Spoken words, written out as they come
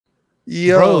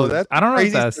Yo, Bro, that's I don't know if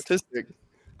crazy that's statistic.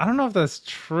 I don't know if that's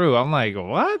true. I'm like,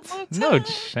 what? No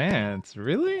chance.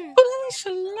 Really?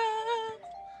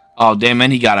 Oh damn,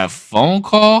 man, he got a phone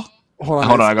call. Hold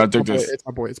on, I gotta take this. It's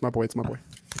my boy. It's my boy. It's my boy.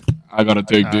 I gotta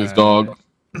take this, dog.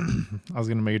 I was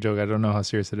gonna make a joke. I don't know how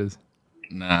serious it is.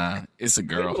 Nah, it's a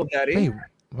girl. Daddy. Wait,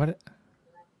 what?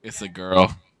 It's a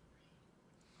girl.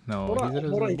 No, Hold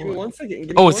on. Give me 1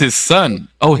 second. Oh, it's his son.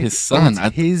 Oh, his son.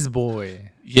 It's his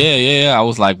boy. Yeah. I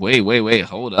was like, wait.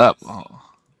 Hold up. Oh.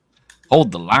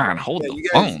 Hold the line. Hold the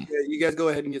phone. Yeah, you guys go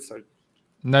ahead and get started.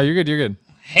 No, you're good. You're good.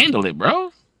 Handle it,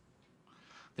 bro.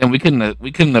 Then we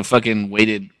couldn't have fucking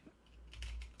waited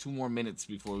 2 more minutes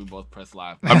before we both pressed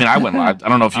live. I mean, I went live. I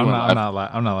don't know if you went live.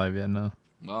 I'm not live yet. No.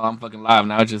 Well, I'm fucking live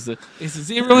now. It's a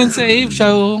zero and save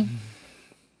show.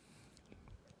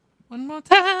 One more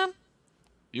time.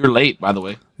 You're late, by the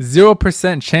way.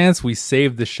 0% chance we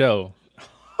save the show.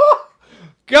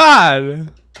 God.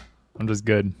 I'm just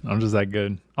good. I'm just that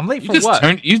good. I'm late for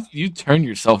what? You turn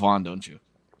yourself on, don't you?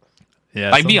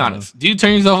 Yeah. Like, be honest. Do you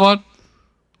turn yourself on?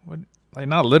 What? Like,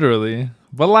 not literally,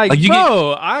 but like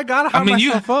bro, I gotta have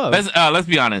myself up. Let's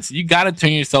be honest. You gotta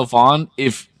turn yourself on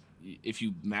if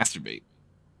you masturbate.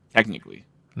 Technically.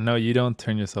 No, you don't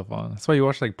turn yourself on. That's why you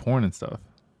watch like porn and stuff.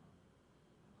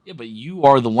 Yeah, but you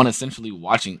are the one essentially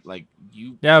watching, like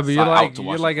you. Yeah, but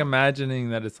you're like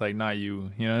imagining that it's like not you.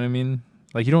 You know what I mean?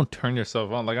 Like you don't turn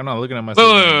yourself on. Like I'm not looking at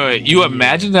myself. Wait. You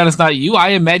imagine that it's not you? I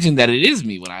imagine that it is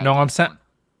me when I.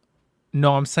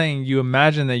 No, I'm saying you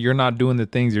imagine that you're not doing the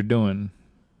things you're doing.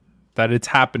 That it's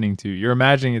happening to you. You're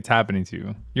imagining it's happening to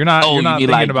you. You're not. You're not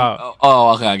thinking about.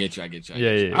 Oh, okay. I get you.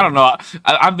 Yeah. I don't know.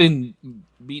 I've been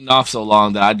beaten off so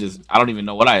long that I don't even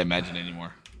know what I imagine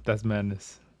anymore. That's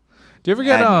madness. Do you ever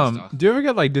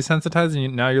get like desensitized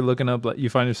and now you're looking up, like you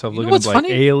find yourself looking up like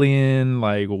funny? Alien,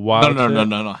 like wild? No.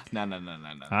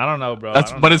 I don't know, bro.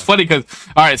 It's funny because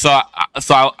all right, so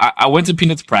I went to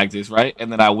Peanuts practice, right,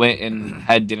 and then I went and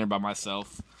had dinner by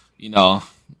myself. You know,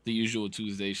 the usual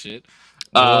Tuesday shit.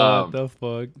 What the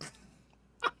fuck?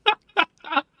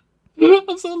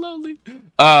 I'm so lonely.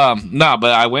 No,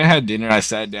 but I went and had dinner. I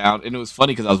sat down, and it was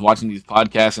funny because I was watching these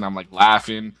podcasts and I'm like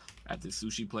laughing at the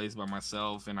sushi place by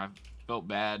myself, and I felt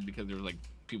bad because there were like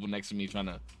people next to me trying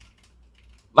to,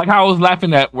 like how I was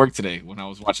laughing at work today when I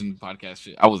was watching the podcast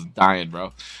shit. I was dying,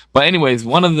 bro. But anyways,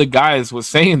 one of the guys was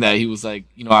saying that he was like,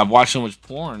 you know, I've watched so much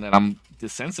porn that I'm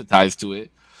desensitized to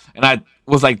it, and I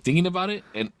was like thinking about it,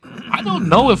 and I don't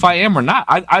know if I am or not.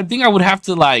 I think I would have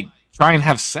to like try and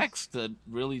have sex to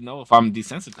really know if I'm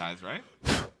desensitized, right?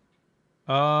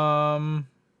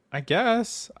 I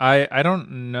guess I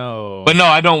don't know. But no,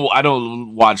 I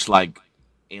don't watch like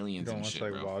aliens and shit,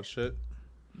 like bro. Wild shit.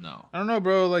 No, I don't know,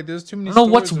 bro. Like, there's too many. I don't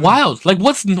know what's wild. Like,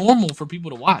 what's normal for people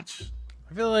to watch?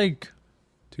 I feel like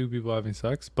 2 people having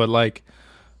sex, but like,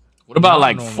 what about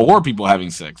like normal? 4 people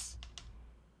having sex?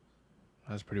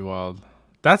 That's pretty wild.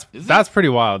 That's pretty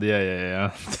wild.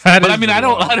 Yeah. But I mean, I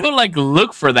don't like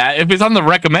look for that. If it's on the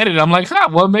recommended, I'm like,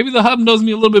 well, maybe the hub knows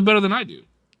me a little bit better than I do.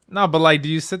 No, but like, do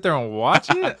you sit there and watch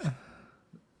it?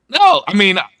 No, I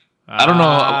mean, I don't know.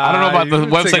 I don't know about the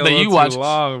website that you watch,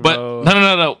 but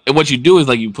no. What you do is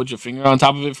like you put your finger on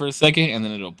top of it for a second, and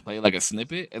then it'll play like a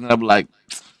snippet, and then I'm like,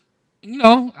 you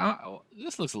know,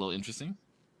 this looks a little interesting.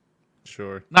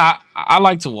 Sure. Nah, I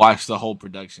like to watch the whole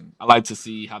production. I like to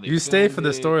see how they. You stay for the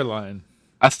storyline.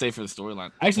 I stay for the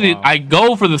storyline. Actually, wow. I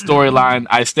go for the storyline.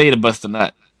 I stay to bust a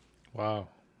nut. Wow.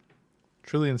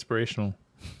 Truly inspirational.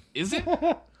 Is it?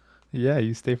 Yeah,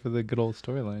 you stay for the good old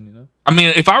storyline, you know? I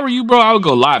mean, if I were you, bro, I would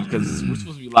go live because we're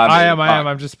supposed to be live. I am.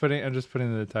 I'm just putting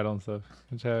the title and stuff.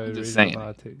 I'm just saying.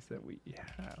 That we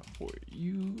have for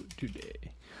you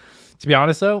today. To be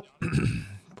honest, though,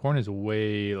 porn is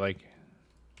way like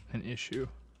an issue.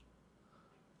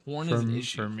 Porn is an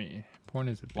issue for me. Porn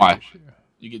is a big issue.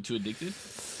 You get too addicted?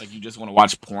 Like you just want to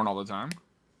watch porn all the time?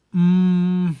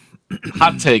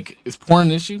 Hot take. Is porn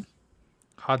an issue?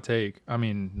 Hot take. I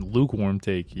mean, lukewarm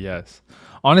take, yes.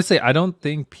 Honestly, I don't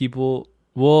think people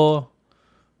will.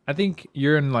 I think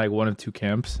you're in like one of 2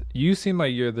 camps. You seem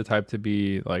like you're the type to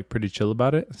be like pretty chill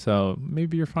about it. So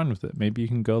maybe you're fine with it. Maybe you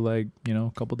can go like, you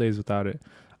know, a couple days without it.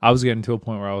 I was getting to a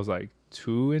point where I was like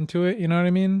too into it. You know what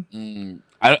I mean?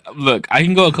 I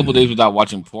can go a couple days without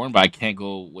watching porn, but I can't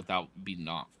go without beating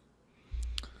off.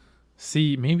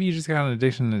 See, maybe you just got an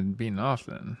addiction to beating off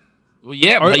then. Well,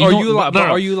 yeah. Are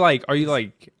you like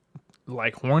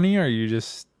horny, or you're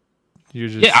just?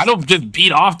 Yeah, I don't just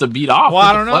beat off to beat off. Well,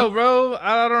 I don't know, bro.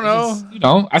 I don't know. Just, you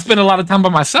know, I spend a lot of time by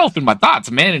myself in my thoughts,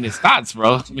 man, in his thoughts,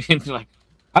 bro. I mean, like,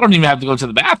 I don't even have to go to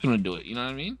the bathroom to do it. You know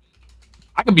what I mean?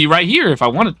 I could be right here if I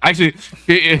wanted. Actually,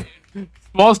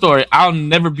 Small story. I'll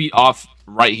never beat off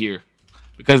right here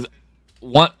because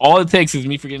all it takes is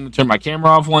me forgetting to turn my camera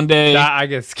off one day, That I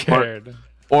get scared.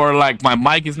 or like my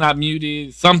mic is not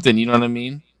muted, something. You know what I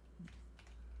mean?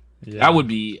 Yeah. That would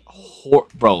be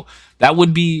bro.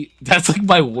 That's like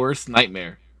my worst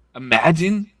nightmare.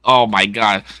 Imagine. Oh my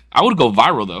god. I would go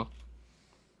viral though.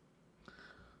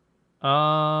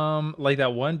 Like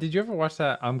that one. Did you ever watch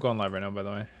that? I'm going live right now, by the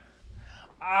way.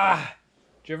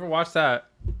 Did you ever watch that?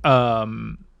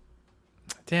 Damn,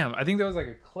 I think there was like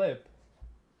a clip.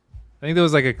 I think there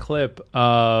was like a clip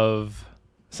of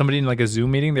somebody in like a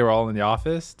Zoom meeting. They were all in the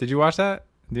office. Did you watch that?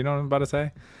 Do you know what I'm about to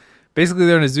say? Basically,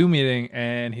 they're in a Zoom meeting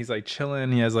and he's like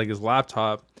chilling. He has like his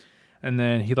laptop, and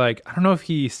then he like, I don't know if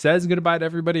he says goodbye to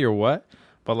everybody or what,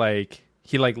 but like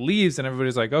he like leaves and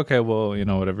everybody's like, okay, well, you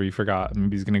know, whatever, you forgot.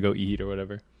 Maybe he's gonna go eat or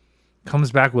whatever.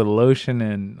 Comes back with lotion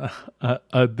and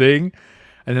a thing.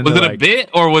 And then was it like, a bit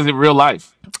or was it real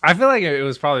life? I feel like it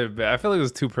was probably a bit. I feel like it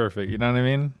was too perfect. You know what I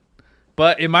mean?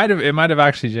 But it might have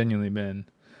actually genuinely been.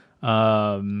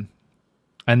 And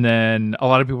then a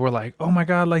lot of people were like, "Oh my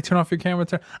god, like turn off your camera."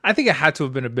 I think it had to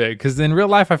have been a bit because in real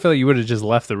life, I feel like you would have just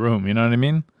left the room. You know what I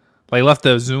mean? Like left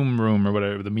the Zoom room or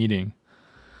whatever, the meeting.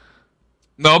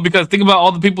 No, because think about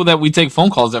all the people that we take phone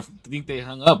calls that think they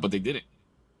hung up, but they didn't.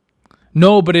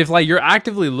 No, but if like you're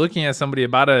actively looking at somebody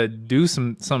about to do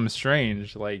something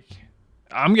strange, like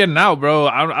I'm getting out, bro.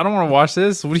 I don't want to watch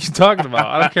this. What are you talking about?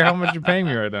 I don't care how much you're paying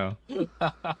me right now.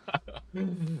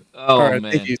 Oh All right,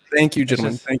 man! thank you,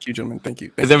 gentlemen. Thank you, gentlemen. Thank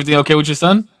you. Is everything okay with your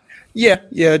son? Yeah.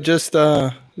 Just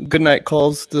good night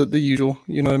calls, the usual.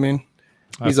 You know what I mean?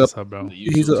 That's He's up, bro.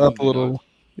 he's up a little.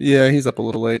 Yeah, he's up a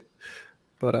little late,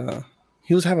 but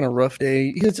he was having a rough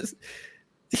day.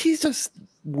 He's just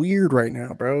weird right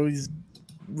now, bro. He's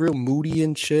real moody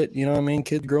and shit. You know what I mean?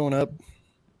 Kid growing up.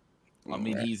 I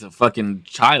mean, he's a fucking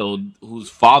child whose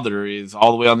father is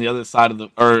all the way on the other side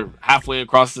of or halfway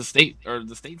across the state or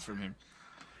the states from him.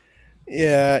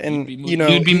 Yeah, and you know,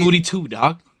 you'd be moody too,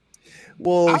 dog.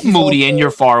 Well, I'm moody, and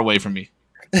you're far away from me.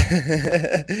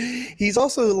 He's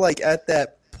also like at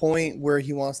that point where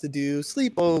he wants to do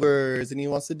sleepovers and he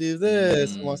wants to do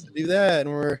this and wants to do that, and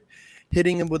we're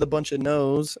hitting him with a bunch of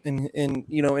no's, and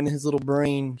you know, in his little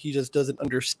brain, he just doesn't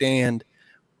understand.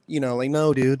 You know, like,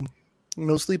 no, dude.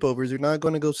 No sleepovers. You're not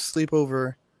going to go sleep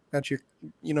over at your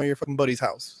fucking buddy's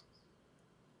house.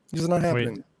 It's not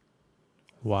happening. Wait,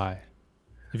 why?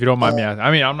 If you don't mind me asking.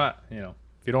 I mean, I'm not, you know,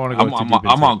 if you don't want to go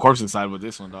I'm on Korpsx side with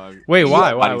this one, dog. Wait,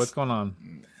 why? Why? What's going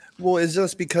on? Well, it's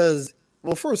just because,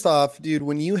 well, first off, dude,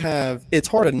 when you have, it's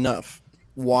hard enough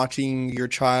watching your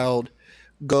child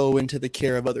go into the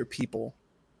care of other people,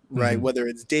 right? Mm-hmm. Whether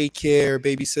it's daycare,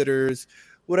 babysitters,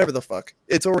 whatever the fuck.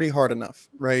 It's already hard enough,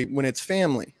 right? When it's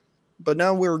family. But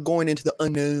now we're going into the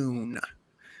unknown.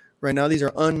 Right now, these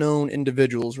are unknown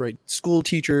individuals, right? School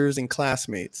teachers and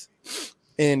classmates.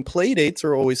 And play dates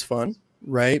are always fun,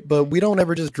 right? But we don't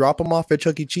ever just drop them off at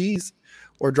Chuck E. Cheese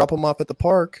or drop them off at the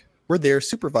park. We're there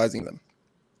supervising them,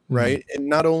 right? Mm-hmm. And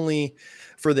not only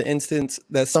for the instance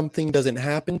that something doesn't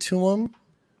happen to them,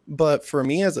 but for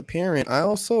me as a parent, I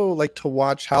also like to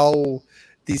watch how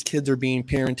these kids are being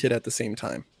parented at the same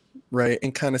time. Right,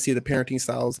 and kind of see the parenting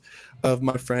styles of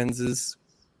my friends'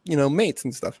 mates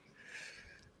and stuff.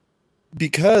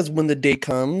 Because when the day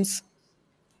comes,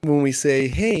 when we say,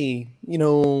 hey,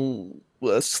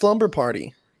 a slumber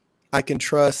party, I can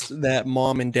trust that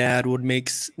mom and dad would make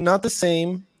not the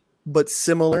same, but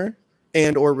similar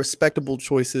and or respectable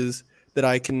choices that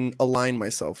I can align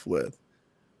myself with.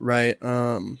 Right.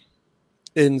 And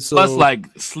so plus, like,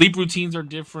 sleep routines are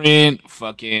different.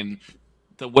 Fucking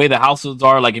the way the households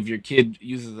are, like if your kid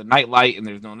uses a nightlight and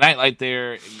there's no nightlight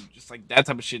there, and just like that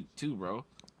type of shit too, bro.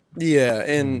 Yeah,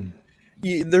 and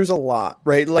there's a lot,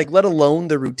 right? Like, let alone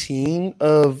the routine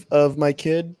of my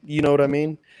kid, you know what I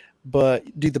mean?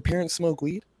 But do the parents smoke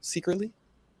weed secretly?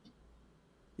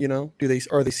 You know,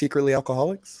 are they secretly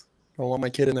alcoholics? I don't want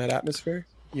my kid in that atmosphere.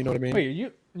 You know what I mean?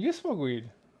 Wait, you smoke weed?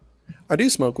 I do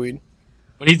smoke weed.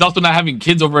 But he's also not having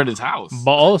kids over at his house.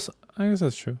 But also, I guess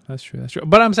that's true. That's true.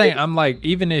 But I'm saying, I'm like,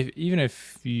 even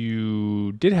if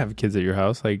you did have kids at your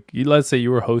house, like let's say you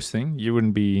were hosting, you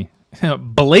wouldn't be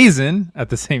blazing at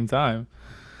the same time.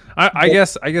 I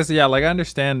guess, yeah. Like I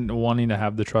understand wanting to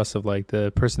have the trust of like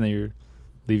the person that you're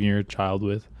leaving your child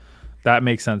with. That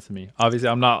makes sense to me. Obviously,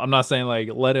 I'm not saying like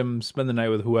let him spend the night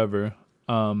with whoever.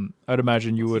 I'd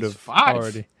imagine you would have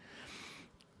already.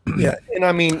 Yeah, and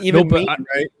I mean even me,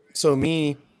 right? So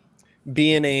me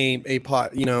being a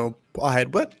pot,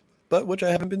 pothead, but which I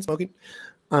haven't been smoking.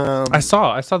 I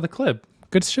saw the clip.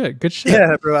 Good shit.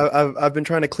 Yeah, bro. I've been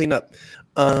trying to clean up.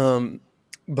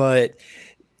 But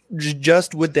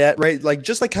just with that, right? Like,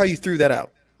 just like how you threw that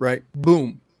out, right?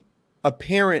 Boom. A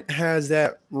parent has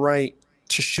that right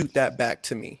to shoot that back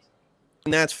to me.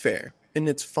 And that's fair. And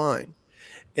it's fine.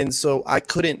 And so I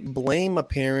couldn't blame a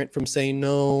parent from saying,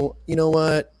 no, you know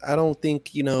what? I don't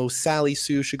think, Sally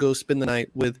Sue should go spend the night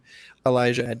with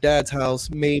Elijah at dad's house.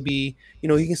 Maybe, he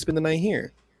can spend the night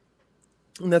here.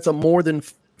 And that's a more than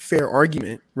fair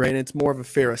argument, right? And it's more of a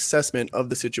fair assessment of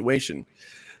the situation.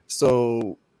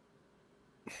 So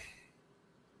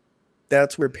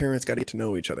that's where parents got to get to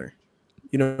know each other.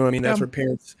 You know what I mean? That's where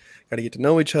parents got to get to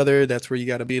know each other. That's where you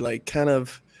got to be like kind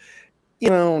of,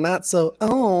 not so,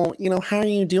 how are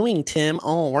you doing, Tim?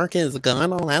 Oh, work is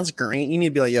good. Oh, that's great. You need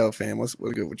to be like, yo, fam, what's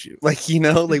good with you? Like, we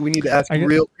need to ask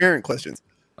real parent questions.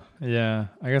 Yeah,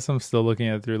 I guess I'm still looking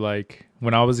at it through, like,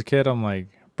 when I was a kid, I'm like,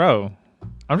 bro,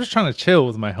 I'm just trying to chill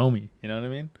with my homie. You know what I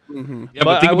mean? Mm-hmm. Yeah,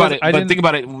 but think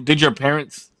about it. Did your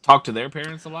parents talk to their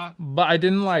parents a lot? But I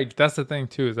didn't that's the thing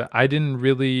too, is that I didn't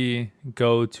really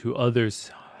go to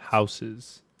others'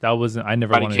 houses. I never wanted to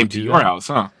do that. Came to your house,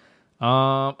 huh?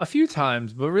 A few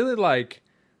times, but really, like,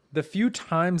 the few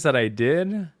times that I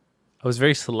did, I was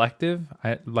very selective.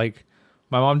 My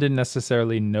mom didn't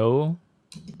necessarily know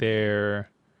their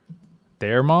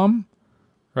mom,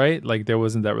 right? Like, there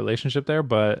wasn't that relationship there,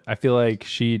 but I feel like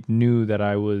she knew that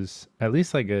I was at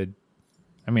least I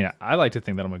like to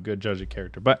think that I'm a good judge of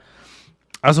character, but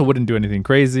I also wouldn't do anything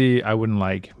crazy. I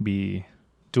wouldn't be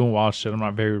doing wild shit. I'm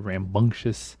not very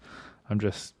rambunctious. I'm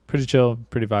just pretty chill,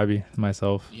 pretty vibey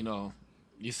myself.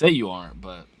 You say you aren't,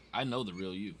 but I know the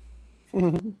real you.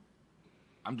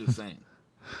 I'm just saying.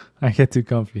 I get too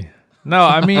comfy. No,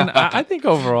 I mean, I think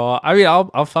overall,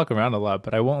 I'll fuck around a lot,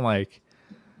 but I won't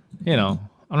I'm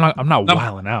not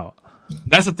wilding out.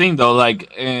 That's the thing, though.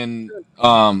 Like, and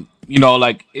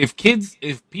if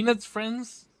Peanut's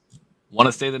friends want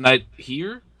to stay the night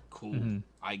here, cool. Mm-hmm.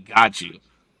 I got you.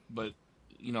 But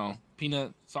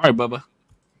Peanut, sorry, Bubba.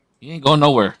 You ain't going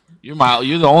nowhere. You're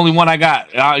the only one I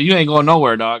got. You ain't going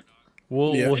nowhere, dog.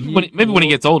 Well, yeah. Maybe when he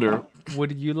gets older.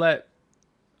 Would you let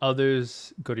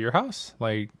others go to your house?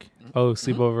 Like,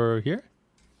 sleep over here?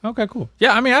 Okay, cool.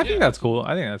 Yeah, I think that's cool.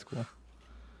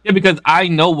 Yeah, because I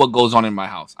know what goes on in my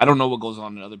house. I don't know what goes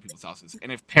on in other people's houses.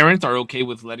 And if parents are okay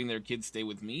with letting their kids stay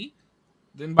with me,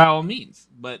 then by all means.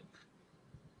 But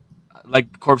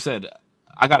like Korpsx said,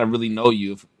 I gotta really know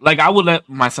you. I would let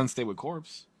my son stay with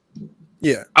Korpsx.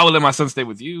 Yeah, I would let my son stay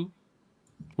with you.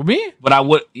 With me? But I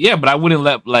wouldn't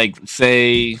let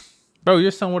say. Bro,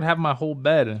 your son would have my whole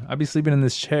bed. I'd be sleeping in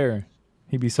this chair.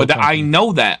 He'd be so. But I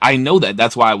know that.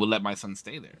 That's why I would let my son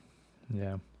stay there.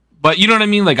 Yeah. But you know what I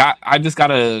mean? Like I just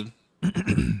gotta.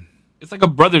 It's like a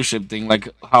brothership thing, like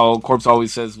how Korpsx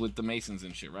always says with the Masons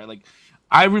and shit, right? Like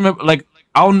I remember,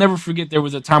 I'll never forget. There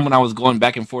was a time when I was going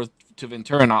back and forth to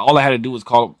Ventura, and all I had to do was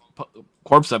call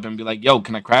Korpsx up and be like, "Yo,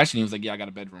 can I crash?" And he was like, "Yeah, I got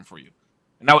a bedroom for you."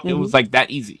 And now it was like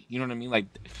that easy. You know what I mean? Like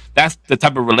that's the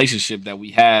type of relationship that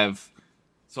we have.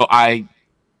 So I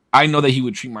know that he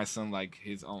would treat my son like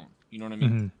his own. You know what I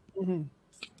mean? Mm-hmm.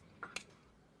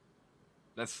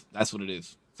 That's what it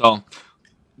is. So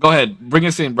go ahead, bring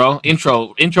us in, bro.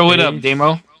 Intro it up,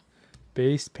 Damo.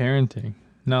 Based parenting.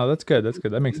 No, that's good.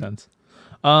 That makes sense.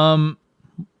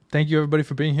 Thank you everybody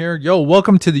for being here. Yo,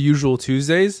 welcome to the usual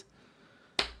Tuesdays.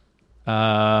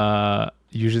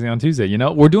 Usually on Tuesday,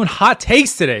 we're doing hot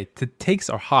takes today. The takes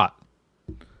are hot,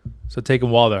 so take them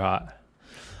while they're hot.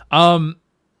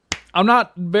 I'm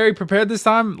not very prepared this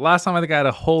time. Last time I think I had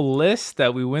a whole list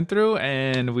that we went through,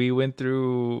 and we went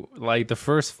through the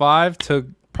first 5 took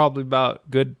probably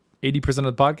about good 80%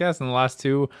 of the podcast, and the last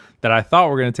 2 that I thought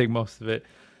were going to take most of it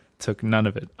took none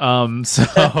of it.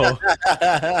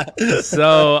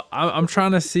 So I'm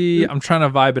trying to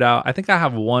vibe it out. I think I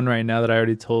have one right now that I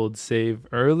already told Save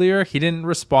earlier. He didn't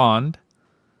respond.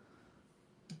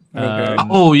 Okay.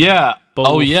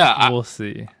 We'll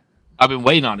see. I've been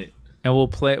waiting on it. And we'll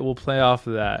play off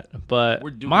of that. But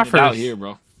we're doing it out here,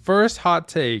 bro. First hot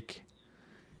take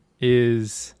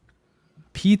is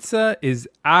pizza is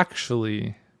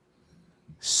actually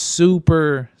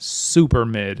super, super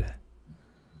mid.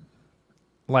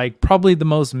 Probably the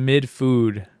most mid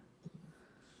food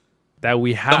that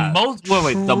we have. The most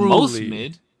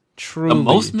mid? Truly, the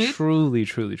most mid? Truly.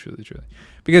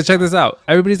 Because check this out.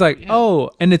 Everybody's like, oh,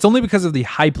 and it's only because of the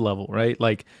hype level, right?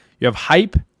 You have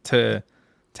hype to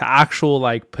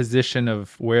actual position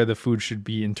of where the food should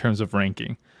be in terms of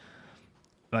ranking.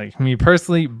 Me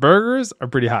personally, burgers are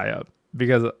pretty high up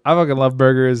because I fucking love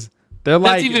burgers.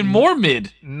 That's even more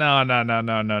mid. No.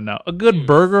 A good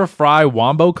burger fry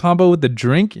wombo combo with the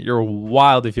drink, you're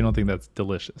wild if you don't think that's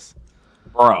delicious.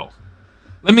 Bro.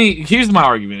 Here's my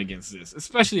argument against this,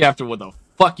 especially after what the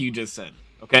fuck you just said.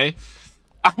 Okay,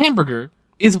 a hamburger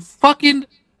is fucking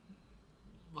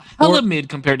hella mid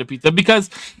compared to pizza because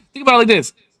think about it like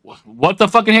this: what's a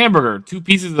fucking hamburger? 2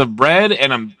 pieces of bread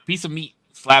and a piece of meat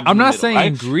slapped. I'm in the not middle, saying right?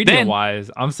 ingredient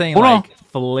wise. I'm saying like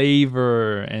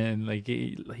flavor and like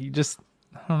he just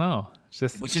I don't know.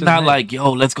 But you're not like,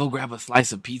 yo, let's go grab a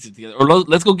slice of pizza together, or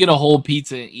let's go get a whole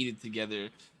pizza and eat it together.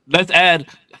 Let's add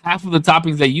half of the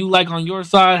toppings that you like on your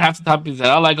side, half the toppings that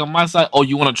I like on my side. Oh,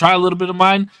 you want to try a little bit of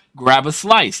mine? Grab a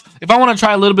slice. If I want to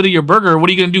try a little bit of your burger, what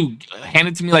are you gonna do? Hand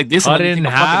it to me like this? Cut and it in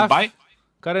take a half. fucking bite?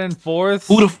 Cut it in fourths.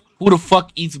 Who the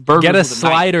fuck eats burgers? Get a with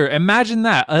slider. Imagine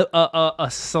that. A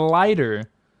slider.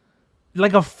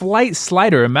 Like a flight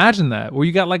slider. Imagine that. Where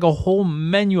you got like a whole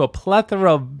menu, a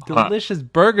plethora of delicious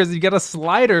burgers. You got a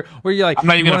slider where you're like, I'm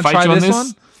not even gonna fight you on this.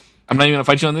 one? I'm not even gonna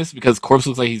fight you on this because Korpsx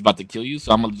looks like he's about to kill you,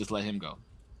 so I'm gonna just let him go.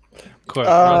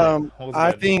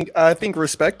 I think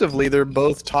respectively they're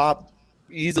both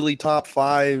easily top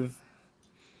 5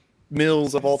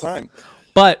 meals of all time.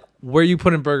 But where you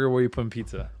putting burger, where you putting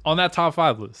pizza on that top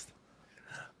 5 list?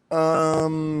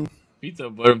 Pizza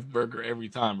burger every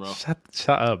time, bro. Shut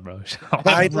up, bro.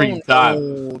 I don't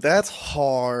know. That's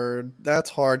hard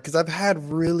because I've had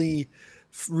really,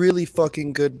 really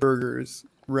fucking good burgers,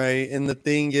 right? And the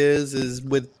thing is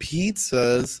with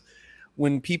pizzas,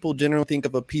 when people generally think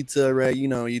of a pizza, right,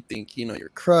 you think, your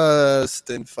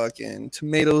crust and fucking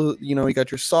tomato, you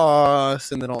got your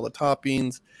sauce and then all the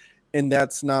toppings. And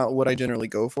that's not what I generally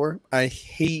go for. And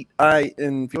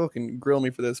people can grill me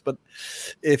for this, but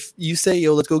if you say,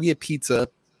 yo, let's go get pizza,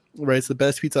 right? It's the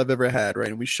best pizza I've ever had, right?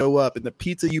 And we show up and the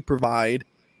pizza you provide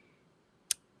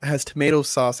has tomato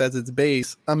sauce as its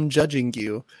base, I'm judging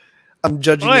you. I'm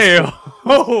judging you.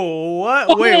 Oh,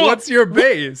 what? Wait, what's your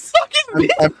base?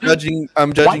 I'm judging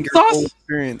your whole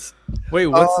experience. Wait,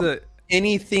 what's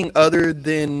anything other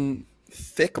than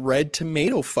thick red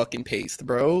tomato fucking paste,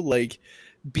 bro? Like,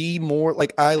 be more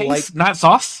like like not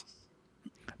sauce.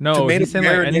 No, tomato he's saying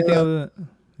like anything other than,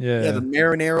 yeah, the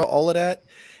marinara, all of that.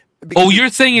 Because you're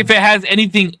saying if it has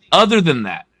anything other than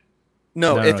that?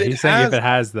 No, he's saying if it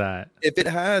has that. If it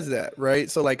has that,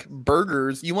 right? So like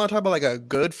burgers, you want to talk about like a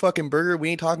good fucking burger?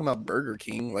 We ain't talking about Burger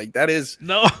King. Like that is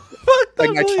like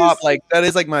my top. Like that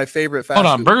is like my favorite fast Hold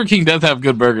on, food. Burger King does have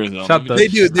good burgers though. They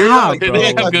do. They have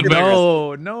good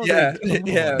burgers. No. Yeah.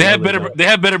 They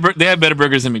have better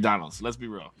burgers than McDonald's. Let's be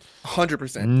real.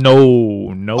 100%. No.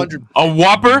 100%. A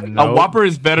Whopper? No. A Whopper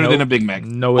is better than a Big Mac.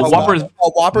 No, it's a Whopper, not. A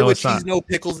Whopper No, with it's not. cheese, no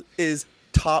pickles is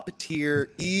top tier,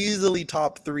 easily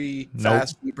top 3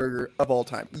 fast food burger of all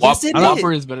time. Yes, it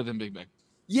Whopper is better than Big Mac.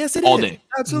 Yes, it all is. day.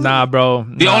 Absolutely. Nah, bro.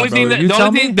 The only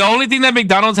thing that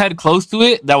McDonald's had close to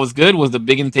it that was good was the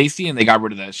Big and Tasty, and they got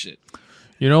rid of that shit.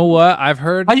 You know what? I've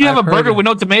heard. How do you have a burger with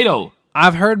no tomato?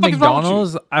 I've heard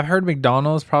McDonald's. I've heard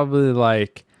McDonald's probably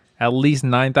like at least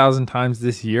 9,000 times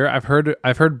this year. I've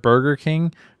heard Burger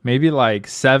King maybe like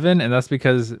 7, and that's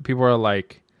because people are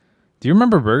like, "Do you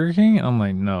remember Burger King?" And I'm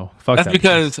like, "No, fuck that's that."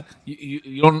 Because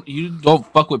you don't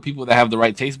fuck with people that have the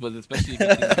right taste, but especially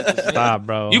stop,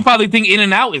 bro. You probably think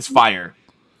In-N-Out is fire.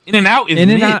 In-N-Out is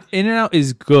In-N-Out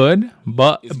is good,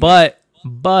 but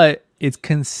it's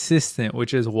consistent,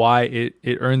 which is why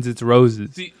it earns its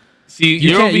roses. See,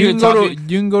 you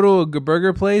can go to a good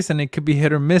burger place and it could be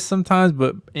hit or miss sometimes,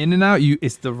 but In-N-Out,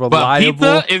 it's the reliable.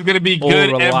 But pizza is gonna be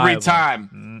good every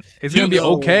time. It's gonna be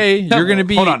okay. You're gonna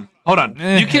be. Hold on.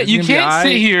 You can't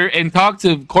sit here and talk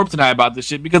to Korpsx and I about this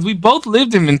shit because we both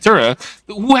lived in Ventura,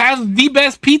 who has the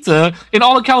best pizza in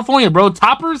all of California, bro.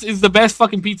 Toppers is the best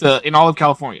fucking pizza in all of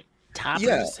California.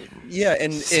 Toppers. Yeah,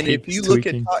 and if you look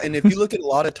at a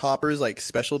lot of Toppers like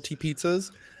specialty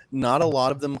pizzas, not a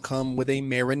lot of them come with a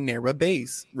marinara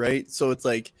base, right? So it's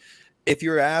like, if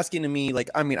you're asking me, like,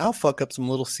 I mean, I'll fuck up some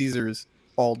Little Caesars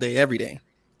all day, every day.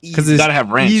 Because it's gotta have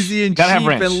ranch. Easy and cheap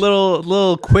and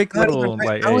little quick little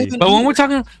like. Hey. But when we're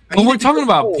talking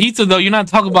about pizza though, you're not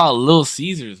talking about Little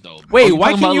Caesars though. Wait,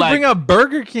 why can't you bring up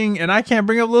Burger King and I can't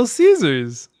bring up Little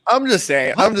Caesars? I'm just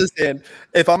saying. If I'm just saying.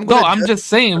 If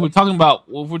we're talking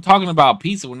about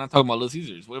pizza, we're not talking about Little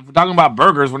Caesars. If we're talking about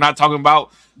burgers, we're not talking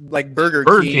about like Burger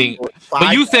King.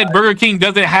 But you said Burger King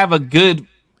doesn't have a good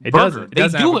burger. It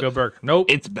doesn't have a good burger. Nope.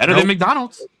 It's better than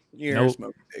McDonald's. You're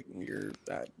smoking.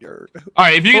 All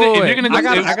right. If you're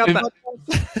gonna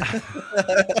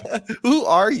who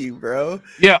are you, bro?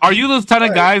 Yeah, are you those kind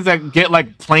of guys that get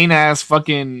like plain ass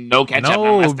fucking no ketchup?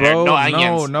 No,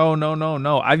 bro.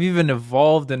 No. I've even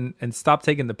evolved and stopped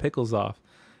taking the pickles off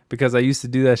because I used to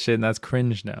do that shit and that's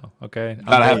cringe now. Okay,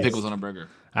 gotta have pickles on a burger.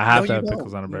 I have to have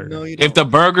pickles on a burger. No, you don't. If the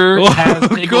burger has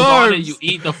pickles on it, you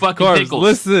eat the fucking pickles.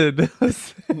 Listen.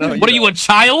 What are you, a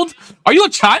child? Are you a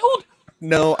child?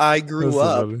 No, I grew That's so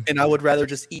up funny. and I would rather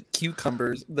just eat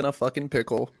cucumbers than a fucking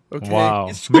pickle. Okay.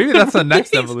 Wow. Maybe that's the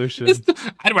next evolution.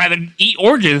 I'd rather eat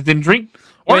oranges than drink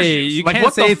orange Wait, juice. you Like, can't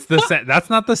what say the it's the same. That's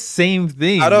not the same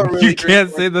thing. I don't really You can't drink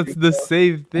say orange that's juice, the though.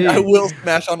 same thing. I will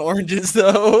smash on oranges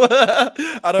though.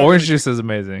 I don't Orange really- juice is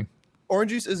amazing.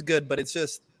 Orange juice is good, but it's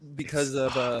just because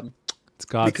of It's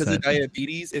godsend.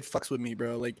 diabetes. It fucks with me,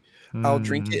 bro. Like I'll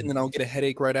drink it and then I'll get a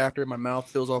headache right after. My mouth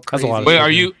feels all That's a crazy. lot of Wait,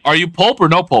 sugar. are you pulp or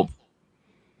no pulp?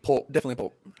 Pulp, definitely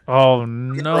pulp. Oh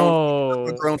I'm no.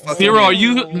 a grown fucking Zero, man. are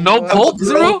you no I'm a pulp? grown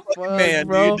Zero? fucking man,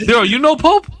 bro. dude. Zero, you know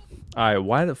pulp? Alright,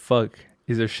 why the fuck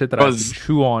is there shit that I have to Buzz.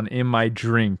 chew on in my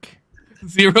drink?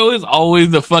 Zero is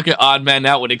always the fucking odd man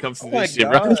out when it comes to Oh my this shit,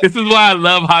 bro. God. This is why I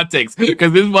love hot takes,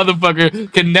 because this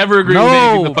motherfucker can never agree with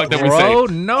anything No, the fuck that we bro,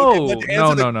 say. no, Okay, but to no,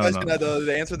 answer the no, question, no. though,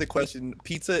 to answer the question,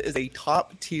 pizza is a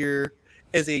top tier,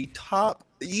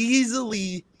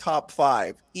 easily top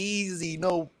 5, easy,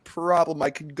 no problem. I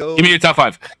could go Give me your top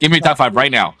 5. Give me your top 5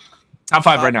 right now. Top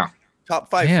 5 right now. top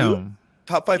 5 food, Damn.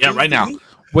 top 5 Yeah, food right for now. me?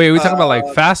 Wait, are we talking about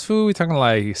like fast food? We talking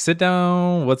like sit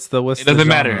down? What's It doesn't the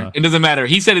matter. genre? It doesn't matter.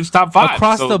 He said it's top 5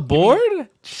 Across so the board?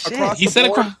 Across He the said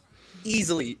board, across.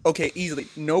 easily. Okay, easily.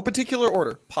 No particular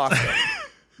order. Pasta,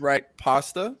 right?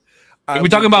 Pasta. Are we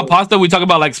talking about pasta? We talking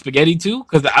about like spaghetti too?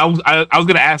 Because I was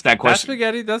gonna ask that That's question.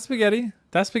 spaghetti. That's spaghetti.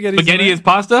 That's spaghetti. Spaghetti is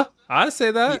pasta. I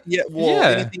say that. Yeah, well,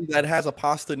 Yeah. anything that has a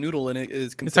pasta noodle in it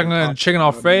is You're considered talking about pasta, chicken you know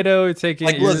what I mean? Alfredo. You're taking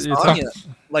Like you're lasagna, talking,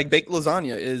 like baked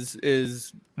lasagna is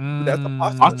that's a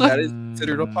pasta. Pasta? That is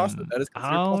considered a pasta. That is I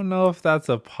considered don't know if that's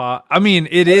a pot. I mean,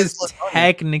 it What is is lasagna?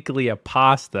 technically a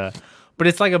pasta, but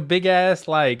it's like a big ass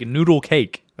like noodle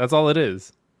cake. That's all it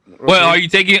is. pasta. Well, are you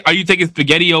taking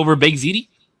spaghetti over baked ziti?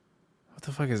 What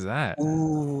the fuck is that?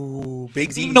 Ooh,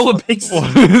 baked You ziti. know what baked What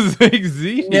ziti? is Big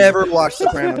Z? Never watched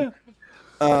Sopranos.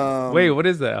 Wait, what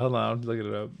is that? Hold on, I'm looking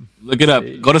it up. Look it up.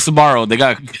 Go to Sbarro. They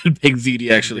got good baked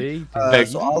ziti actually.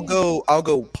 Baked So I'll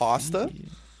go pasta.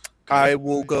 I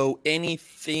will go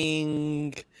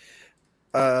anything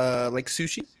like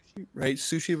sushi, right?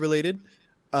 Sushi related.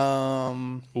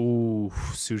 Ooh,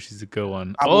 sushi's a good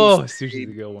one. I will Oh, say, sushi's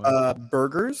a good one.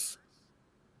 Burgers.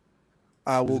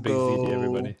 I This will is Big go. ZD,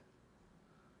 everybody.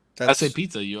 I say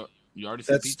pizza. You already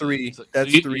said That's pizza. 3. So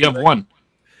That's you, 3. You have right? one.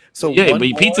 So Yeah, one but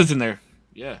more? pizza's in there.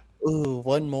 Yeah. Ooh,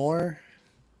 one more.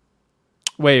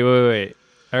 Wait.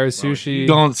 Our sushi.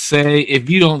 If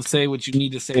you don't say what you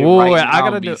need to say Whoa, right wait, now, I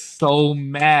gotta I'll be do- so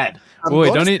mad. I'm Wait,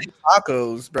 gonna don't say eat-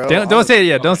 tacos, bro. Don't say it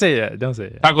yet. Don't say it yet. Don't say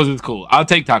it yet. Tacos is cool. I'll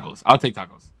take tacos.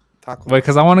 tacos. Wait,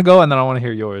 because I want to go and then I want to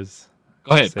hear yours.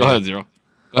 Go ahead. Say Go it. ahead, Zero.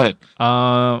 Go ahead.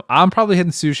 I'm probably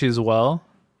hitting sushi as well.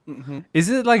 Mm-hmm. Is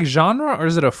it like genre or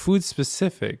is it a food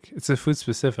specific? It's a food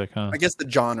specific, huh? I guess the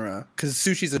genre, because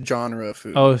sushi's a genre of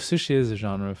food. Oh, sushi is a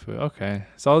genre of food. Okay,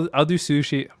 so I'll do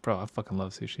sushi, bro. I fucking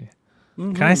love sushi.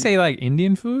 Mm-hmm. Can I say like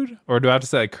Indian food or do I have to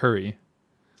say like curry?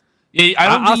 Yeah, I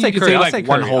don't I'll think say you can curry. say I'll like say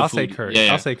one curry. whole I'll say food. curry. Yeah,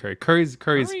 yeah. I'll say curry. Curry's.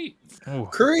 Curry. Ooh.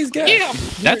 Curry's good. Yeah,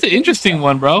 that's an interesting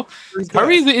one, bro. Curry's good.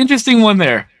 Curry's an interesting one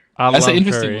there. I That's love an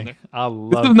interesting curry. one there. I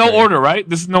love. This is no curry. order, right?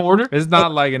 This is no order. It's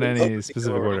not like in Oh, any pick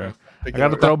specific your order. Pick I your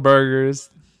gotta order. throw burgers.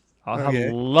 I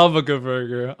Okay. love a good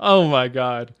burger. Oh my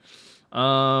god.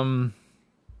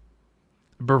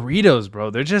 Burritos, bro.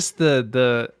 They're just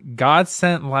the God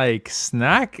sent like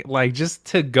snack, like just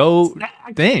to go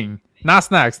Snack. thing. Not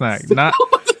snack.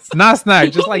 Not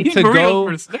snack. Just like Eat to burritos go.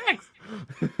 for snacks.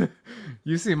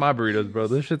 You see my burritos, bro.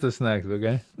 This shit's a snacks,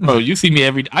 okay? Bro, you see me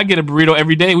I get a burrito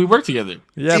every day. We work together.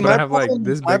 Yeah, See, but I my have like problem-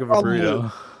 this my big of a problem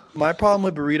burrito. My problem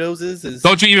with burritos is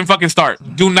Don't you even fucking start.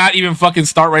 Do not even fucking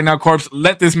start right now, Corpse.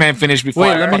 Let this man finish before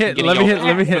Wait, I let me fucking hit- get let in me your hit-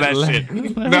 let me ass for hit-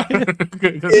 that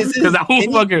let- shit. Is it Because I will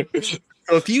any- fucking.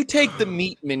 so if you take the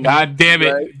meat menu, God damn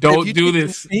it! right, Don't if you do take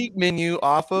this. the meat menu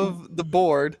off of the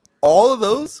board, all of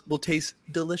those will taste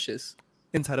delicious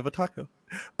inside of a taco,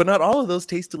 but not all of those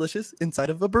taste delicious inside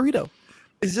of a burrito.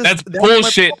 It's just That's my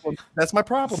bullshit. problem. That's my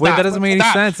problem. Wait, that Stop. doesn't make any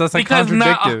Stop. sense. That's like Because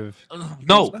not- contradictive.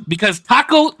 No, because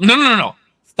taco. No.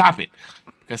 Stop it.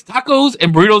 Because tacos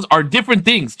and burritos are different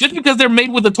things. Just because they're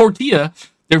made with a tortilla,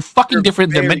 they're fucking They're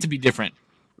different. They're very- meant to be different.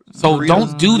 So Burritos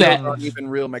don't do that. aren't even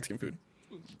real Mexican food.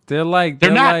 They're like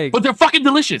They're not, like. but they're fucking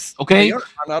delicious. Okay. I'm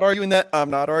not arguing that. I'm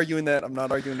not arguing that. I'm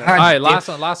not arguing that. All All right,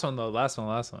 Yeah. last one though. Last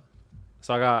one.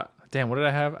 So I got damn. What did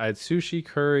I have? I had sushi,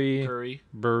 curry, Curry.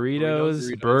 burritos,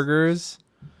 Burritos. burgers.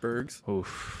 Bergs.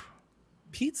 Oof.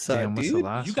 Pizza, Damn, what's the dude.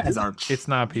 last? You guys one? are. It's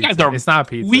not You pizza. guys are It's not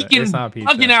pizza. Weekend It's not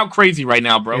pizza. bugging out crazy right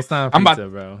now, bro. It's not I'm pizza,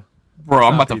 about, bro. bro.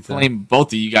 I'm not about to pizza. flame both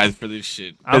of you guys for this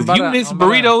shit. I'm Because about you to- miss I'm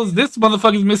about to- burritos. This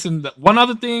motherfucker's missing one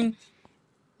other thing.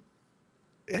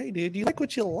 Hey, dude, you like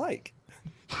what you like.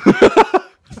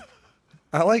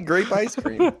 I like grape ice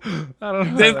cream. I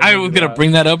don't know. I was gonna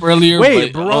bring that up earlier.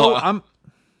 Wait, but, bro, I'm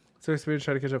sorry,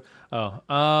 trying to catch up.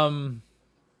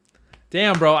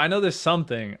 Damn, bro, I know there's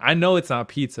something. I know it's not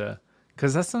pizza,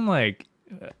 cause that's some like,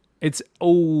 it's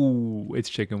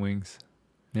chicken wings.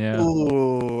 Yeah.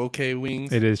 Oh, okay,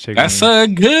 wings. It is chicken. That's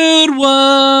wings. a good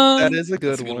one. That is a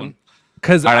good one.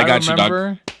 Cause All right, I I got you,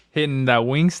 remember hitting that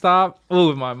Wingstop. Oh,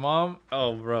 with my mom.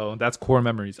 Oh, bro, that's core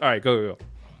memories. All right, go.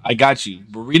 I got you.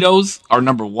 Burritos are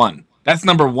number one. That's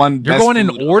number one. You're best going in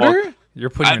food of order. all- You're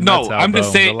putting your no, nuts out, I'm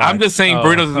just bro. saying. Relax. I'm just saying. Oh,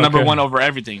 Burritos is number okay. one over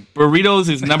everything. Burritos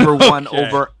is number one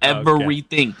over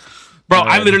everything. Bro,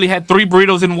 I literally had 3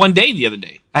 burritos in one day the other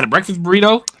day. I had a breakfast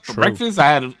burrito for breakfast. I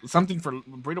had something for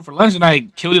burrito for lunch, and I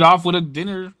killed it off with a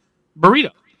dinner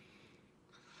burrito.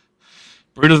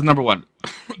 Burritos is number one.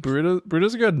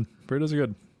 Burritos are good. Burritos are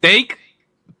good. Steak,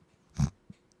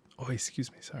 Oh,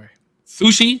 excuse me. Sorry.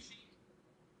 sushi,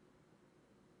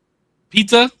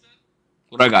 pizza.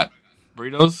 What do I got?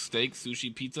 Burritos, steak,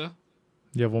 sushi, pizza.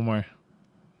 You have one more.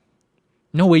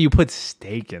 No way you put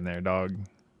steak in there, dog.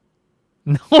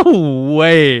 No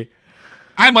way.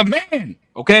 I'm a man,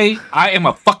 okay? I am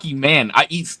a fucking man. I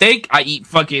eat steak. I eat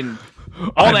fucking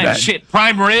all that shit.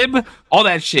 Prime rib, all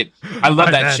that shit. I love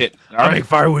that shit. All I right? make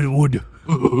fire with wood.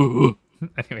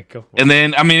 Anyway, go for it. And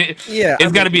then, I mean, Yeah,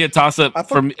 it's got to be a toss up I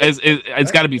for me.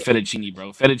 It's got to be fettuccine,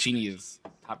 bro. Fettuccine is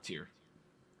top tier.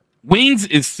 Wings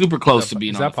is super close to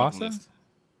being is on that the fucking pasta? list.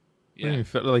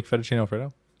 Yeah, Like fettuccine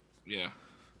alfredo? yeah.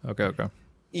 Okay.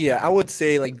 Yeah, I would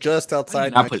say like just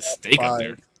outside. Not my put top steak up 5.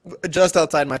 there. Just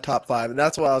outside my top 5, and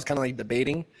that's why I was kind of like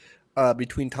debating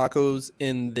between tacos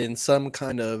and then some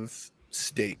kind of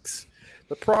steaks.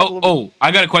 The problem. Oh,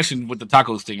 I got a question with the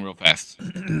tacos thing real fast.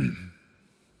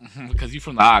 Because you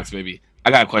from the Ox, baby. I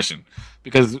got a question.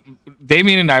 Because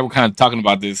Damien and I were kind of talking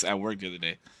about this at work the other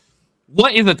day.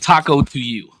 What is a taco to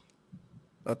you?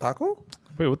 A taco?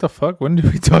 Wait, what the fuck? When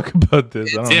did we talk about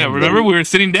this? I don't Yeah, remember we were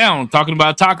sitting down talking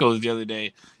about tacos the other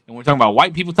day, and we're talking about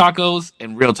white people tacos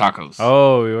and real tacos.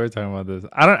 Oh, we were talking about this.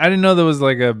 I didn't know there was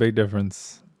like a big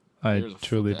difference. I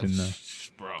truly didn't know.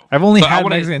 Bro. I've only So had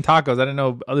Mexican tacos. I didn't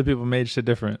know other people made shit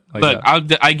different. Like Look,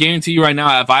 that. I guarantee you right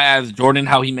now, if I ask Jordan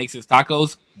how he makes his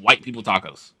tacos, white people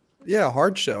tacos. Yeah,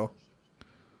 hard shell.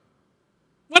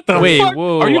 What the Wait, fuck?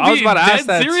 whoa! Are you I was about to being ask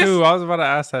that dead serious? too. I was about to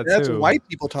ask that That's too. white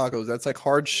people tacos. That's like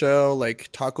hard shell, like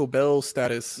Taco Bell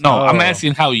status. No, I'm Oh.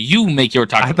 asking how you make your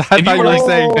tacos. I thought you were like,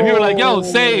 saying- if you were like, "Yo,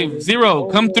 save Zero,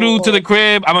 come through to the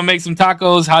crib. I'm gonna make some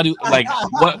tacos." How do like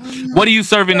what are you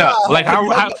serving up? Like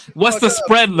how what's the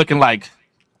spread looking like?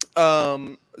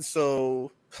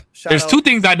 So There's 2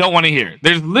 things I don't want to hear.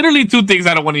 There's literally 2 things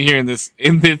I don't want to hear in this.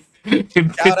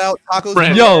 Shout out tacos.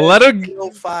 Friend. Yo, let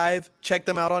her. 5. Check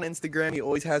them out on Instagram. He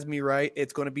always has me right.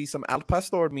 It's going to be some al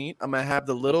pastor meat. I'm gonna have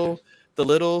the little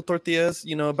tortillas.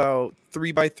 You know, about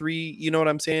 3x3. You know what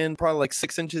I'm saying? Probably like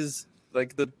 6 inches.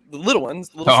 Like the little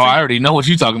ones. Little I already know what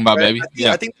you're talking about, right? baby.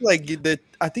 I think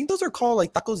I think those are called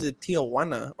like tacos de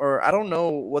Tijuana, or I don't know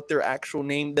what their actual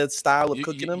name, that style of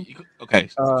cooking them. Okay,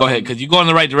 go ahead, because you go in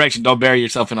the right direction. Don't bury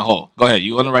yourself in a hole. Go ahead,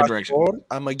 you go in the right direction.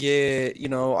 I'm gonna get,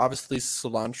 obviously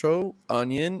cilantro,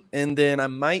 onion, and then I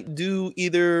might do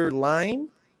either lime.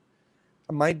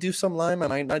 I might do some lime. I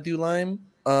might not do lime.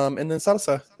 And then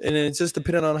salsa, and it's just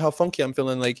depending on how funky I'm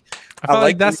feeling. Like I feel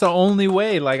like that's the only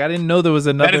way. Like I didn't know there was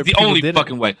another. That is the people only did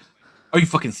fucking way. Are you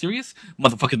fucking serious?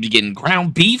 Motherfuckers be getting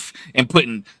ground beef and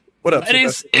putting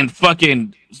lettuce and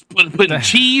fucking putting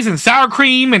cheese and sour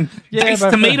cream and diced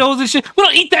tomatoes and shit. We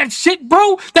don't eat that shit,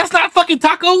 bro. That's not fucking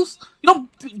tacos. You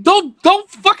don't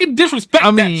fucking disrespect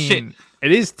that shit.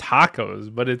 It is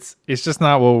tacos, but it's just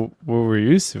not what we're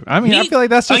used to. I mean, I feel like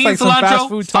that's just onion, like some cilantro, fast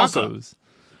food salsa. tacos.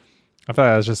 I feel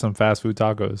like that's just some fast food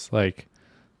tacos, like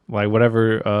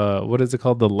whatever. What is it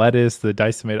called? The lettuce, the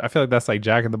diced tomato. I feel like that's like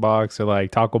Jack in the Box or like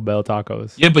Taco Bell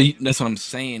tacos. Yeah, but that's what I'm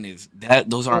saying is that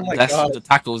those aren't that's the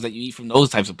tacos that you eat from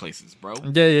those types of places, bro.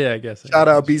 Yeah, I guess. Shout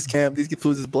out Beast Camp. These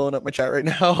foods is blowing up my chat right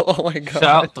now. Oh my god!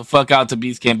 Shout the fuck out to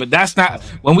Beast Camp. But that's not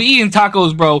when we eating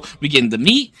tacos, bro. We getting the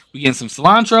meat, we getting some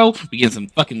cilantro, we getting some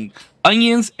fucking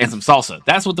onions and some salsa.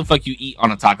 That's what the fuck you eat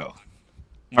on a taco.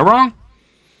 Am I wrong?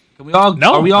 Can we all?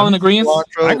 No, are we all in agreement?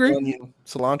 I agree.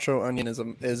 Cilantro, onion is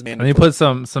mandatory. And you put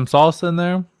some salsa in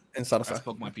there. And I salsa.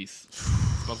 spoke my piece.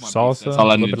 Salsa, That's all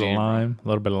I a need little to bit hear. of lime, a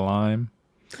little bit of lime.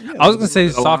 Yeah, I was gonna say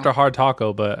bit of soft lime. or hard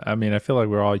taco, but I mean, I feel like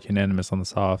we're all unanimous on the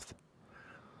soft.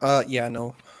 Yeah,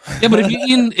 no. Yeah, but if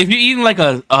you're eating like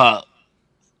a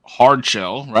hard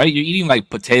shell, right? You're eating like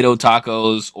potato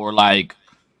tacos or like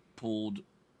pulled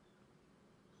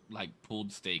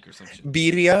steak or something.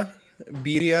 Birria,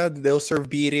 they'll serve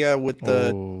birria with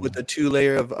the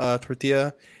 2-layer of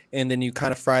tortilla, and then you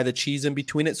kind of fry the cheese in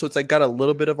between it. So it's like got a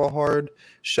little bit of a hard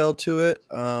shell to it.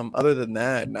 Other than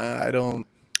that, nah, I don't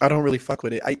really fuck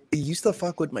with it. It used to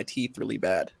fuck with my teeth really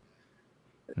bad.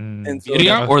 And so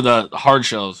or the hard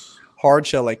shells? Hard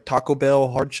shell, like Taco Bell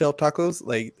hard shell tacos,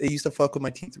 like it used to fuck with my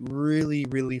teeth really,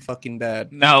 really fucking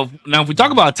bad. Now if we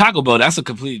talk about Taco Bell, that's a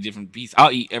completely different beast.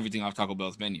 I'll eat everything off Taco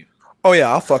Bell's menu. Oh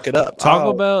yeah, I'll fuck it up.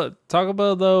 Taco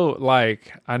Bell though,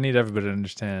 like I need everybody to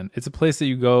understand, it's a place that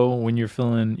you go when you're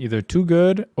feeling either too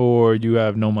good or you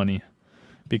have no money.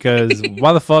 Because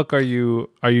why the fuck are you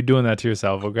doing that to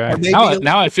yourself? Okay.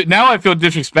 Now I feel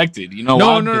disrespected. You know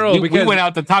why? No. We went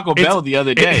out to Taco Bell the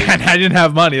other day, and I didn't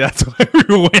have money. That's why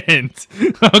we went.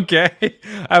 Okay,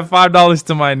 I have $5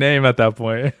 to my name at that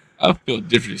point. I feel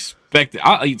disrespected.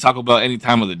 I'll eat Taco Bell any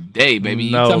time of the day, baby.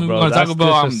 No, you tell me bro, we're going to Taco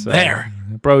Bell, I'm there.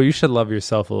 Bro, you should love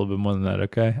yourself a little bit more than that.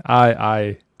 Okay,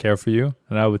 I care for you,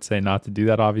 and I would say not to do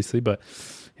that, obviously, but.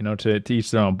 You know, to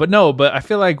each their own. But I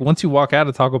feel like once you walk out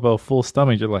of Taco Bell full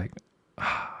stomach, you're like,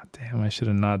 damn, I should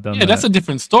have not done that. Yeah, that's a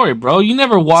different story, bro. You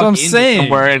never walk into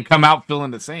somewhere and come out feeling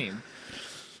the same.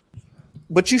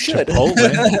 But you should.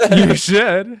 Chipotle. You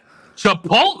should.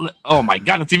 Chipotle. Oh my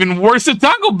god, it's even worse than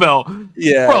Taco Bell.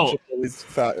 Yeah, bro.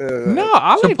 No,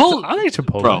 I like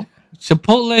Chipotle. Bro,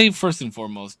 Chipotle, first and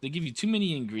foremost, they give you too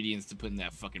many ingredients to put in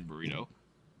that fucking burrito.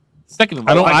 Second of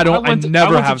all, I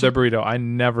never have their burrito. I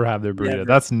never have their burrito. Never.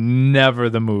 That's never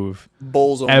the move.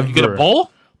 Bowls only. Ever. You get a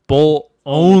bowl? Bowl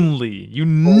only. You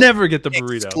never get the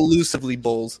burrito. Exclusively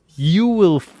bowls. You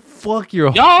will fuck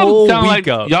your whole week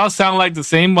up. Y'all sound like the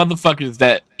same motherfuckers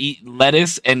that eat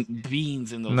lettuce and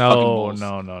beans in those fucking bowls.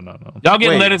 No. Y'all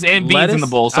get lettuce and beans in the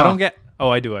bowls. I don't get.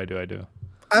 Oh, I do.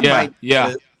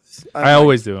 Yeah. I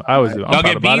always do. Y'all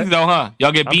get beans though, huh?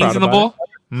 Y'all get beans in the bowl?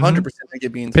 100% I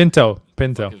get beans. Pinto.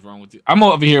 What is wrong with you? I'm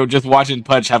over here just watching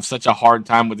Pudge have such a hard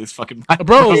time with this fucking mic.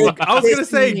 Bro, I was gonna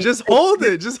say, just hold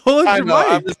it. Just hold your mic.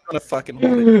 I'm just gonna fucking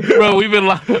hold it. Bro,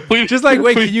 we've just like,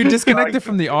 wait, can you disconnect it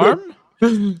from the arm?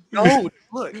 No,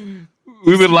 look.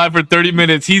 We've been live for 30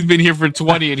 minutes. He's been here for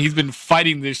 20, and he's been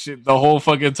fighting this shit the whole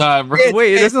fucking time. Bro.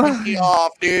 Wait, it's me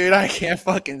off, dude. I can't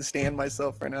fucking stand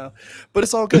myself right now. But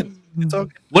it's all good. It's all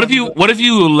good. What if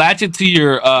you latch it to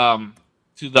your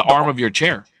to the arm of your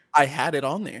chair? I had it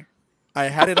on there.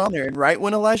 And right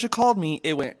when Elijah called me,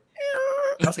 it went.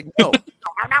 I was like, no.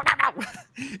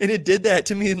 And it did that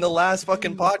to me in the last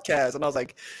fucking podcast, and I was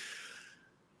like,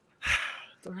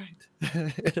 it's all right.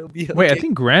 It'll be okay. Wait, I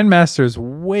think Grandmaster's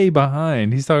way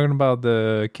behind. He's talking about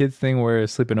the kids thing where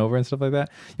sleeping over and stuff like that.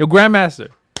 Yo, Grandmaster.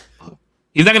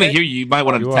 He's not gonna hear you. You might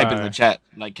want to type in the chat,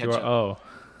 like catch up. Oh,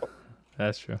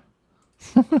 that's true.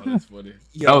 Oh, that's funny.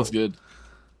 That was good.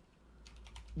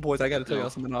 Boys, I got to tell y'all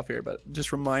something off here, but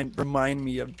just remind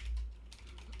me of.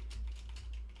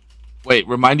 Wait,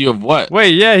 remind you of what?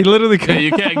 Wait, yeah, he literally.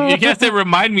 You can't say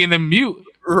remind me and then mute.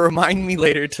 Remind me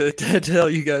later to tell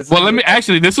you guys. Well,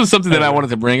 this was something that I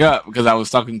wanted to bring up because I was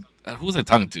talking. Who was I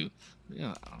talking to?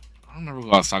 Yeah, I don't remember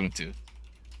who I was talking to. I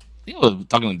think I was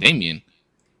talking to Damien.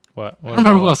 What? I don't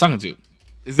remember who I was talking to.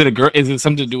 Is it a girl? Is it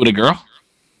something to do with a girl?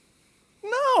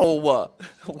 No.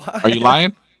 Why? Are you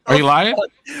lying? Are you lying?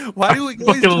 Why do we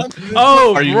always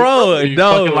Oh, bro.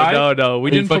 No.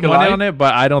 We didn't put money on it,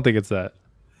 but I don't think it's that.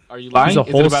 Are you lying? He's a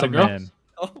wholesome man.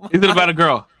 Is it about a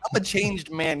girl? I'm a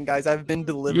changed man, guys. I've been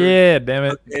delivered. Yeah, damn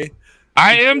it. Okay.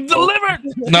 I am delivered.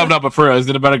 No, but for real, is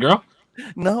it about a girl?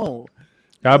 No.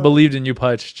 God believed in you,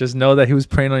 Putch. Just know that he was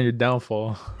praying on your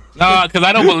downfall. No, because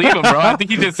I don't believe him, bro. I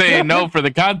think he's just saying no for the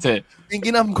content.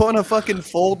 Thinking I'm going to fucking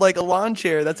fold like a lawn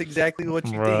chair. That's exactly what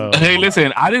you think. Hey,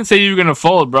 listen, I didn't say you were going to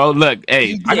fold, bro. Look,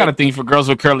 hey, I got a thing for girls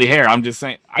with curly hair. I'm just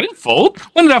saying. I didn't fold.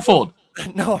 When did I fold?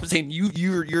 No, I'm saying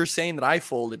you're saying that I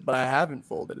folded, but I haven't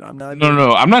folded. I'm not.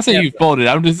 No. I'm not saying you folded.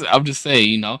 I'm just saying,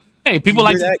 you know. Hey, people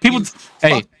like people.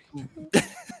 Hey.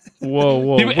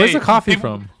 Whoa. Where's the coffee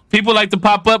from? People like to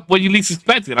pop up when you least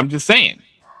expect it. I'm just saying.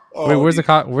 Oh, wait, where's the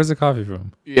coffee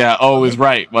from? Yeah, is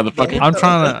right, motherfucker. I'm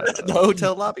trying to the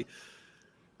hotel lobby.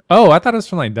 Oh, I thought it was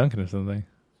from like Dunkin' or something.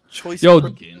 Choice.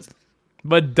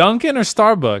 But Dunkin' or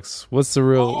Starbucks? What's the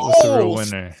real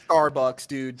winner? Starbucks,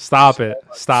 dude. Stop it.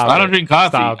 I don't drink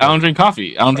coffee. I don't drink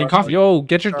coffee. Yo,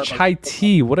 get your chai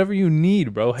tea, whatever you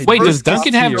need, bro. Wait, does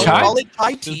Dunkin' have chai?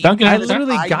 I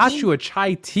literally got you a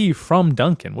chai tea from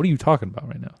Dunkin'. What are you talking about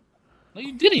right now? No,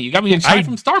 you didn't. You got me a chai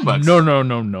from Starbucks. No.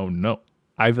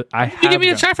 You gave me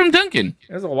a chai from Dunkin'.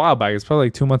 It was a while back. It's probably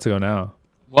like 2 months ago now.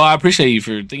 Well, I appreciate you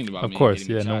for thinking about me. Of course,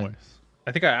 yeah, no worries.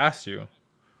 I think I asked you.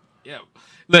 Yeah.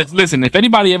 Listen, if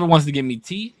anybody ever wants to give me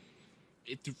tea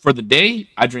for the day,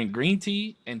 I drink green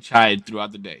tea and chai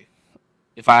throughout the day.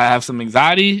 If I have some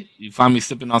anxiety, you find me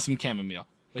sipping on some chamomile.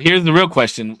 But here's the real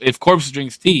question: if Korpsx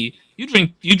drinks tea, you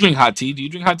drink hot tea. Do you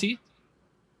drink hot tea?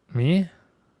 Me?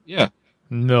 Yeah.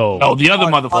 No. No, the other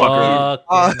motherfucker.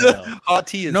 Hot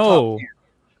tea is no.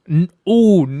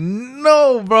 Oh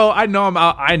no, bro! I know I'm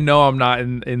out. I know I'm not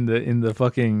in the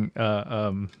fucking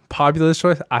populist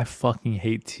choice. I fucking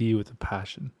hate tea with a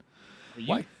passion. Are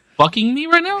you fucking me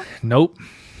right now? Nope.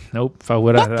 If I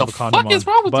would, I'd have a condom fuck is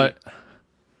wrong with but you?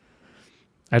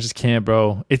 I just can't,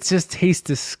 bro. It just tastes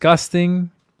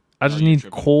disgusting. I just need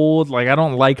tripping. cold. Like I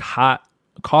don't like hot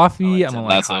coffee. I don't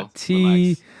like Lasso. hot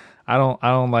tea. I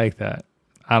don't like that.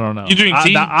 I don't know. You drink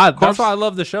tea? That's why I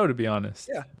love the show, to be honest.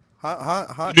 Yeah.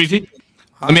 Hot. You drink tea?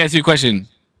 Let me ask you a question.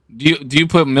 Do you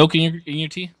put milk in your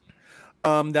tea?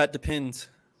 That depends.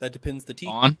 That depends the tea.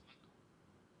 On?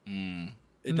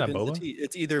 It depends the tea.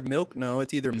 It's either milk. No,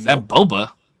 it's either Is milk. that boba?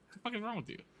 What the fuck is wrong with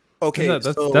you? Okay,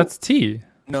 That's tea.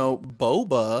 No,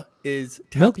 boba is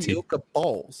Milk tea. tapioca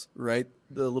balls, right?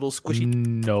 The little squishy.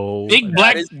 No. Big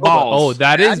black is boba. balls. Oh,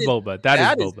 that is boba.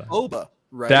 That is boba. boba,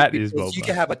 right? That is Because You boba.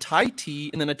 can have a Thai tea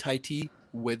and then a Thai tea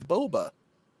with boba.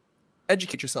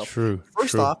 Educate yourself. True.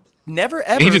 First true. off, never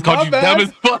ever. He just called you dumb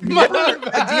as fuck. Never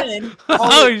again call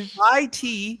Oh, it chai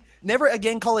tea. Never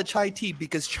again call it chai tea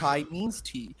because chai means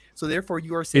tea. So therefore,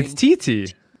 you are saying It's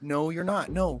TT. No, you're not.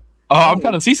 No. Oh, I'm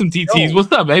trying to see some TTs. No. What's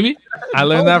up, baby? I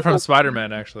learned that from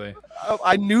Spider-Man, actually.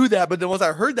 I knew that, but then once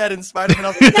I heard that in Spider-Man, I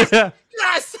was like,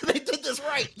 yes, they did this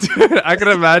right. Dude, I can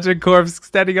imagine Korpsx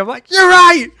standing up like, "You're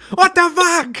right. What the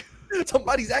fuck?"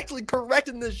 Somebody's actually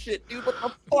correcting this shit, dude. What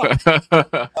the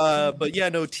fuck? But yeah,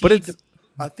 no tea. But it's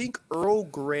I think Earl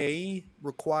Grey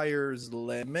requires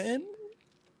lemon.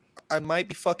 I might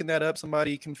be fucking that up.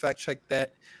 Somebody can fact check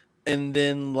that. And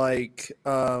then like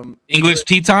English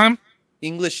tea time?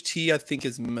 English tea, I think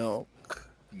is milk.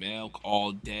 Milk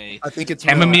all day. I think it's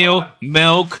Chamomile,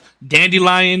 milk,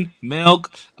 dandelion,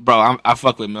 milk. Bro, I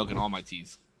fuck with milk in all my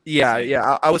teas. Yeah.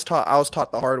 I was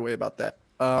taught the hard way about that.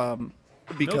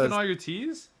 Because milk in all your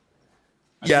teas.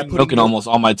 yeah, Milk in almost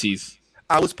all my teas.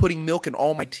 I was putting milk in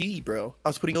all my tea, bro. I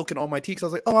was putting milk in all my tea because I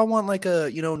was like, oh, I want like a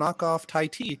knockoff Thai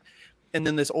tea. And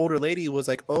then this older lady was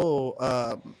like,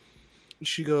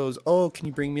 she goes, oh, can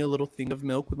you bring me a little thing of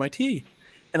milk with my tea?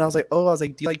 And I was like,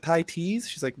 do you like Thai teas?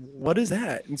 She's like, what is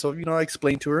that? And so, I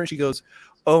explained to her and she goes,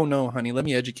 oh no, honey, let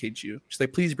me educate you. She's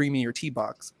like, please bring me your tea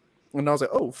box. And I was like,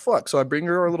 oh, fuck. So I bring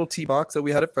her our little tea box that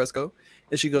we had at Fresco.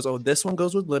 And she goes, oh, this one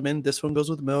goes with lemon. This one goes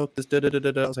with milk. This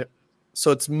da-da-da-da-da. I was like,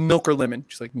 so it's milk or lemon?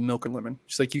 She's like, milk or lemon.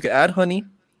 She's like, you can add honey.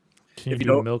 Can you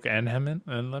do milk and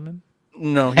lemon?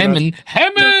 No.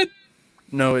 Hemon.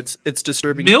 No, it's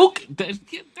disturbing. Milk? That's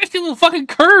a little fucking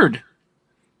curd.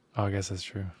 Oh, I guess that's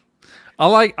true. I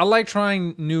like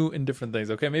trying new and different things.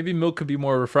 Okay, maybe milk could be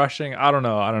more refreshing. I don't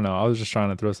know. I was just trying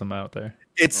to throw something out there.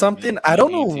 It's something I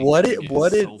don't know what it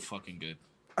so fucking good.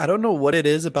 I don't know what it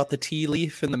is about the tea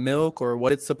leaf and the milk or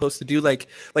what it's supposed to do. Like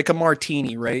a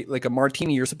martini, right? Like a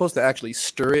martini, you're supposed to actually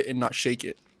stir it and not shake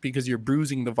it because you're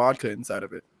bruising the vodka inside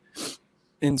of it.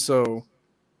 And so,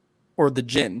 or the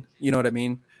gin, you know what I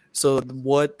mean? So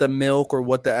what the milk or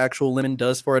what the actual lemon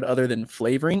does for it other than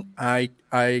flavoring, I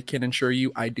can assure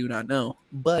you I do not know.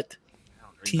 But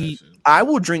tea, I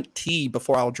will drink tea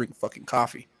before I'll drink fucking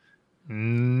coffee.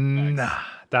 Nah,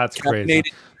 that's crazy.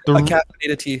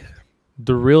 Caffeinated tea.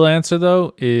 The real answer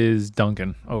though is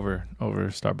Dunkin' over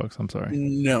Starbucks. I'm sorry.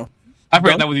 No. I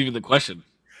forgot that was even the question.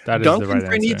 That is Dunkin' the right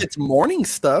for any of answer. its morning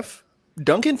stuff.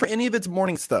 Dunkin' for any of its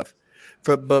morning stuff.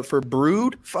 But for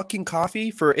brewed fucking coffee,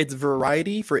 for its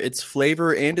variety, for its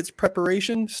flavor and its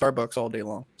preparation, Starbucks all day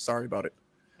long. Sorry about it.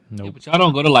 Nope. Yeah, but y'all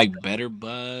don't go to like Better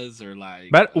Buzz or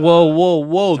like.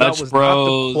 Whoa! That Dutch was Bros.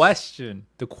 not the question.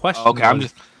 The question. Okay, I'm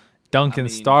was just. Dunkin',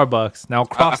 Starbucks. Now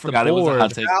across the forgot it was a hot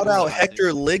board. take. Shout out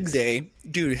Hector Ligze.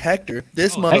 Dude, Hector,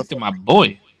 this Hector, my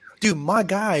boy. Dude, my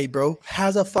guy, bro,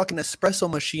 has a fucking espresso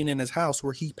machine in his house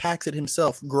where he packs it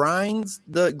himself, grinds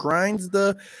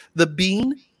the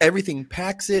bean, everything,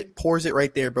 packs it, pours it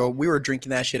right there, bro. We were drinking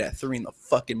that shit at 3 a.m.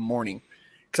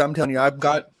 Because I'm telling you, I've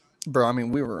got, bro, I mean,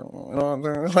 we were,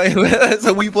 like,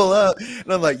 so we pull up,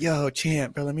 and I'm like, yo,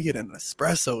 champ, bro, let me get an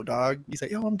espresso, dog. He's like,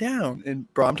 yo, I'm down.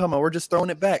 And, bro, I'm talking about we're just throwing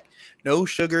it back. No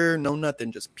sugar, no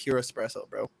nothing, just pure espresso,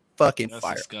 bro. Fucking That's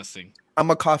fire. disgusting.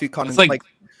 I'm a coffee connoisseur. It's like,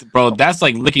 bro, that's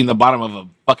like licking the bottom of a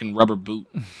fucking rubber boot.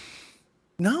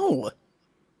 No.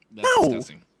 That's No.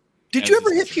 disgusting. Did you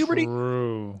ever hit puberty?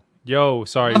 True. Yo,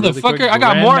 sorry. Motherfucker, really quick, I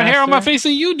got more hair on my Grandmaster? face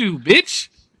than you do, bitch.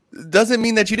 Doesn't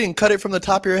mean that you didn't cut it from the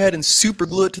top of your head and super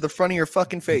glue it to the front of your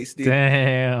fucking face, dude.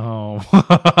 Damn.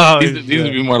 These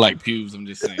would be more like pubes. I'm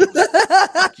just saying.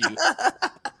 Fuck you.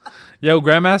 Yo,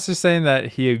 Grandmaster's saying that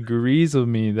he agrees with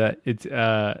me that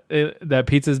that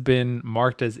pizza's been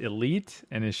marked as elite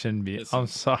and it shouldn't be. Listen.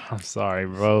 I'm sorry,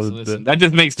 bro. Listen, that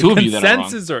just makes two of you that are wrong.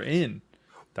 Consensus are in.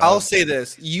 I'll say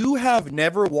this: you have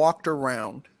never walked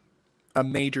around a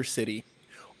major city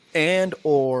and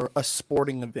or a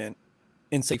sporting event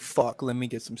and say, "Fuck, let me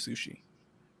get some sushi,"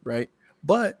 right?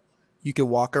 But you could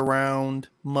walk around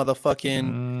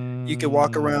motherfucking. You could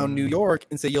walk around New York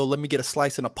and say, "Yo, let me get a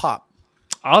slice and a pop."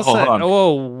 I'll say,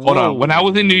 hold on. When I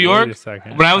was in New York, I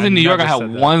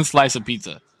had one slice of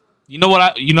pizza. You know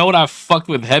what I fucked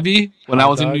with heavy when I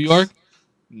was in New York?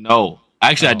 No,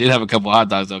 actually, I did have a couple hot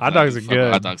dogs though. Hot dogs are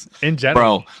good. Hot dogs in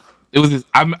general, bro. It was.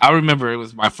 I remember it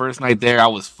was my first night there. I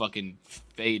was fucking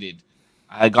faded.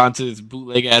 I had gone to this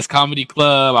bootleg ass comedy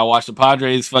club. I watched the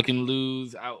Padres fucking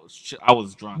lose. I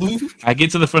was drunk. I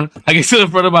get to the front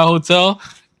of my hotel,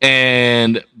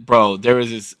 and bro, there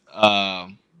was this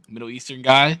Middle Eastern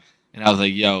guy, and I was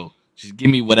like, "Yo, just give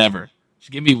me whatever.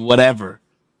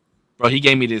 Bro, he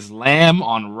gave me this lamb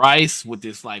on rice with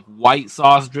this like white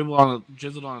sauce drizzled on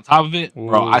the top of it.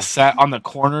 Bro, I sat on the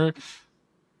corner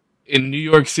in New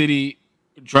York City,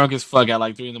 drunk as fuck at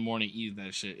like 3 a.m. eating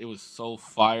that shit. It was so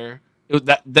fire.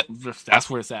 That's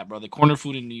where it's at, bro. The corner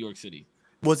food in New York City.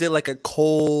 Was it like a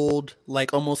cold,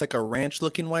 like almost like a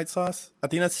ranch-looking white sauce? I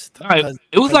think that's.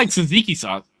 It was like tzatziki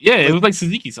sauce. Yeah, it was like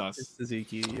tzatziki sauce.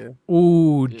 Tzatziki, yeah.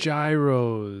 Ooh,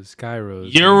 gyros.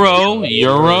 Euro.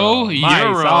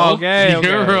 Okay.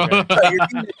 You're being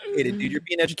educated, dude. You're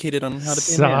being educated on how to.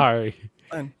 Sorry.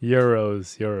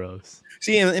 Euros.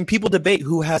 See, and people debate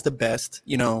who has the best.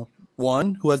 You know,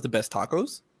 who has the best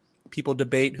tacos. People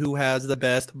debate who has the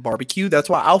best barbecue. That's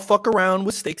why I'll fuck around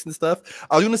with steaks and stuff.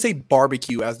 I was going to say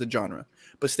barbecue as the genre,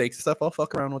 but steaks and stuff, I'll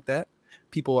fuck around with that.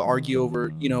 People argue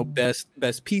over, best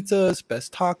pizzas,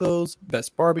 best tacos,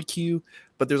 best barbecue.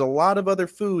 But there's a lot of other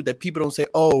food that people don't say,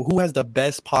 oh, who has the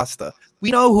best pasta?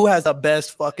 We know who has the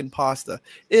best fucking pasta.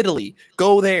 Italy,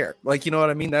 go there. Like, you know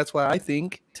what I mean? That's why I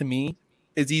think, to me,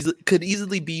 could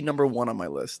easily be number one on my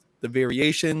list. The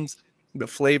variations, the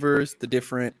flavors, the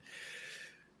different...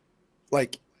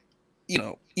 Like,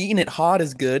 eating it hot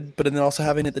is good, but then also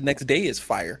having it the next day is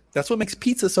fire. That's what makes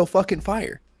pizza so fucking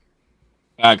fire.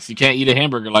 Facts. You can't eat a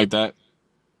hamburger like that.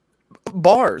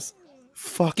 Bars.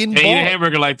 Fucking can't eat a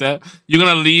hamburger like that. You're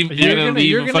gonna leave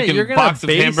a fucking box of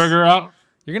hamburger out?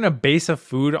 You're gonna base a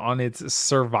food on its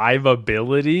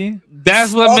survivability.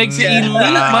 That's what makes it elite,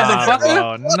 motherfucker.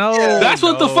 Bro, no, that's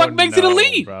what the fuck makes it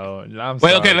elite, bro.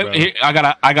 Wait, okay. Here, I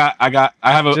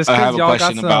have a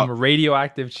question about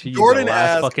radioactive cheese. Jordan the last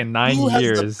asked, fucking 9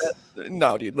 years.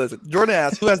 No, dude, listen. Jordan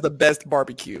asked, who has the best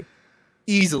barbecue?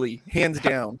 Easily, hands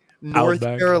down. North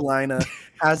Carolina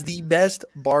has the best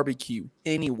barbecue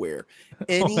anywhere.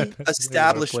 Any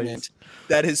establishment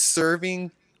that is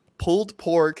serving pulled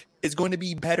pork is going to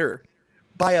be better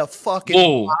by a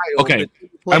fucking mile. Okay.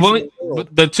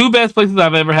 The two best places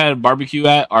I've ever had barbecue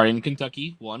at are in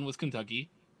Kentucky. One was Kentucky.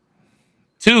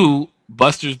 2,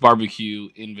 Buster's Barbecue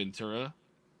in Ventura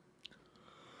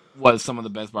was some of the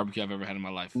best barbecue I've ever had in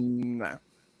my life. Nah.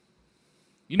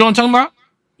 You know what I'm talking about?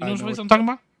 You know what I'm talking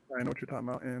about? I know what you're talking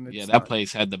about. And that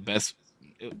place had the best.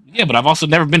 Yeah, but I've also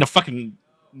never been to fucking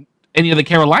any of the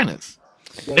Carolinas.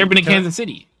 Never been to Kansas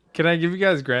City. Can I give you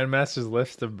guys Grandmaster's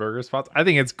list of burger spots? I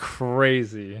think it's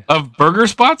crazy. Of burger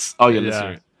spots? Oh yeah,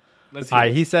 let's hear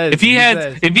it. He says if he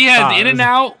has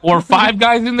In-N-Out or Five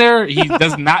Guys in there, he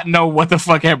does not know what the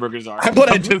fuck hamburgers are. I'm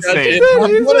just saying.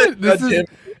 This is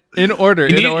in order.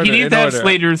 He needs to have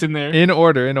Slater's in there. In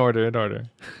order.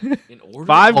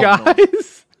 Five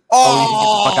Guys.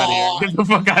 Oh, get the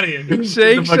fuck out of here!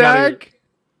 Shake Shack.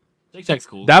 Shake Shack's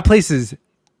cool. That place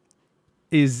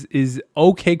is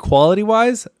okay quality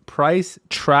wise. Price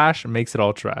trash makes it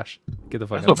all trash. Get the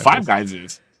fuck out. That's what Five Guys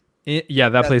is.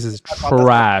 That place is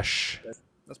trash.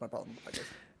 That's my problem.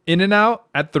 In-N-Out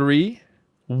at 3,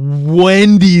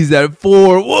 Wendy's at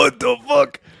 4. What the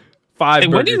fuck? 5.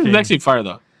 Wendy's is actually fire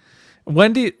though.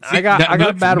 Wendy, I got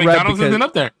a bad rap. McDonald's isn't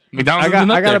up there. I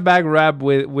got a bad rap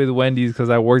with Wendy's because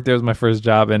I worked there as my first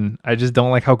job, and I just don't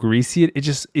like how greasy it. It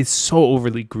just is so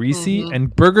overly greasy,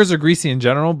 and burgers are greasy in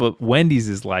general. But Wendy's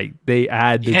is like they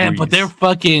add the grease. But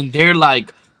they're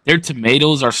like their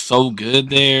tomatoes are so good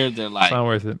there. They're like it's not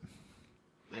worth it,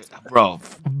 bro.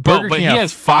 Burger King he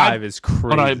has 5 is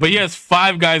crazy. But he has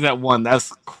 5 Guys at 1.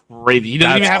 That's crazy. He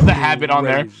doesn't even have the habit on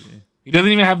there. He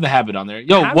doesn't even have the habit on there.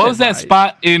 Yo, what was that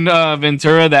spot in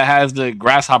Ventura that has the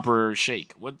grasshopper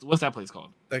shake? What's that place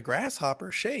called? The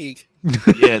grasshopper shake.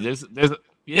 Yeah,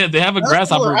 they have a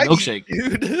grasshopper milkshake.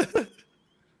 Dude.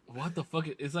 What the fuck?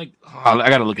 It's like I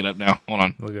gotta look it up now. Hold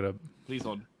on. Look it up. Please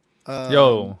hold.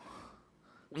 Yo,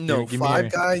 No, Give me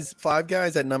Five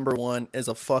Guys at number one is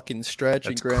a fucking stretch.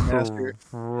 That's And Grandmaster,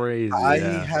 crazy. I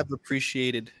Yeah. have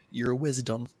appreciated your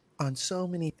wisdom on so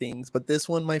many things, but this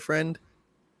one, my friend,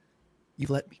 you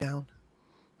let me down.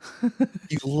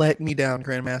 You let me down,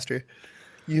 Grandmaster.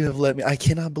 You have let me. I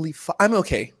cannot believe. I'm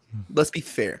okay. Let's be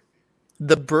fair.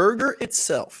 The burger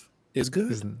itself is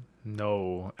good.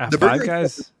 No, at The Five burger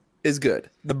Guys is good.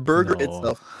 The burger No.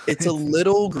 itself, it's a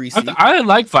little greasy. I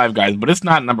like Five Guys, but it's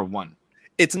not number one.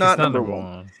 It's not number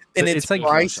one. And it's like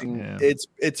pricing. yeah.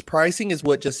 Its pricing is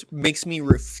what just makes me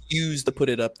refuse to put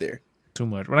it up there. Too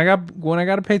much. When I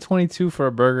got to pay 22 for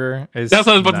a burger, That's what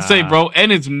I was about to say, bro.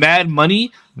 And it's mad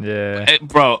money. Yeah,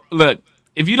 bro. Look,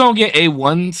 if you don't get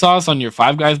A1 sauce on your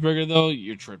Five Guys burger, though,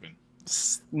 you're tripping.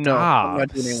 No, I'm not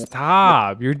doing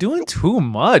Stop! No. You're doing too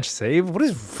much, Save. What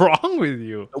is wrong with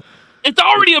you? It's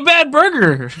already a bad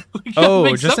burger.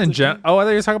 Oh, just in general. Oh, I thought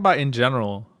you were talking about in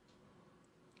general.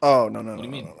 Oh no! What do you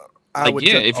mean? No.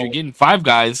 If you're getting Five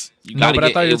Guys, you gotta get but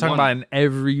I thought you were A1. talking about in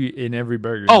every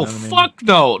burger. Oh, you know what I mean? fuck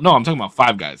no! No, I'm talking about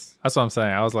Five Guys. That's what I'm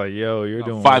saying. I was like, yo, you're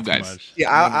doing Five way too Guys. much.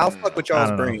 Yeah, I'll fuck with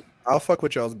y'all's brain. I'll fuck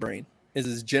with y'all's brain.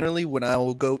 Is generally when I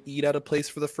will go eat at a place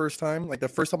for the first time. Like the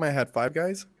first time I had Five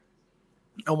Guys,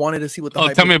 I wanted to see what the. Oh,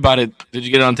 tell me about it. Did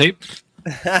you get it on tape?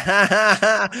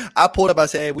 I pulled up. I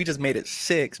said, "Hey, we just made it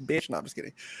 6, bitch." No, I'm just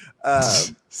kidding.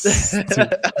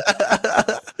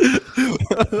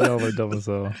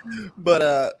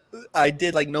 But I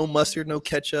did like no mustard, no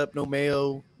ketchup, no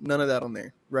mayo, none of that on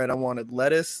there. Right? I wanted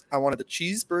lettuce. I wanted the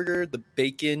cheeseburger, the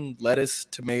bacon, lettuce,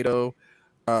 tomato,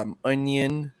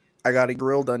 onion. I got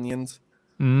grilled onions.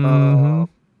 And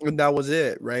that was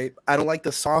it. Right? I don't like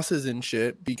the sauces and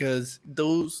shit because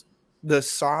the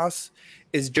sauce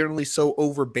is generally so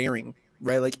overbearing,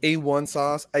 right? Like A1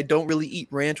 sauce. I don't really eat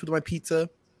ranch with my pizza.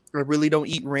 I really don't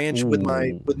eat ranch with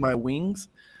my wings.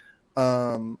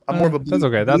 I'm more of a blue,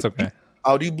 that's okay.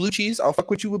 I'll do blue cheese. I'll fuck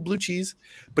with you with blue cheese.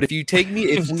 But if you take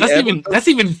me, that's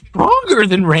even stronger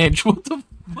than ranch. What the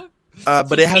fuck?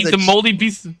 But it has a moldy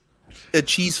piece, a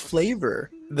cheese flavor,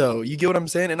 though. You get what I'm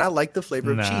saying? And I like the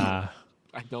flavor of cheese. I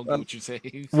don't know what you're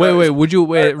saying. Wait. Would you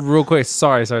wait real quick?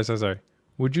 Sorry.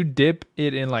 Would you dip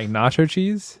it in like nacho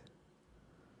cheese?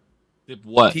 Dip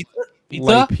what? Pizza?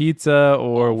 Like pizza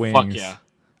or wings? Fuck yeah.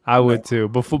 I would too.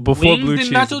 Before wings blue and cheese.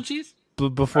 Nacho cheese?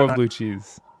 Before blue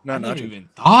cheese. I never even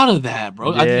thought of that,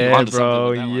 bro. Yeah,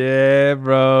 bro. Yeah,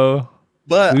 bro.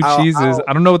 But blue cheeses.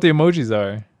 I don't know what the emojis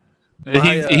are.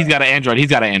 He's got an Android. He's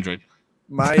got an Android.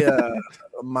 My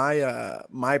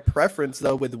preference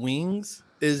though with wings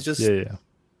is just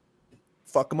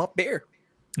fuck them up bare.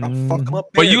 I'll fuck them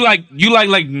up bare. But you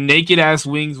like naked ass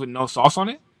wings with no sauce on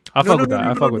it? I fuck with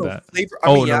that. Flavor,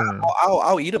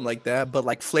 I'll eat them like that, but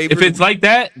like flavor. If it's like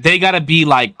that, they gotta be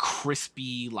like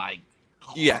crispy, like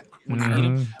when I eat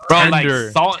them. Bro,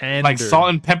 tender, like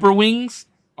salt and pepper wings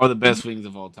are the best wings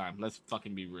of all time. Let's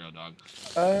fucking be real, dog.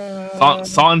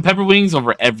 Salt and pepper wings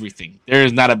over everything. There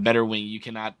is not a better wing. You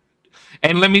cannot.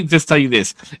 And let me just tell you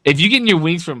this: if you're getting your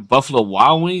wings from Buffalo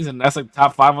Wild Wings, and that's like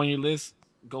top 5 on your list,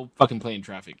 go fucking play in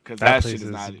traffic because that shit is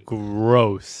not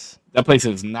gross. That place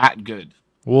is not good.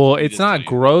 Well, it's not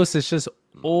gross. It's just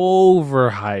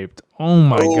overhyped. Oh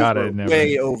my god!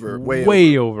 Way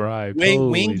overhyped.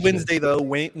 Wing Wednesday though.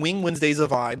 Wing Wednesday's a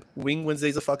vibe. Wing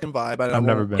Wednesday's a fucking vibe. I've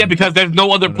never been. Yeah, because there's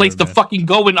no other place to fucking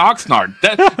go in Oxnard.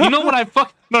 You know what I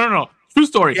fuck? No. True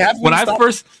story. When I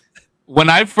first.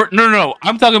 No.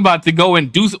 I'm talking about to go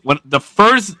and do the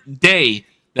first day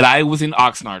that I was in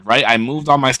Oxnard. Right, I moved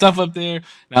all my stuff up there,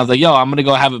 and I was like, "Yo, I'm gonna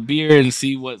go have a beer and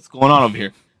see what's going on over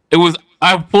here."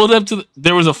 I pulled up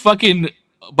there was a fucking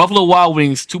Buffalo Wild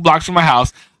Wings 2 blocks from my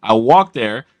house. I walked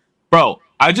there, bro.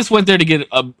 I just went there to get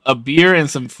a beer and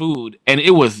some food, and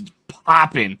it was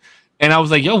popping. And I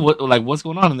was like, "Yo, what's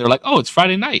going on?" And they're like, "Oh, it's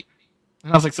Friday night."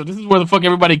 And I was like, "So this is where the fuck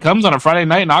everybody comes on a Friday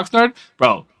night in Oxnard,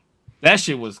 bro?" That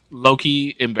shit was low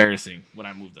key embarrassing when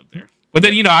I moved up there. But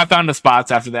then I found the spots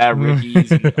after that,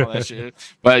 Ricky's and all that shit.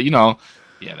 But yeah,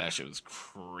 that shit was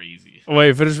crazy.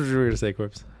 Wait, finish what you were gonna say,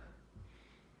 Korpsx.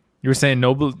 You were saying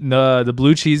the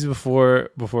blue cheese before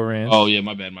ranch. Oh yeah,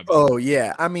 my bad. Oh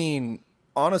yeah, I mean,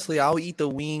 honestly, I'll eat the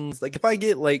wings. Like if I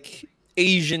get like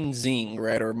Asian zing,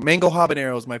 right, or mango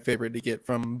habanero is my favorite to get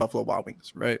from Buffalo Wild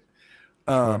Wings, right?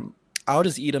 I'll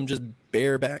just eat them just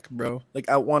bareback, bro. Like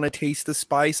I want to taste the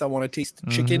spice. I want to taste the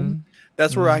chicken.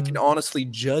 That's where I can honestly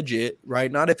judge it,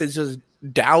 right? Not if it's just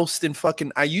doused in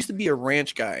fucking. I used to be a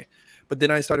ranch guy, but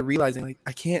then I started realizing like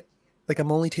I can't. Like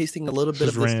I'm only tasting a little bit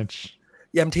of ranch.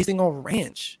 Yeah, I'm tasting all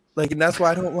ranch. Like, and that's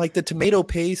why I don't like the tomato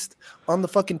paste on the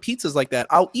fucking pizzas like that.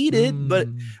 I'll eat it, but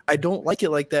I don't like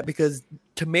it like that because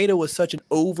tomato is such an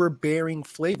overbearing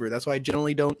flavor. That's why I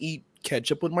generally don't eat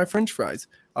ketchup with my French fries.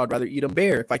 I'd rather eat them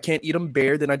bare. If I can't eat them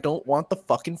bare, then I don't want the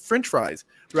fucking French fries.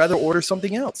 I'd rather order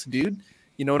something else, dude.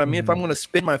 You know what I mean? If I'm gonna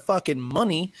spend my fucking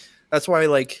money, that's why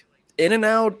like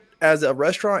In-N-Out as a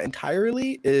restaurant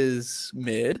entirely is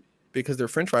mid because their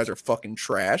French fries are fucking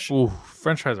trash. Ooh,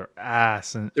 French fries are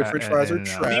ass. And their French fries are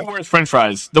trash. The worst French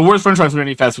fries. The worst French fries from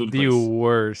any fast food place. The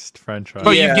worst French fries.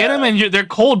 But you get them and they're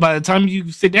cold by the time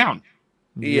you sit down.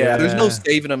 Yeah, there's no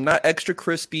saving them. Not extra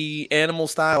crispy, animal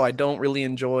style. I don't really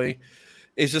enjoy.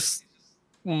 It's just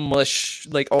mush,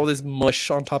 like all this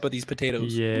mush on top of these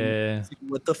potatoes. Yeah. Like,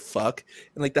 what the fuck?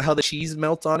 And like how the cheese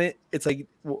melts on it. It's like,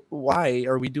 why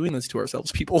are we doing this to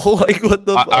ourselves, people? Like what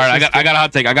the fuck? All right, I got a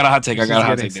hot take. I got a hot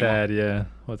take. Sad, yeah.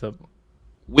 What's up?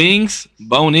 Wings,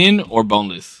 bone in or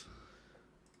boneless?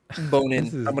 Bone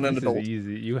in. I'm an adult. Is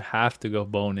easy. You have to go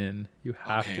bone in. You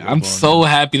have to. I'm so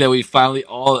happy that we finally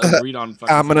all agreed on.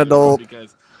 I'm an adult.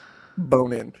 Because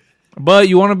bone in. But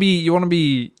you want to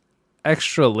be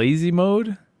extra lazy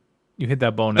mode. You hit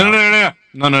that bone out. No.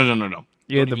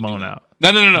 You hit the bone out.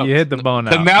 No. You hit the bone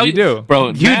out. Now you do,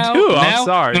 bro. You do. I'm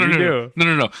sorry. You do.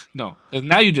 No.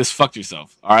 Now you just fucked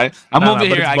yourself. All right. I'm over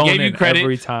here. I gave you credit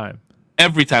every time.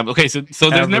 Every time. Okay, so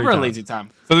there's never a lazy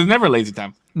time.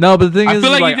 No, but the thing is, I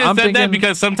feel like you just said that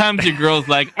because sometimes your girl's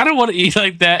like, I don't want to eat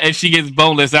like that, and she gets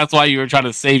boneless. That's why you were trying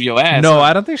to save your ass. No,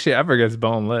 I don't think she ever gets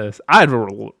boneless. I'd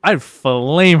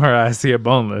flame her ass to get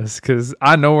boneless because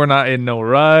I know we're not in no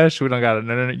rush. We don't got.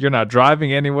 You're not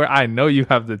driving anywhere. I know you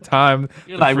have the time.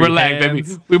 You're like, relax, baby.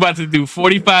 We about to do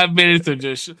 45 minutes of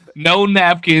just no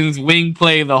napkins, wing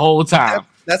play the whole time.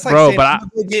 That's like saying I'm gonna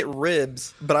go get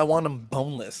ribs, but I want them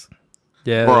boneless.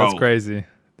 Yeah, bro. That's crazy.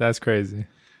 That's crazy.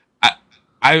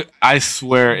 I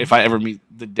swear, if I ever meet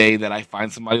the day that I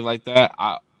find somebody like that,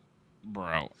 I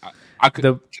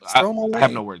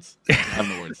have no words.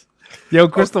 Yo,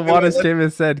 Crystal Waters came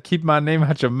and said, "Keep my name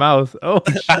out your mouth." Oh,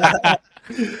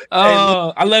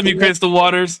 I love you, Crystal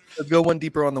Waters. Let's go one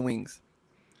deeper on the wings.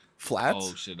 Flats.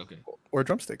 Oh shit. Okay. Or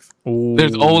drumsticks. Ooh.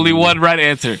 There's only one right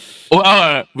answer. We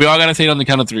all gotta say it on the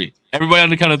count of three. Everybody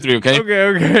on the count of three. Okay.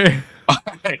 Okay. All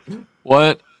right.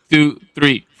 1, 2,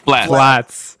 3.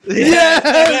 Flats. Yes!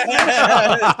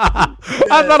 I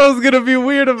thought I was gonna be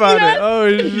weird about it. Oh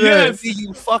shit! Yes.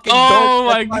 You fucking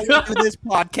my god! Do this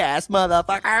podcast,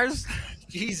 motherfuckers.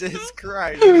 Jesus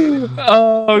Christ!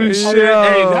 Oh shit!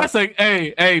 Hey, that's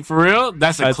hey, for real?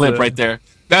 That's a clip right there.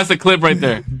 That's a clip right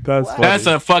there. That's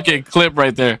a fucking clip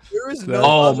right there. There is no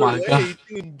other way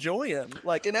to enjoy him.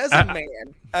 Like, and as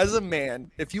a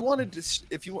man, if you wanted to,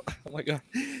 oh my god.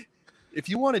 If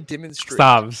you want to demonstrate,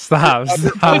 stop. Okay, stop.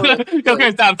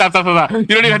 You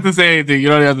don't even have to say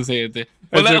anything.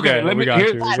 Well, okay, let me.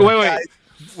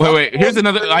 Wait. Here's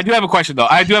another. I do have a question though.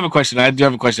 I do have a question. I'm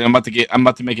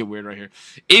about to make it weird right here.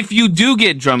 If you do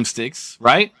get drumsticks,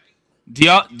 right? Do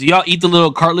y'all eat the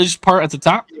little cartilage part at the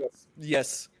top?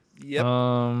 Yes. Yep.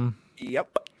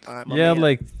 Yep. Yeah,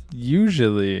 like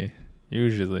usually.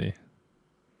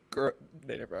 Girl,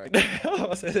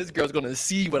 this girl's gonna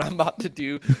see what I'm about to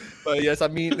do, but yes,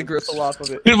 I'm eating the gristle off of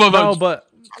it. No, but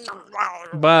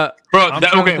bro,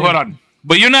 okay, hold on.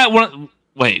 But you're not one.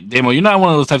 Wait, Damo, you're not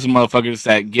one of those types of motherfuckers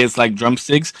that gets like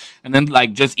drumsticks and then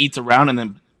like just eats around and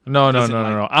then. No.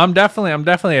 I'm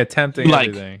definitely attempting like,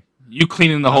 everything. You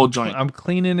cleaning the whole joint. I'm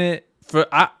cleaning it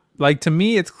like to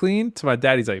me it's clean. To my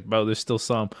daddy's like, bro, there's still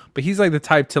some. But he's like the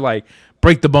type to like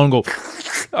break the bone, go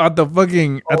at the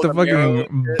fucking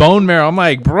bone marrow. I'm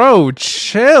like, bro,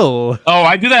 chill. Oh,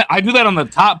 I do that on the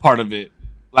top part of it.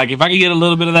 Like if I could get a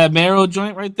little bit of that marrow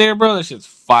joint right there, bro, that shit's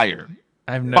fire.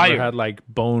 I've never had like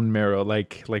bone marrow,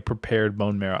 like prepared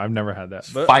bone marrow. I've never had that.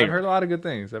 But I've heard a lot of good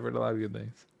things.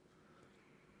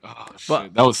 Oh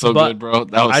shit, that was so good, bro.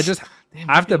 That was.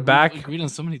 I have to back. Agreed on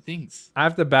so many things. I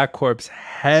have to back Korpsx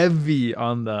heavy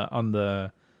on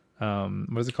the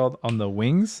what is it called, on the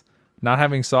wings, not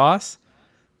having sauce.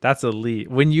 That's elite.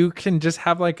 When you can just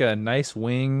have like a nice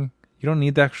wing, you don't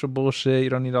need the extra bullshit. You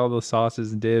don't need all those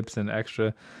sauces and dips and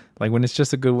extra. Like when it's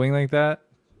just a good wing like that,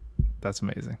 that's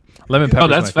amazing. Lemon pepper.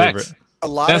 That's my facts. favorite. A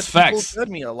lot of people judge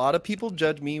me. A lot of people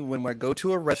judge me when I go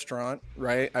to a restaurant.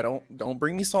 Right? I don't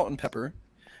bring me salt and pepper.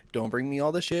 Don't bring me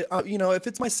all the shit. You know, if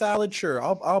it's my salad, sure,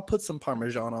 I'll put some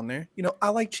Parmesan on there. You know, I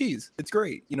like cheese. It's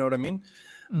great. You know what I mean?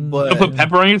 But you put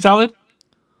pepper on your salad?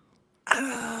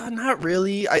 Not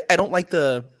really. I don't like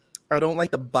the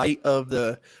bite of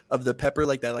the pepper,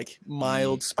 like that, like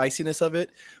mild spiciness of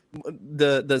it.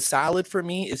 The salad for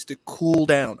me is to cool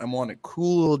down. I want it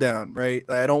cool down, right?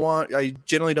 I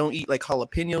generally don't eat like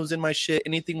jalapenos in my shit.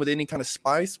 Anything with any kind of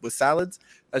spice with salads.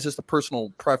 That's just a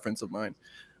personal preference of mine.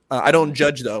 I don't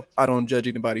judge though. I don't judge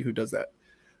anybody who does that.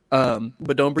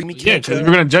 But don't bring me Yeah, because ketchup. if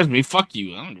you're gonna judge me, fuck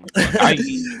you. I don't give a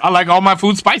fuck. I like all my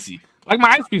food spicy. I like my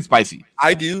ice cream spicy.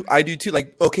 I do too.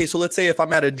 Like, okay, so let's say if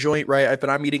I'm at a joint, right? If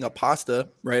I'm eating a pasta,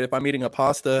 right? If I'm eating a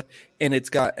pasta and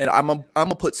I'm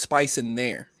gonna put spice in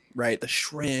there, right? The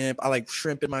shrimp. I like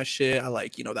shrimp in my shit. I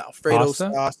like, the Alfredo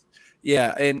Pasta? sauce.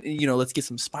 Yeah, and let's get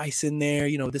some spice in there.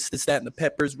 This, that, and the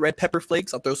peppers, red pepper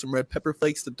flakes. I'll throw some red pepper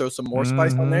flakes to throw some more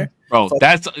spice on there. Bro,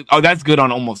 that's good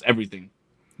on almost everything.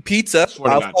 Pizza.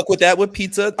 I'll fuck with that with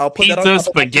pizza. I'll put that on top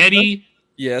spaghetti.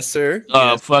 Yes, sir.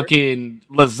 Fucking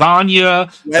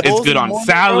lasagna. Rebels it's good on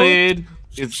salad.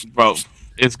 It's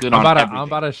good on everything. I'm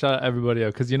about to shut everybody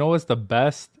up because you know what's the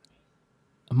best,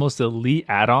 most elite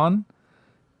add-on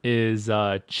is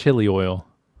chili oil.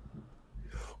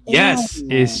 Yes,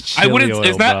 is chili oil,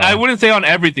 I wouldn't say on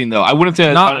everything though. I wouldn't say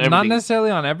on everything. Not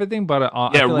necessarily on everything, but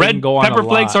red pepper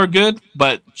flakes are good,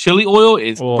 but chili oil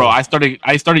is bro. I started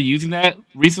using that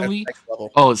recently.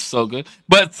 Oh, it's so good.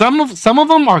 But some of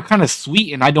them are kind of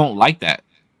sweet, and I don't like that.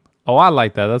 Oh, I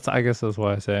like that. I guess that's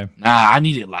what I say. Nah, I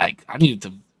need it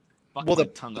to. Well,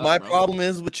 my problem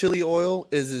is with chili oil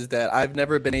is that I've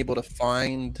never been able to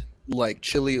find like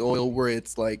chili oil where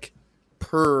it's like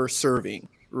per serving.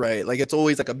 Right, like it's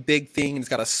always like a big thing and it's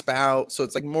got a spout, so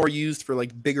it's like more used for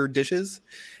like bigger dishes.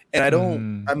 And I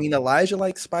don't. I mean, Elijah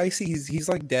likes spicy. He's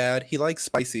like dad. He likes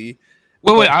spicy.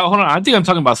 Wait, hold on. I think I'm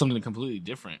talking about something completely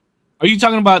different. Are you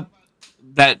talking about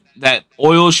that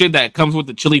oil shit that comes with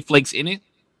the chili flakes in it?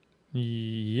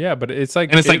 Yeah, but it's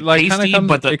like pasty,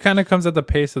 it kind of comes at the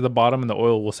paste at the bottom, and the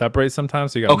oil will separate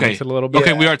sometimes. So you got to mix it a little bit.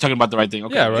 Okay, we are talking about the right thing.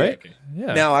 Okay, yeah, right. Okay.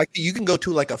 Yeah. Now you can go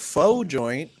to like a faux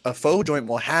joint. A faux joint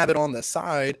will have it on the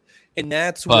side, and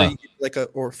that's where you get like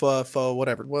pho,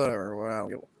 whatever. I don't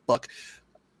give a fuck.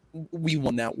 We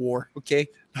won that war. Okay,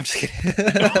 I'm just kidding.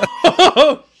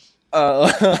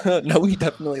 No, we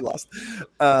definitely lost.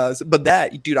 But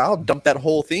that, dude, I'll dump that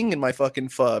whole thing in my fucking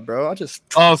pho, bro. I'll just.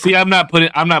 Oh, see, I'm not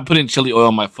putting chili oil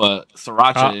in my pho.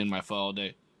 Sriracha in my pho all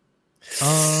day.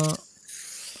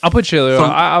 I'll put chili oil.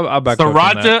 I'll back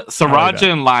sriracha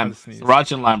and lime.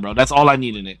 Sriracha and lime, bro. That's all I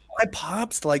need in it. My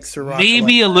pops like sriracha.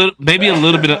 Maybe a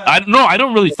little bit. I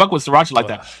don't really fuck with sriracha like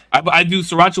that. I do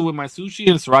sriracha with my sushi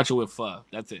and sriracha with pho.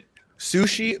 That's it.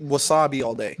 Sushi, wasabi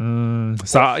all day.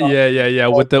 Yeah.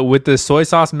 With the soy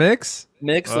sauce mix.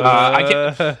 I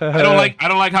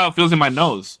don't like how it feels in my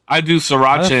nose. I do sriracha.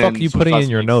 How the fuck are you putting it in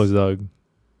your nose, Doug?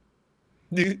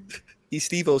 Dude, he's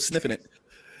Steve-O sniffing it.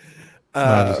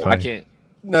 I can't.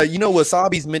 No,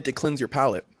 wasabi's meant to cleanse your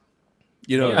palate.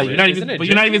 You're not.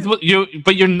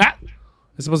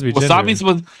 It's supposed to be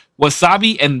ginger.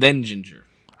 Wasabi and then ginger.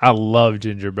 I love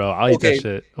ginger, bro. I'll eat that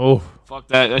shit. Oh, fuck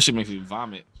that! That shit makes me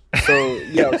vomit. So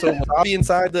wasabi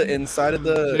inside of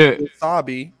the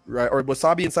wasabi, right? Or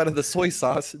wasabi inside of the soy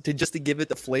sauce to give it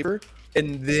the flavor,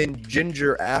 and then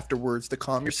ginger afterwards to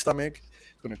calm your stomach.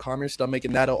 It's gonna calm your stomach,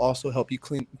 and that'll also help you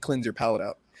cleanse your palate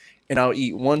out. And I'll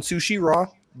eat one sushi raw,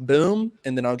 boom,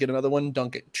 and then I'll get another one,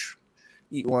 dunk it.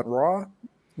 Eat one raw,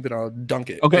 then I'll dunk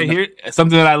it. Okay, here's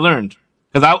something that I learned.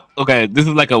 This is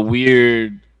like a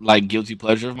weird, like, guilty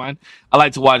pleasure of mine. I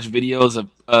like to watch videos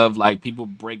of like people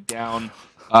break down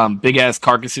big ass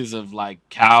carcasses of like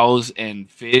cows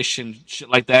and fish and shit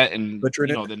like that, and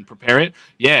then prepare it.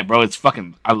 Yeah, bro, it's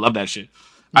fucking. I love that shit.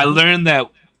 Mm-hmm. I learned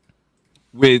that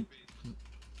with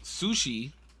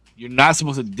sushi, you're not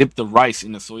supposed to dip the rice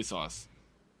in the soy sauce.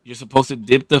 You're supposed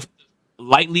to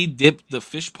lightly dip the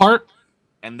fish part,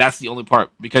 and that's the only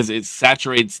part because it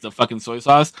saturates the fucking soy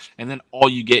sauce, and then all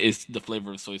you get is the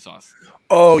flavor of soy sauce.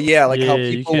 Oh yeah, how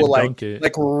people will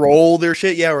like roll their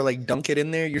shit, or like dunk it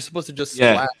in there. You're supposed to just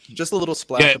splash, just a little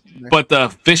splash. Yeah, but the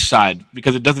fish side,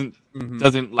 because it doesn't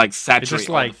like saturate. It just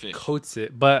like coats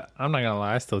it. But I'm not gonna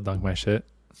lie, I still dunk my shit.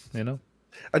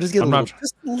 I just get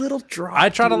just a little drop. I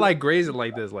try to like graze it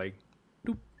like this, like.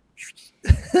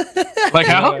 Like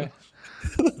how?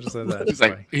 Just like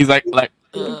that. He's like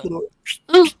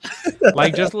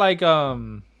like just like I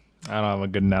don't have a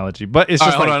good analogy, but it's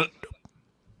just hold on.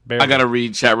 I gotta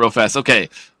read chat real fast. Okay,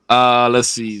 let's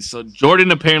see. So Jordan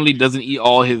apparently doesn't eat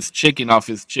all his chicken off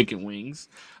his chicken wings.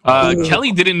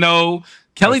 Kelly didn't know.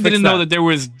 That there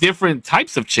was different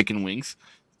types of chicken wings,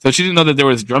 so she didn't know that there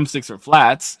was drumsticks or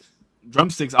flats.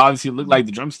 Drumsticks obviously look like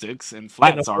the drumsticks, and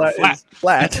flats are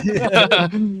flat.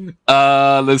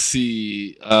 Let's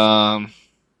see. I've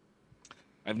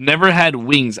never had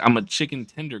wings. I'm a chicken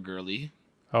tender girly.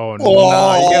 Oh no!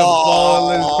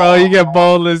 You get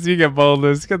boneless, bro. You get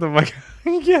boneless. Get the fuck.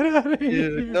 Get out of here!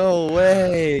 Dude, no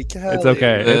way. Kelly. It's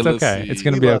okay. It's okay. It's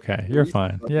gonna be okay. You're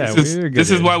fine. Yeah,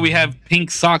 this is why we have pink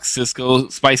socks, Cisco.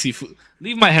 Spicy food.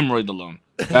 Leave my hemorrhoid alone.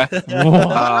 Okay?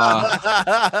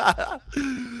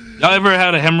 Y'all ever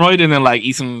had a hemorrhoid and then like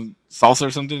eat some salsa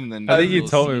or something? And then I think you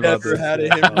told me about Never this. had a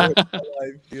hemorrhoid in my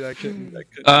life, dude. I couldn't.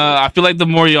 I feel like the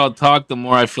more y'all talk, the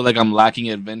more I feel like I'm lacking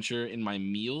adventure in my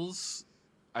meals.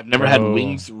 I've never had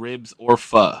wings, ribs, or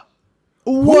pho.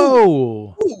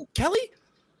 Whoa. Ooh, Kelly?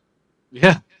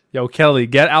 Yeah. Yo, Kelly,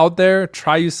 get out there,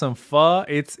 try you some pho.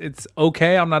 It's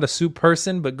okay. I'm not a soup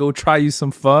person, but go try you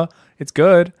some pho. It's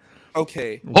good.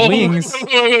 Okay. Wings.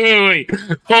 Wait.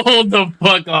 Hold the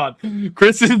fuck on.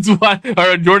 Kristen's wife,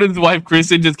 or Jordan's wife,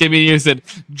 Kristen, just came in here and said,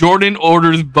 Jordan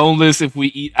orders boneless if we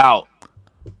eat out.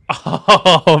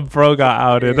 Oh, bro got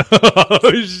outed.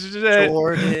 Oh, shit.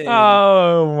 Jordan.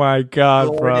 Oh, my God,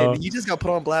 Jordan. bro. He just got put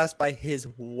on blast by his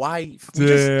wife.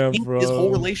 Damn, bro. His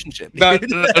whole relationship. No,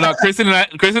 Kristen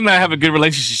and I have a good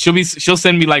relationship. She'll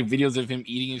send me like videos of him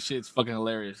eating and shit. It's fucking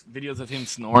hilarious. Videos of him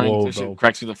snoring. Whoa, That shit bro.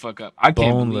 cracks me the fuck up. I can't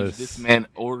believe Boneless. this man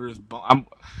orders.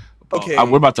 Okay.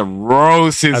 We're about to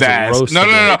roast his That's a ass. roast No.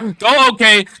 today. Oh,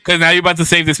 okay. Because now you're about to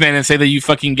save this man and say that you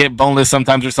fucking get boneless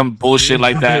sometimes or some bullshit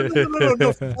like that.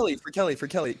 No. For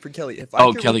Kelly. If I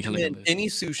Oh, could Kelly. recommend any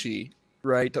sushi,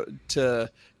 right, to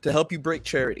help you break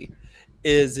charity,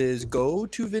 is go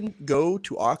to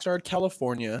Oxnard,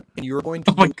 California, and you're going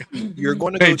to Oh my God. you're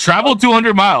going to Hey, go travel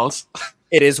 200 miles.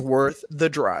 It is worth the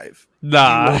drive.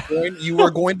 Nah. You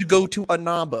are going to go to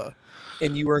Anaba,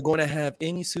 and you are going to have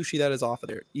any sushi that is off of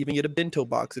there. Even get a bento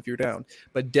box if you're down.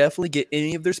 But definitely get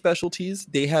any of their specialties.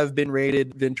 They have been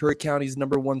rated Ventura County's #1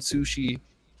 sushi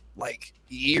like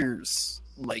years.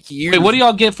 Wait, what do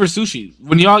y'all get for sushi?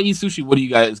 When y'all eat sushi, what do you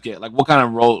guys get? Like, what kind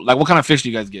of roll? Like, what kind of fish do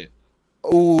you guys get?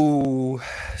 Oh,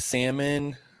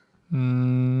 salmon.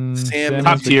 Salmon's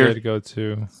Top a tier. good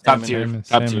go-to. Top tier.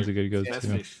 Salmon's a good go-to. Best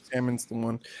fish. Salmon's the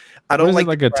one. I don't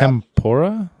like a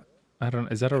tempura. I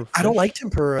don't. Is that a? I don't fish? like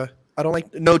tempura. I don't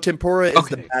like. No, tempura is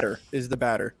Okay. the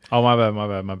batter. Oh, my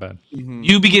bad. Mhm.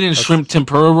 You be getting shrimp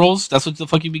tempura rolls? That's what the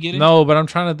fuck you be getting? No, but I'm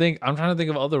trying to think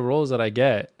of other rolls that I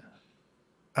get.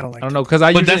 I don't like. I don't know because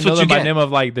I But usually that's know what them you by get. name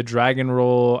of like the dragon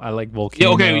roll. I like volcano.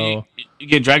 Yeah, okay. You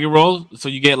get dragon roll, so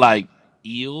you get like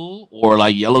eel or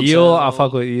like yellow Eel. tail. I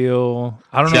fuck with eel.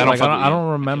 I don't See, know. I don't Like, fuck I with don't eel.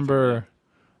 I remember.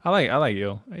 I like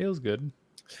eel. Eel's good.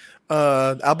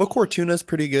 Albacore tuna's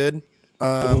pretty good.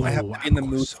 I have to be in the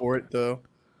mood albacore's for it though.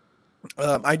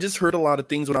 I just heard a lot of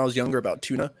things when I was younger about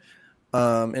tuna,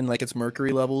 and like its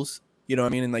mercury levels. You know what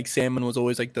I mean? And like salmon was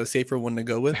always like the safer one to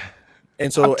go with.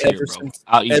 And so Top tier, ever bro. since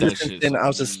I'll eat ever that since shit. then, I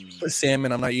was just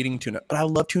salmon. I'm not eating tuna, but I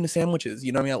love tuna sandwiches.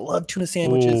 You know what I mean? I love tuna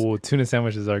sandwiches, Ooh, tuna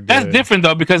sandwiches are good. That's different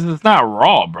though because it's not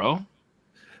raw, bro.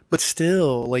 but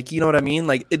still, like you know what I mean?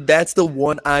 Like that's the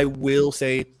one I will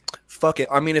say. Fuck it.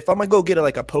 I mean, if I'm gonna go get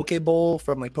like a poke bowl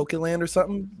from like Pokeland or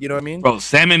something, you know what I mean? Bro,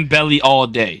 salmon belly all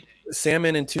day.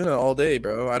 Salmon and tuna all day,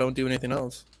 bro. I don't do anything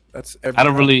else. That's every I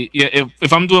don't time. really. Yeah,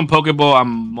 if I'm doing Pokeball,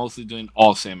 I'm mostly doing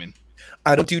all salmon.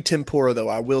 I don't do tempura though.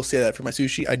 I will say that for my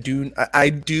sushi. I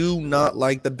do not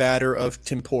like the batter of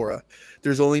tempura.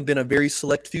 There's only been a very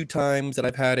select few times that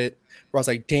I've had it where I was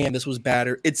like, damn, this was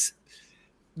batter.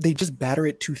 They just batter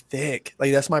it too thick.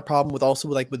 Like that's my problem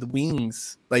with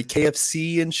wings, like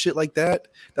KFC and shit like that.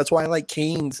 That's why I like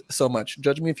Cane's so much.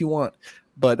 Judge me if you want,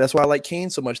 but that's why I like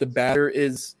Cane's so much. The batter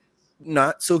is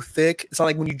not so thick. It's not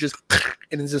like when you just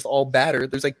and it's just all batter.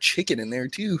 There's like chicken in there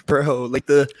too, bro. Like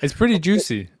It's pretty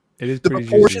juicy. It is the pretty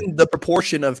proportion juicy. the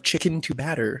proportion of chicken to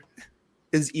batter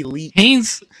is elite.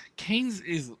 Cane's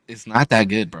is not that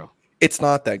good, bro. It's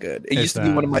not that good. It It's used to be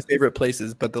one of not. my favorite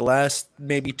places, but the last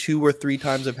maybe 2 or 3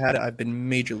 times I've had it, I've been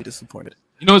majorly disappointed.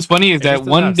 You know what's funny is It that just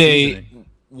doesn't have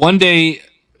one day,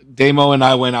 Damo and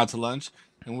I went out to lunch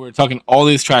and we were talking all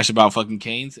this trash about fucking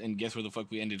Cane's, and guess where the fuck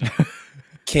we ended up?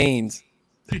 Cane's.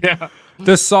 Yeah,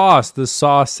 The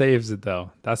sauce saves it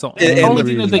though. That's the And the only only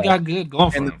thing that reason. they got good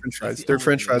going for And the them. French That's fries. the Their only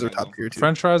French thing fries they are got top going tier too.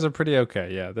 French fries are pretty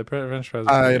okay. Yeah, the French fries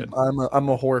are pretty good. I'm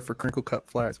a whore for crinkle cut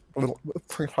fries. All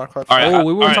right, Oh,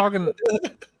 we were all right. talking.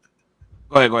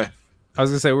 Go ahead. I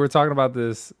was gonna say we were talking about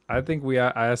this. I think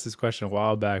I asked this question a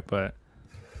while back, but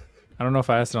I don't know if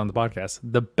I asked it on the podcast.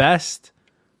 The best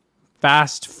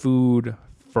fast food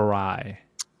fry.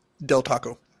 Del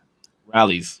Taco.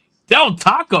 Rallies. Del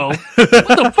Taco. What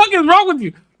the fuck is wrong with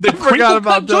you? The I forgot crinkle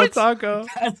about cut Del joints? Taco.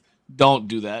 Don't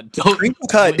do that. Don't. Crinkle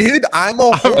cut, dude. I'm a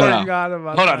I whore. no. forgot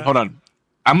about Hold that. on.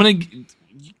 I'm gonna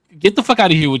get the fuck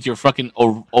out of here with your fucking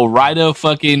Orida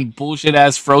fucking bullshit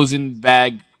ass frozen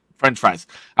bag French fries.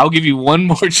 I'll give you one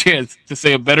more chance to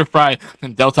say a better fry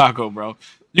than Del Taco, bro.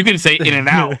 You can say In and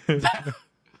Out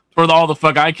for all the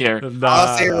fuck I care.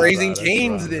 I'll say Nah, Raising that's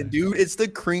Cane's wrong. then, dude. It's the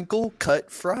crinkle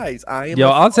cut fries. I am. Yo,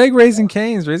 a- I'll take Raising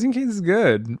Cane's. Raising Cane's is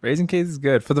good. Raising Cane's is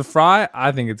good. For the fry,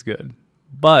 I think it's good.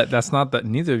 But that's not the.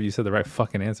 Neither of you said the right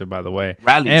fucking answer, by the way.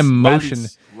 Rallies. And motion.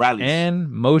 Rallies.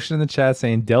 And motion in the chat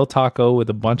saying Del Taco with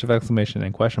a bunch of exclamation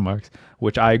and question marks,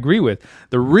 which I agree with.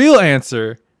 The real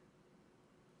answer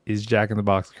is Jack in the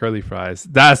Box curly fries.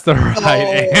 That's the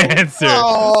right answer.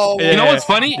 Oh, You know what's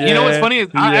funny? You know what's funny is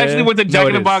I actually went to Jack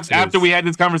in the Box after we had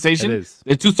this conversation.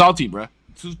 They're too salty, bro.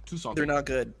 Too salty. They're not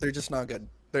good. They're just not good.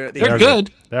 They're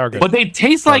good. They are good. But they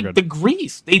taste like the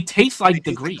grease. They taste like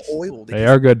the grease. Like oil. They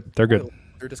are good. They're good.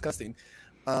 They're disgusting.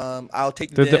 I'll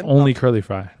take They're the only curly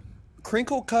fry.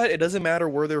 Crinkle cut. It doesn't matter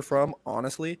where they're from,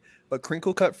 honestly. But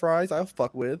crinkle cut fries, I'll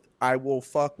fuck with. I will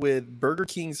fuck with Burger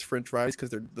King's French fries because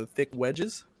they're the thick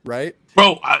wedges, right?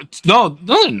 Bro, no,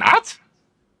 they're not.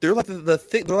 They're like the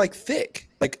thick. They're like thick.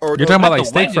 Like you're talking about like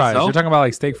steak wedges, fries. though. You're talking about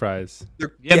like steak fries.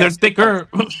 They're thicker.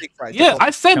 Steak fries. Yeah,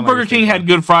 I said Kinda Burger like King had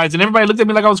good fries, and everybody looked at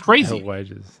me like I was crazy.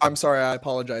 Wedges. I'm sorry. I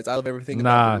apologize. I love everything.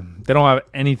 Nah, they don't have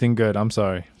anything good. I'm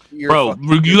sorry. Bro,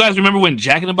 you guys remember when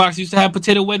Jack in the Box used to have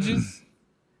potato wedges?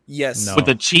 Yes. No. With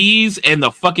the cheese and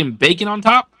the fucking bacon on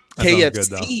top?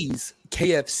 KFC's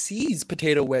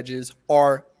potato wedges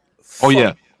are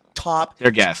top.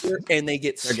 They're gas. And they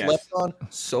get slept on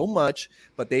so much,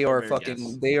 but they are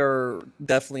they are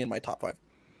definitely in my top 5.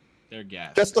 They're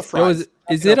gas. Just the fries.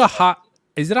 Is it a hot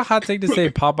take to say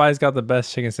Popeye's got the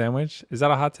best chicken sandwich? Is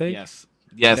that a hot take? Yes,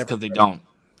 because they don't.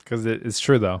 Because it's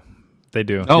true though. They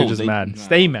do. No, You're just mad. No.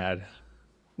 Stay mad.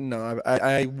 No,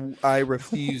 I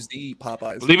refuse to eat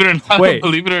Popeyes. Believe it or not, Wait,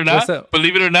 believe it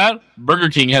or not, Burger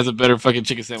King has a better fucking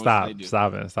chicken sandwich than they do.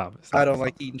 Stop it. I don't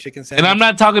like eating chicken sandwich. And I'm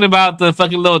not talking about the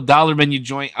fucking little dollar menu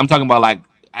joint. I'm talking about like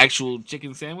actual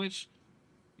chicken sandwich.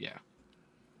 Yeah.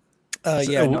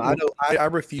 I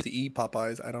refuse to eat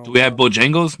Popeyes. I don't. Do we have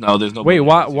Bojangles? No, there's no. Wait,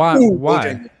 Bojangles why? here.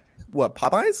 Bojangles. What,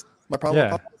 Popeyes? My problem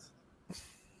with Popeyes?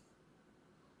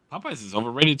 Popeyes is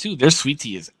overrated too. Their sweet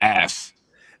tea is ass.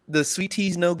 The sweet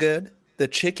tea's no good. The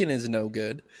chicken is no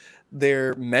good.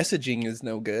 Their messaging is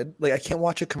no good. Like I can't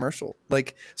watch a commercial.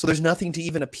 Like so, there's nothing to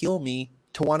even appeal me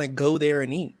to want to go there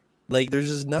and eat. Like there's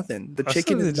just nothing. The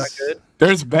chicken is not good.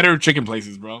 There's better chicken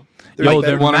places, bro. Yo,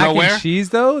 their mac and cheese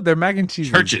though. Their mac and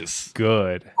cheese Churches is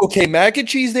good. Okay, mac and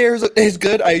cheese there is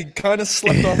good. I kind of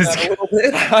slept on that a little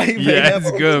bit.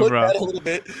 It's good, bro. That a little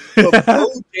bit. But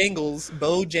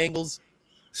Bojangles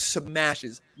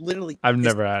smashes. Literally, I've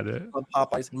never had it. On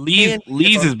Popeyes.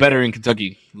 Lee's is better in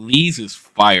Kentucky. Lee's is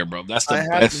fire, bro. That's the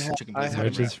best chicken place.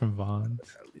 Churches from Vaughn's.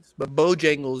 But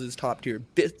Bojangles is top tier.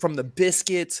 From the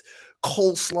biscuits,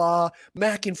 coleslaw,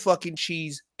 mac and fucking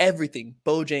cheese, everything.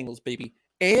 Bojangles, baby.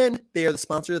 And they are the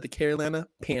sponsor of the Carolina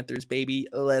Panthers, baby.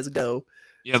 Let's go.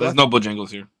 Yeah, there's no Bojangles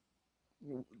here.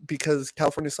 Because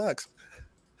California sucks.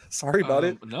 Sorry about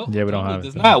it. No. Yeah, we don't have it.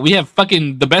 It. Not. We have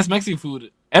fucking the best Mexican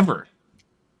food ever.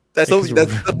 That's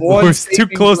the one. We're too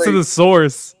close to the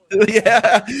source.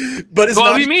 Yeah, but it's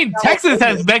what do you mean? Texas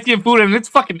has Mexican food and it's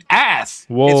fucking ass.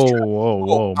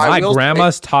 Whoa! My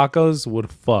grandma's tacos would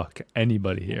fuck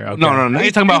anybody here. Okay. No. Now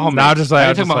you're talking about home. Now just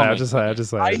like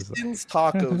Tyson's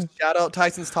Tacos. Shout out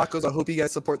Tyson's Tacos. I hope you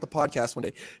guys support the podcast one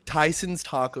day. Tyson's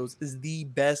Tacos is the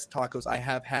best tacos I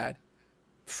have had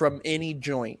from any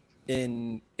joint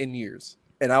in years.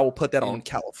 And I will put that on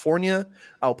California.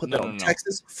 I will put that on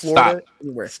Texas, Florida,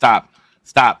 anywhere. Stop.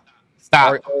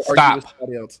 Argue with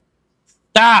somebody else.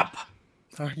 Stop.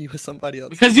 Argue with somebody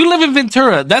else. Because you live in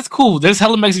Ventura. That's cool. There's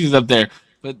hella Mexicans up there.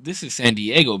 But this is San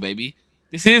Diego, baby.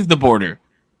 This is the border.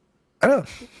 I know.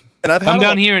 And I've come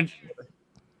down here and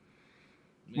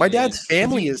my dad's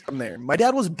family is from there. My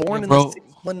dad was born in the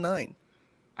 619.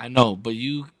 I know, but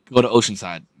you go to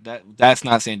Oceanside. That's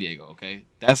not San Diego, okay?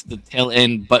 That's the tail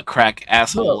end butt crack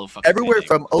asshole of fucking everywhere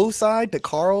from Oside to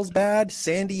Carlsbad,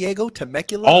 San Diego,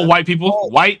 Temecula. All white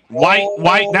people. White.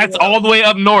 That's all the way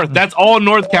up north. That's all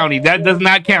North County. That does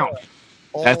not count.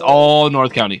 That's all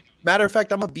North County. Matter of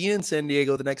fact, I'm gonna be in San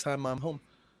Diego the next time I'm home.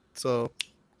 So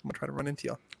I'm gonna try to run into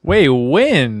y'all. Wait,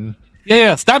 when?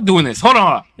 Yeah, stop doing this. Hold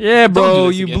on. Yeah, bro,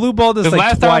 you blue balled us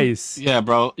like twice. Yeah,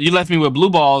 bro, you left me with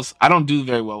blue balls. I don't do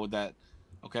very well with that.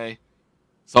 Okay,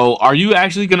 so are you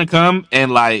actually gonna come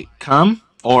and come,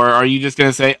 or are you just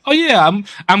gonna say, "Oh yeah,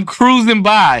 I'm cruising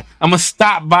by. I'm gonna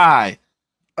stop by"?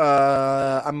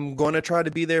 I'm gonna try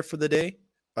to be there for the day.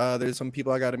 There's some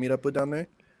people I got to meet up with down there.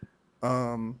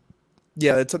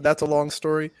 Yeah, that's a long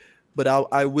story, but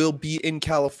I will be in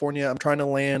California. I'm trying to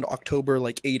land October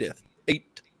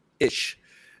 8th-ish,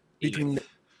 between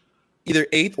either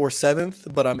 8th or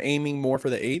 7th, but I'm aiming more for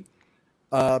the 8th.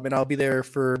 And I'll be there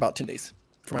for about 10 days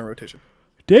for my rotation.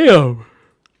 Damn.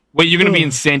 Wait, you're gonna be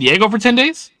in San Diego for 10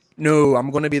 days? No, I'm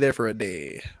gonna be there for a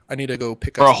day. I need to go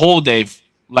pick up for a whole day,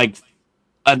 like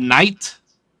a night.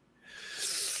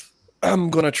 I'm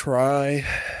gonna try.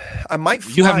 I might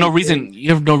You have fly no in. reason. You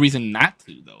have no reason not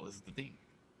to, though. Is the thing.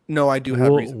 No, I do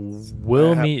have reasons.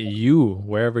 We'll meet you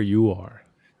wherever you are.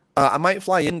 I might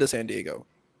fly into San Diego.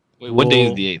 Wait, what day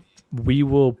is the 8th? We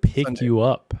will pick Sunday. you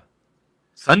up.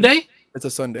 Sunday? It's a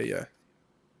Sunday, yeah.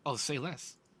 Oh, say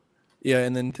less. Yeah,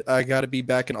 and then I got to be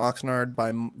back in Oxnard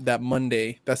by that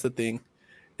Monday. That's the thing,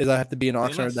 is I have to be in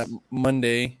Oxnard that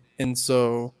Monday, and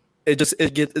so it's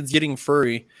getting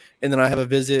furry. And then I have a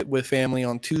visit with family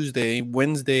on Tuesday.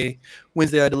 Wednesday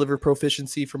I deliver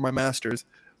proficiency for my master's,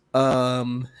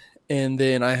 and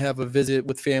then I have a visit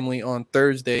with family on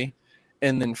Thursday,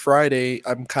 and then Friday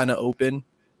I'm kind of open,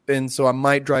 and so I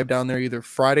might drive down there either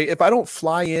Friday if I don't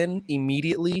fly in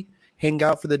immediately, hang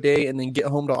out for the day, and then get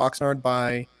home to Oxnard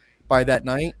by that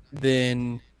night,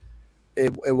 then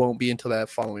it won't be until that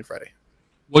following Friday.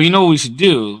 Well, you know what we should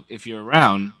do if you're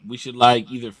around? We should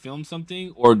like either film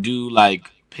something or do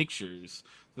like pictures.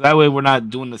 That way we're not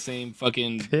doing the same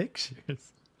fucking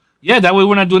Pictures. Yeah, that way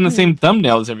we're not doing the same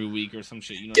thumbnails every week or some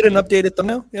shit. You know, get an updated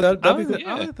thumbnail. Yeah, that'd be good.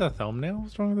 I like the thumbnail.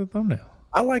 What's wrong with the thumbnail?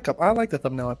 I like the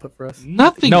thumbnail I put for us.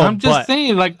 Nothing. No, I'm just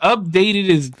saying, like updated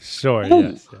is sure.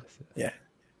 Yes. Yeah.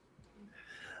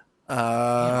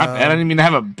 I didn't mean to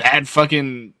have a bad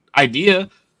fucking idea.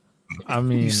 I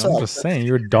mean, I'm just saying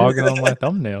you're dogging on my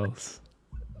thumbnails.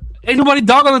 Ain't nobody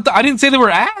dogging on I didn't say they were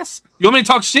ass. You want me to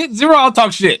talk shit? Zero, I'll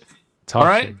talk shit. All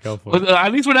right, shit, go for it.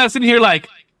 At least we're not sitting here like,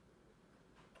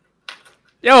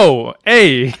 yo,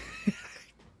 hey,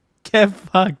 get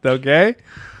fucked, okay?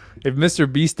 If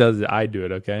Mr. Beast does it, I do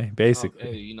it, okay? Basically,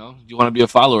 hey, you know, you want to be a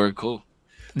follower, cool.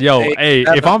 Yo, hey,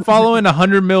 if I'm following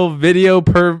 100 mil video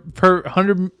per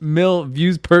 100 mil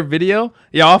views per video,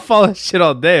 yeah, I'll follow shit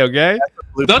all day, okay?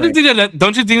 Don't you think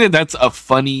that that's a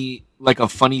funny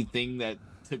thing that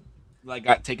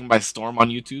got taken by storm on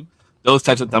YouTube? Those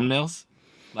types of thumbnails,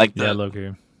 like look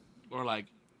here, or like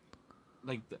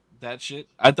that shit.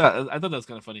 I thought that was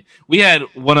kind of funny. We had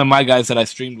one of my guys that I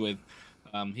streamed with.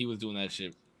 He was doing that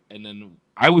shit, and then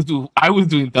I was doing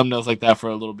thumbnails like that for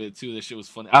a little bit too. That shit was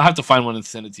funny. I'll have to find one and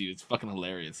send it to you. It's fucking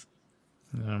hilarious.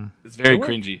 It's very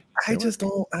cringy. I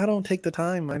don't take the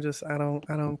time. I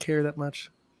don't care that much.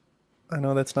 I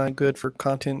know that's not good for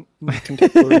content but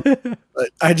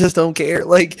I just don't care.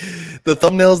 Like the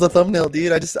thumbnail's the thumbnail,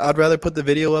 dude. I'd rather put the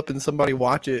video up and somebody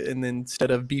watch it, and then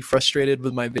instead of be frustrated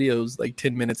with my videos like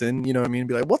 10 minutes in, you know what I mean?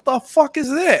 Be like, what the fuck is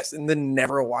this? And then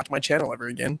never watch my channel ever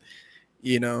again,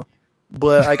 you know?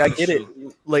 But like I get it.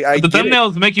 Like the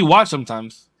thumbnails make you watch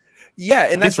sometimes. Yeah,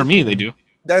 and that's for me, they do.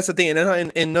 That's the thing,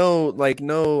 and no,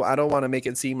 I don't want to make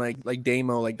it seem like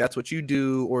Damo, like that's what you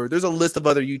do, or there's a list of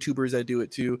other YouTubers that do it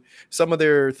too. Some of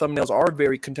their thumbnails are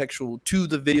very contextual to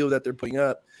the video that they're putting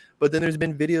up, but then there's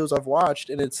been videos I've watched,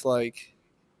 and it's like,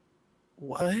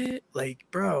 what? Like,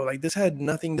 bro, like this had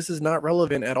nothing, this is not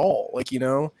relevant at all, like, you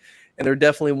know? And they're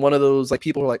definitely one of those, like,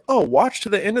 people are like, oh, watch to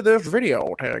the end of this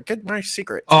video to get my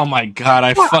secret. Oh my god,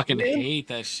 I fucking hate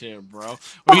that shit, bro.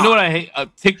 Well, you know what I hate?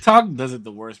 TikTok does it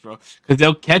the worst, bro. Because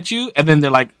they'll catch you, and then they're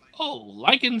like, oh,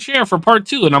 like and share for part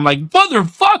 2. And I'm like,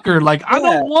 motherfucker, like, I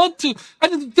don't want to.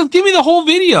 Just give me the whole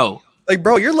video. Like,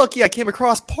 bro, you're lucky I came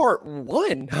across part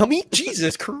 1. I mean,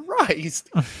 Jesus Christ.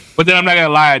 But then I'm not going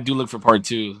to lie, I do look for part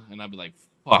 2. And I'll be like,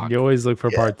 fuck. You always look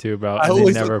for part 2, bro. And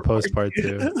they never post part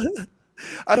 2.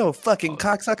 I know, fucking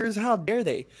cocksuckers. How dare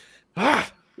they?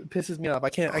 It pisses me off. I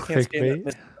can't stand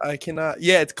it. I cannot.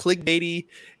 Yeah, it's clickbaity,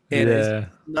 and it's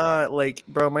not like,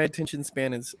 bro, my attention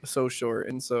span is so short,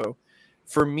 and so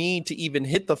for me to even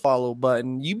hit the follow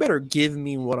button, you better give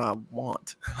me what I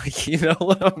want. Like, you know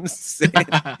what I'm saying?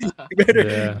 You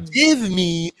better give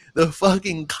me the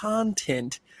fucking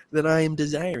content that I am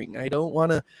desiring. I don't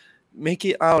want to make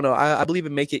it. I don't know. I believe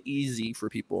in make it easy for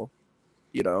people.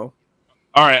 You know.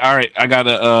 All right. I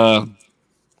gotta,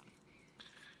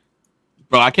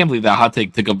 bro. I can't believe that hot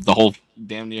take took up the whole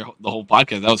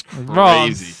podcast. That was crazy. Bro,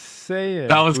 say it.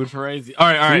 That was crazy. All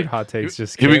right. Hot takes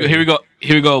just here we go,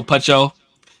 Pucho.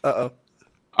 Uh-oh.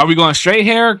 Are we going straight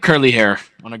hair, or curly hair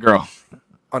on a girl?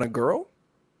 On a girl?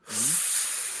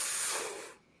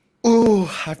 Ooh,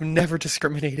 I've never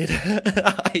discriminated.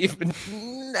 I've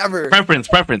never. Preference.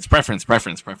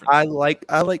 I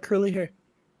like curly hair.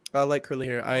 I like curly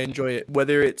hair. I enjoy it.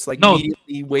 Whether it's like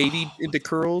immediately wavy into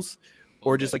curls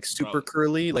or just like super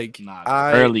curly. Like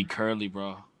curly,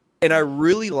 bro. And I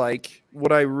really like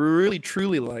what I really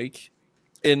truly like.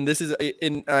 And this is,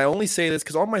 and I only say this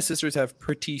because all my sisters have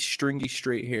pretty stringy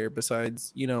straight hair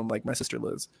besides, you know, like my sister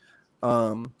Liz.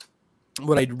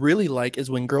 What I really like is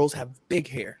when girls have big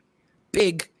hair,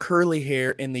 big curly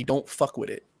hair, and they don't fuck with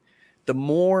it. The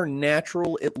more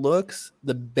natural it looks,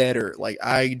 the better. Like,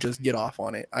 I just get off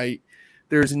on it.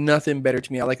 There's nothing better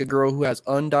to me. I like a girl who has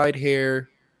undyed hair,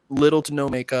 little to no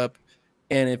makeup,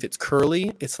 and if it's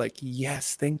curly, it's like,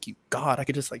 yes, thank you, God. I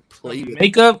could just like play with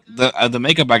makeup. The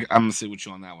makeup. I'm gonna sit with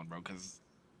you on that one, bro, because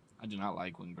I do not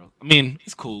like when girls. I mean,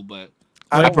 it's cool, but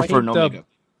I don't prefer like no up, makeup.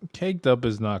 Caked up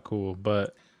is not cool,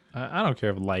 but I don't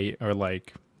care if light or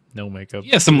like no makeup.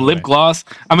 Yeah, some Either lip way. gloss.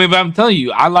 I mean, but I'm telling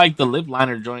you, I like the lip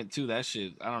liner joint too. That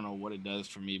shit, I don't know what it does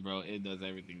for me, bro. It does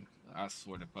everything. I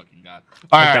swear to fucking God.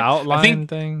 All Like right, the outline I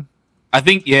thing.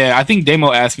 I think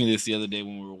Damo asked me this the other day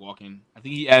when we were walking. I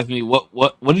think he asked me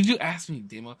what did you ask me,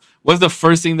 Damo? What's the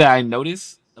first thing that I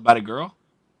noticed about a girl?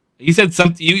 You said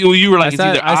something. You were like, it's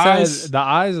either I eyes, said the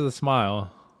eyes or the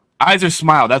smile. eyes or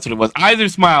smile. That's what it was. Eyes or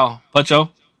smile,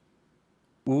 Pacho.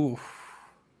 it. Ooh.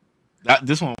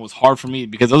 This one was hard for me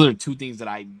because those are two things that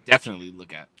I definitely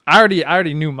look at. I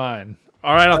already knew mine.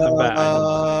 All right off the bat.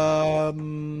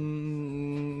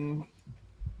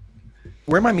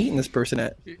 Where am I meeting this person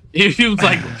at? He was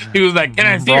like, can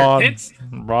I see your tits?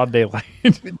 Broad daylight.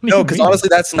 No, because honestly,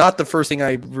 that's not the first thing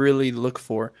I really look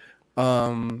for.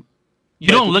 You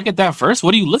don't look at that first.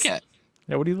 What do you look at?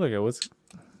 Yeah, what do you look at? What's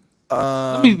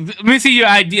Let me see your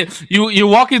idea. You're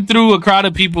walking through a crowd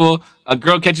of people. A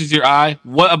girl catches your eye.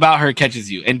 What about her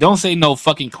catches you? And don't say no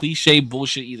fucking cliche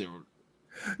bullshit either.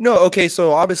 No, okay,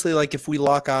 so obviously, like if we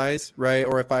lock eyes, right,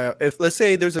 or if let's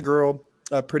say there's a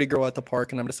pretty girl at the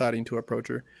park, and I'm deciding to approach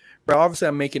her, but obviously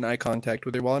I'm making eye contact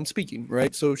with her while I'm speaking,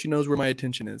 right, so she knows where my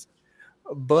attention is.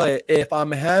 But if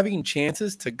I'm having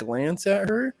chances to glance at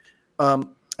her,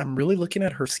 I'm really looking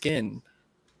at her skin.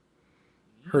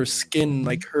 Her skin,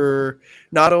 like her,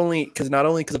 not only because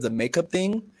of the makeup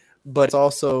thing, but it's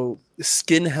also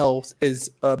skin health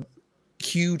is a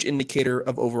huge indicator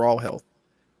of overall health,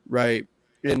 right?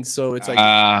 And so it's like,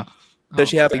 does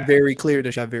she have very clear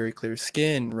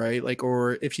skin, right? Like,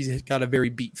 or if she's got a very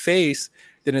beat face,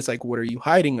 then it's like, what are you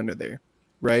hiding under there,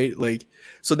 right? Like,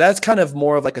 so that's kind of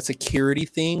more of like a security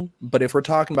thing. But if we're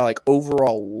talking about like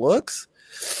overall looks,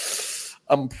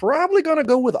 I'm probably gonna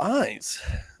go with eyes.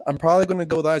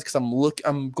 Because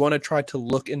I'm going to try to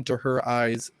look into her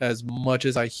eyes as much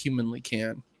as I humanly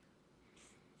can.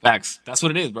 Facts. That's what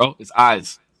it is, bro. It's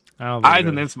eyes. eyes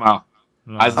And then smile.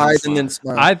 No. Eyes and then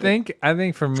smile. I think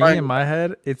for me in my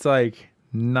head, it's like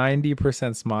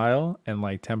 90% smile and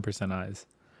like 10% eyes.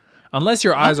 Unless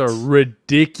your eyes are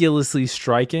ridiculously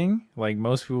striking, like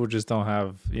most people just don't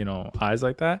have, eyes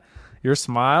like that. Your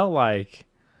smile, like,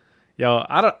 yo,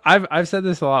 I've said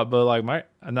this a lot, but like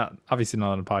obviously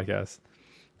not on a podcast.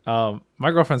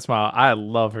 My girlfriend's smile, I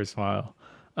love her smile.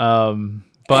 But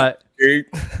all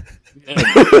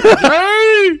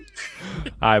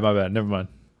right, my bad. Never mind.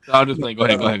 No, I'm just playing. Go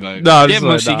ahead. No, get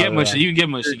mushy. You get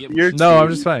mushy. No, I'm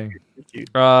just saying.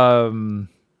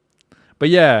 But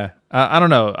yeah, I don't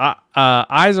know.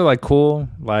 Eyes are like cool.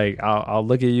 Like I'll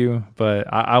look at you,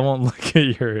 but I won't look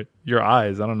at your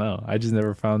eyes. I don't know. I just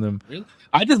never found them. Really?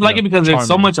 I just like it because there's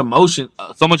so much emotion.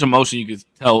 So much emotion you can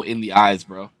tell in the eyes,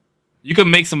 bro. You can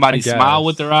make somebody smile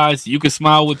with their eyes. You can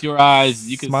smile with your eyes.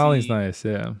 You can smiling's nice.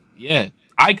 Yeah. Yeah.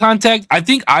 Eye contact. I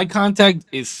think eye contact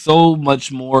is so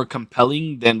much more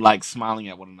compelling than like smiling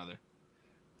at one another.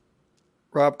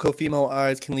 Rob, co-female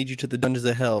eyes can lead you to the dungeons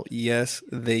of hell. Yes,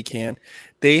 they can.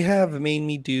 They have made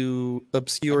me do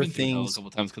obscure things. A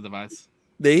couple times because of eyes.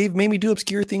 They've made me do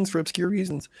obscure things for obscure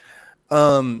reasons.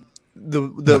 My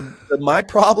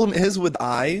problem is with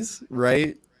eyes,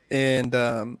 right? And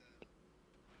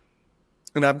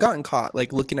I've gotten caught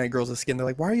like looking at girls' skin. They're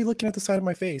like, "Why are you looking at the side of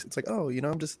my face?" It's like, "Oh,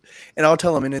 I'm just," and I'll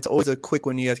tell them, and it's always a quick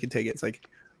one. You guys can take it. It's like,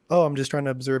 "Oh, I'm just trying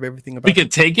to observe everything about." We can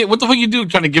take it. What the fuck you do?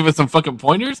 Trying to give us some fucking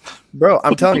pointers, bro?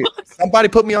 I'm telling you, somebody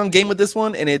put me on game with this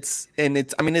one, and it's. I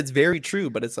mean, it's very true,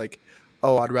 but it's like,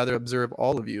 oh, I'd rather observe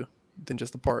all of you than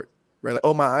just a part, right? Like,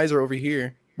 oh, my eyes are over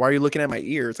here. Why are you looking at my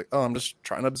ears? Like, oh, I'm just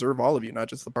trying to observe all of you, not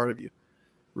just the part of you.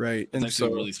 Right. That's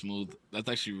actually really smooth. That's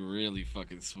actually really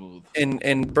fucking smooth.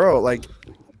 And bro,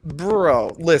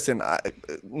 listen, I'm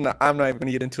not even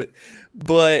gonna get into it,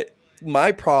 but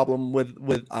my problem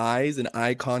with eyes and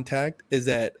eye contact is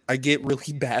that I get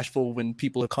really bashful when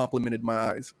people have complimented my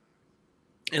eyes,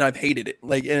 and I've hated it.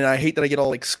 Like, and I hate that I get all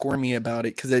like squirmy about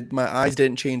it because my eyes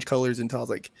didn't change colors until I was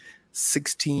like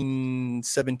 16,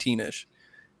 17ish,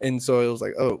 and so it was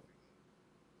like, oh.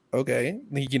 Okay,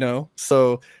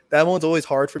 so that one's always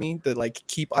hard for me to like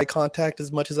keep eye contact as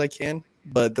much as I can.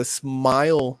 But the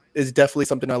smile is definitely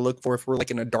something I look for if we're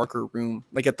like in a darker room,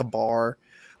 like at the bar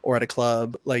or at a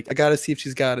club. Like I gotta see if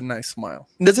she's got a nice smile.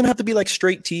 It doesn't have to be like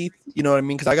straight teeth, you know what I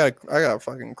mean? Because I got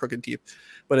fucking crooked teeth.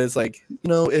 But it's like,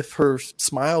 if her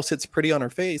smile sits pretty on her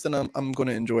face, then I'm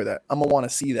gonna enjoy that. I'm gonna want to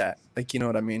see that. Like, you know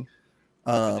what I mean?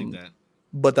 I think that.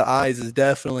 but the eyes is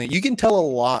definitely, you can tell a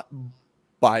lot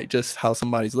by just how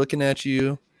somebody's looking at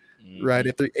you, right?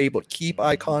 If they're able to keep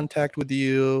eye contact with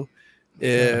you,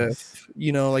 if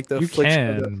you know, like the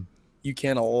affliction, you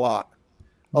can a lot.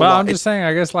 But I'm just saying,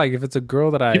 I guess like if it's a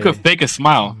girl that you could fake a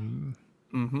smile.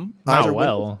 Not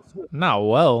well.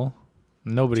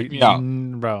 Nobody,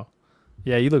 bro.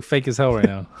 Yeah, you look fake as hell right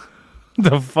now.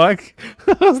 The fuck?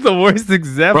 That was the worst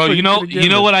example. Bro, you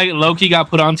know what I low-key got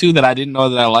put onto that I didn't know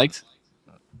that I liked?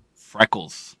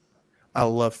 Freckles. I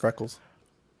love freckles.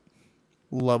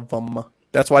 Love them.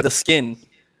 That's why the skin,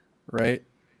 right?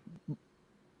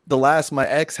 My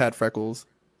ex had freckles,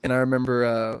 and I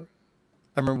remember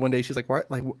one day she's like, "What?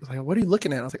 Like, what are you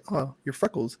looking at?" I was like, "Oh, your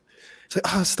freckles." She's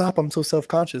like, "Oh, stop! I'm so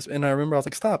self-conscious." And I remember I was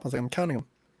like, "Stop!" I was like, "I'm counting them,"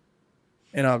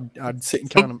 and I'd sit and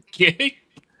count them. Okay.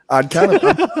 I'd count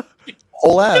them.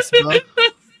 Whole ass, bro.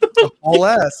 Whole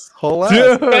ass.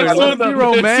 Dude, let it be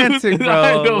romantic,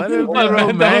 bro. Let it be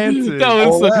romantic. That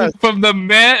was from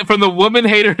the woman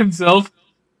hater himself,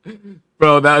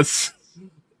 bro. That was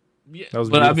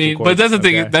but I mean, but that's the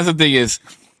thing. Okay. That's the thing is,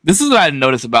 this is what I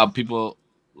notice about people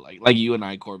like you and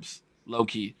I, Korpsx, low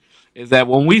key, is that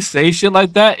when we say shit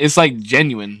like that, it's like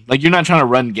genuine. Like you're not trying to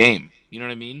run game. You know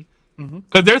what I mean?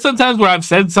 Because there's some times where I've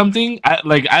said something,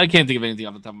 I can't think of anything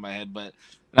off the top of my head, but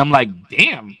I'm like,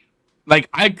 damn, like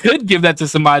I could give that to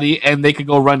somebody and they could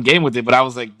go run game with it, but I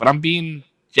was like, but I'm being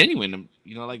genuine,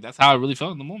 you know, like that's how I really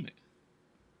felt in the moment.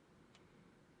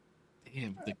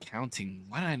 Damn, the counting.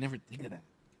 Why did I never think of that?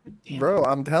 Damn. Bro,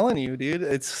 I'm telling you, dude,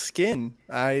 it's skin.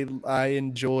 I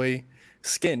enjoy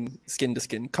skin to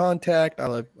skin contact. I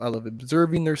love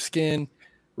observing their skin,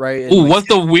 right? Ooh, what's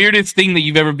the weirdest thing that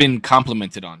you've ever been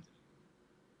complimented on?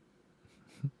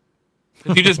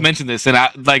 You just mentioned this, and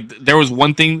there was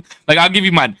one thing. Like, I'll give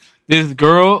you mine. This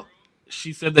girl,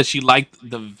 she said that she liked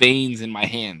the veins in my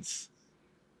hands.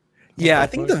 Yeah, I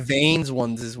think the veins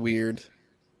ones is weird.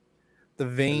 The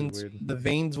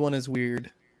veins one is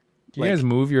weird. Do you guys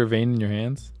move your vein in your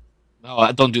hands?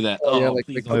 No, don't do that. Oh, yeah,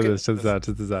 please. Look at this. Check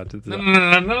this out.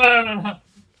 No.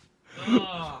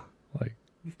 Like,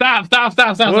 stop.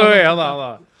 Wait, hold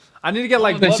on. I need to get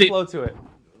like blood flow to it.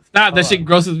 Stop, that shit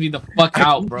grosses me the fuck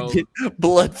out, bro.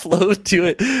 Blood flow to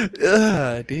it.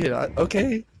 Dude,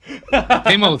 okay.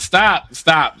 Amo, stop.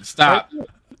 I'm sorry,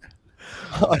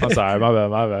 my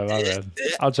bad.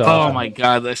 I'll try. Oh my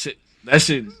god, that shit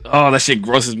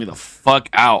grosses me the fuck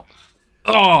out.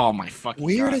 Oh my fucking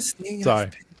weirdest thing. Sorry.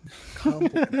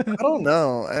 I don't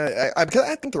know. I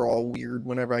think they're all weird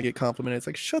whenever I get complimented. It's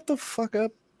like, shut the fuck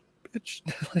up, bitch.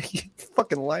 Like, you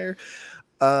fucking liar.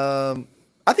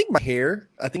 I think my hair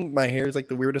is like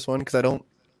the weirdest one because I don't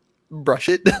brush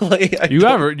it. Like you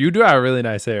do have really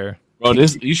nice hair, bro.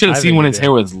 You should have seen when his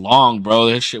hair was long, bro.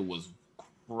 That shit was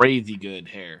crazy good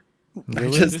hair.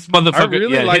 Really? This motherfucker. I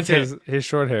really like his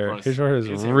short hair. Bro, his short hair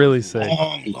is really sick.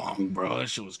 Long, bro. That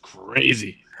shit was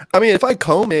crazy. I mean, if I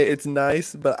comb it, it's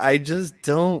nice, but I just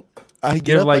don't. I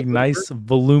get like nice,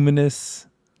 voluminous,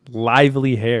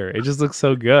 lively hair. It just looks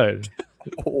so good.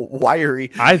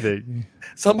 Wiry. I think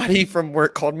somebody from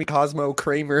work called me Cosmo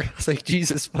Kramer. I was like,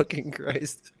 Jesus fucking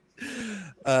Christ.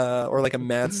 Or like a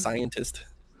mad scientist.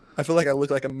 I feel like I look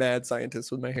like a mad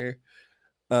scientist with my hair.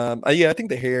 Yeah, I think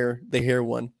the hair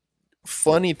one.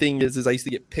 Funny thing is I used to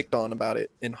get picked on about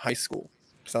it in high school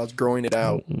because I was growing it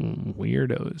out.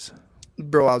 Weirdos.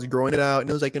 Bro, I was growing it out and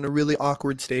it was like in a really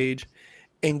awkward stage.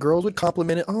 And girls would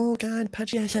compliment it. Oh God,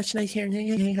 Patchy has such nice hair.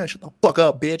 Shut the fuck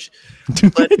up, bitch.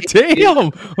 But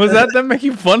damn, was that them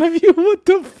making fun of you? What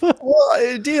the fuck?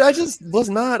 Well, dude, I just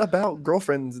was not about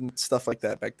girlfriends and stuff like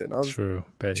that back then. I was too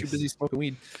busy smoking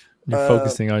weed. You're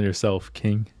focusing on yourself,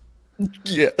 King.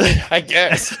 Yeah, I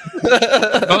guess.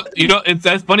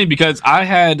 That's funny because I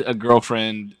had a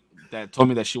girlfriend that told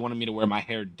me that she wanted me to wear my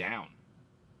hair down.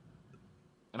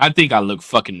 And I think I look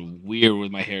fucking weird with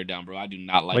my hair down, bro. I do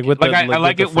not like it. I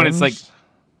like it when it's like,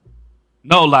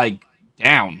 no, like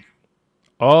down.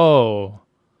 Oh,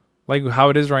 like how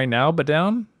it is right now, but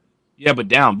down? Yeah, but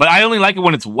down. But I only like it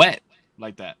when it's wet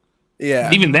like that.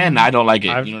 Yeah. Even then, I don't like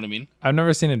it. You know what I mean? I've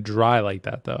never seen it dry like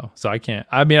that, though. So I can't.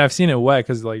 I mean, I've seen it wet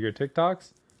because like your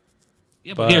TikToks.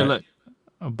 Yeah, but here, look.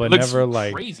 But never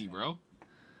like. Crazy, bro.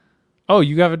 Oh,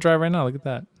 you have it dry right now. Look at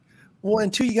that. Well,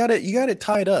 and two, you got it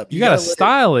tied up. You gotta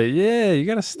style it. Yeah, you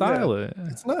gotta style it.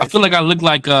 It's nice. I feel like I look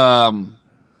like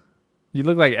You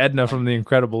look like Edna from The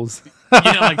Incredibles.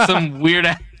 Yeah, like some weird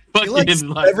ass fucking like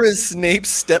Severus Snape's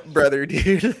stepbrother,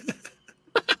 dude.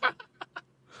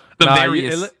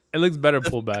 It looks better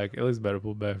pulled back. It looks better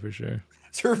pulled back for sure.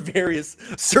 Sir Various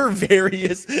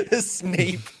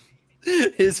Snape,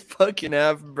 his fucking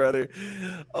half brother.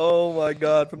 Oh my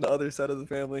god, from the other side of the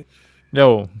family.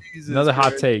 Yo, Jesus another hot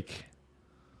Christ. take.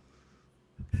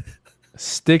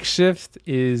 Stick shift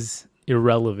is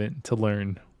irrelevant to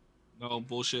learn. No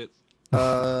bullshit.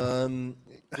 Um,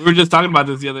 We were just talking about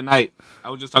this the other night. I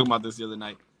was just talking about this the other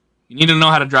night. You need to know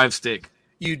how to drive stick.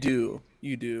 you do.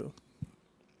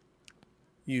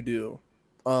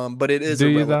 But it is Do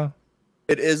you irrelevant. though?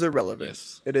 It is irrelevant.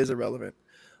 Yes. It is irrelevant.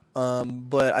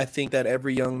 But I think that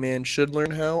every young man should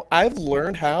learn how. I've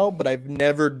learned how, but I've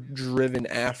never driven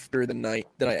after the night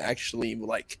that I actually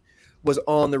like was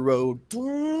on the road.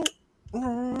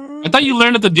 I thought you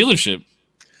learned at the dealership.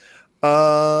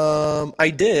 I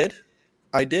did,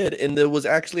 and there was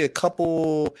actually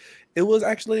it was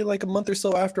actually like a month or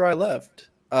so after I left.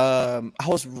 I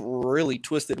was really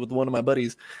twisted with one of my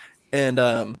buddies, and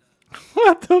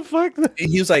What the fuck?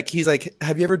 he's like,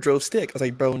 have you ever drove stick? I was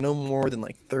like, bro, no more than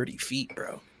like 30 feet,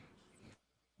 bro.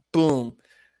 Boom,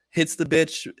 hits the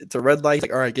bitch. It's a red light. He's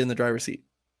like, all right, get in the driver's seat.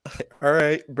 All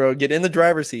right, bro, get in the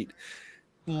driver's seat.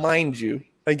 Mind you,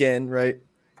 again, right?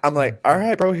 I'm like, all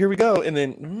right, bro, here we go. And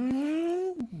then,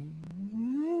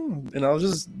 and I was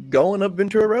just going up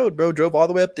Ventura Road, bro. Drove all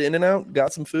the way up to In-N-Out,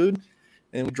 got some food,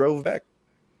 and we drove back.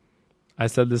 I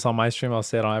said this on my stream. I'll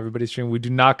say it on everybody's stream. We do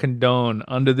not condone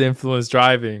under the influence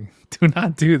driving. Do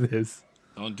not do this.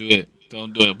 Don't do it.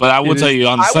 Don't do it. But I will tell you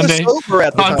on I Sunday. was sober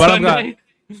at the On time. Sunday.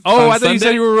 Oh, On I thought you said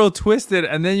Sunday? you were real twisted,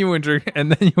 and then you went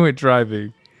and then you went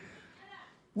driving.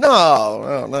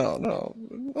 No.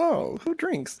 Who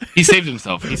drinks? He saved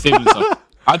himself.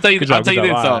 I'll tell you. Good I'll job, tell you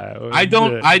good this job. though.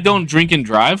 Alright. I don't drink and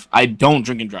drive. Right?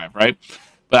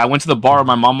 But I went to the bar with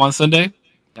my mom on Sunday,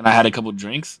 and I had a couple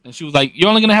drinks, and she was like, "You're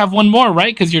only gonna have one more,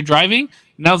 right? Because you're driving."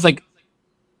 And I was like,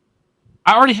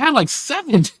 "I already had like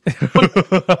 7. What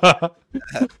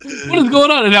is going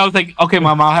on?" And I was like, "Okay,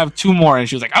 mom, I'll have 2 more." And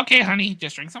she was like, "Okay, honey,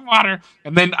 just drink some water."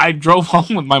 And then I drove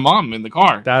home with my mom in the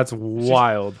car. That's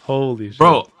wild. Holy shit.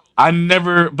 Bro, I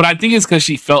think it's because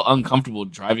she felt uncomfortable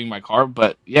driving my car.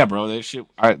 But yeah, bro,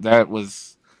 that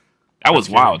was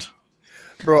wild.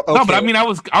 Bro, okay. No, but I mean, I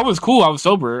was cool. I was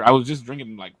sober. I was just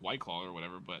drinking like White Claw or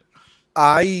whatever. But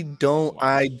I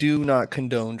do not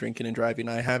condone drinking and driving.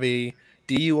 I have a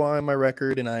DUI on my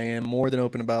record, and I am more than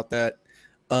open about that.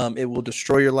 It will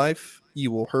destroy your life.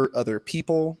 You will hurt other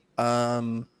people.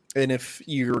 And if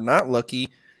you're not lucky,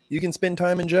 you can spend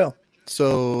time in jail.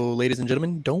 So, ladies and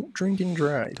gentlemen, don't drink and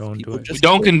drive. Don't do it. we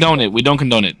don't condone it. We don't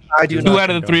condone it. I do 2 not out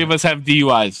of the 3 condone of us have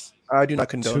DUIs. I do not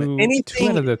condone it. Two Anything.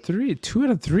 out of the 3. 2 out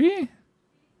of 3.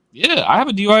 Yeah, I have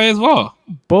a DUI as well.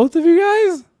 Both of you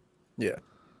guys. Yeah.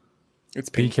 It's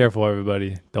Be painful. careful,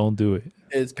 everybody. Don't do it.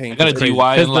 It's I painful. got a crazy.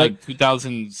 DUI in 'Cause like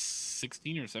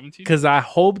 2016 or 17. Because I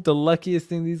hope the luckiest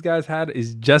thing these guys had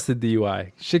is just a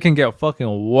DUI. Shit can get fucking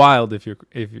wild if you're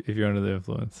under the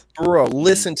influence. Bro,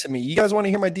 listen to me. You guys want to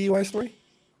hear my DUI story?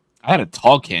 I had a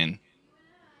tall can.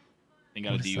 And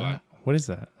got a What is DUI. that? What is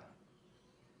that?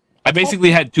 I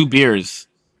basically had 2 beers.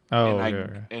 Oh,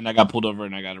 And I got pulled over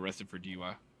and I got arrested for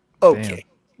DUI. Okay.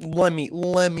 Let me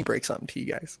break something to you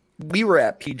guys. We were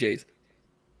at PJ's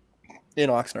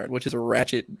in Oxnard, which is a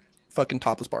ratchet fucking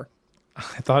topless bar. I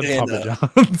thought And, Papa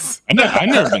John's. I've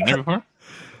never been there before.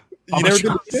 You never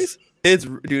been to PJ's?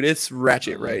 It's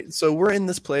ratchet, right? So we're in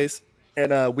this place,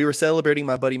 and we were celebrating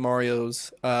my buddy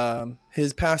Mario's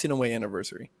his passing away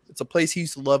anniversary. It's a place he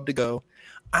used to love to go.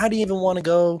 I didn't even want to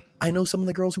go. I know some of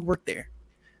the girls who work there,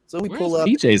 so we pull up.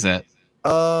 PJ's at?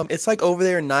 It's like over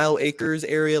there in Nile Acres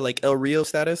area, like El Rio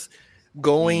status.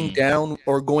 Going down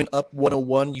or going up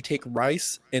 101, you take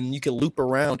Rice and you can loop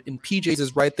around. And PJ's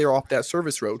is right there off that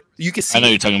service road. You can see. I know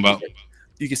you're talking about.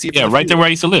 You can see it. Yeah, right there where I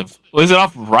used to live. Well, is it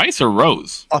off Rice or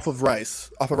Rose? Off of Rice.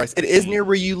 Off of Rice. It is near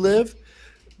where you live.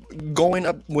 Going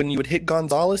up when you would hit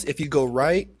Gonzales, if you go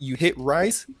right, you hit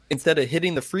Rice. Instead of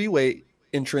hitting the freeway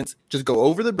entrance, just go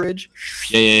over the bridge.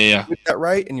 Yeah. Hit that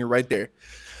right, and you're right there.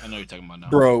 I know you're talking about now.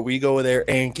 Bro, we go there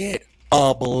and get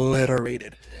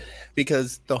obliterated.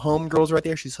 Because the homegirl's right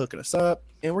there, she's hooking us up,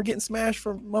 and we're getting smashed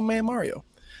from my man Mario.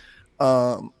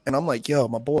 And I'm like, yo,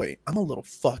 my boy, I'm a little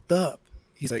fucked up.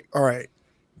 He's like, all right,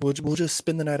 we'll just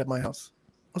spend the night at my house.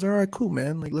 I was like, all right, cool,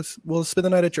 man. Like, we'll spend the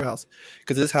night at your house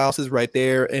because this house is right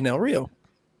there in El Rio.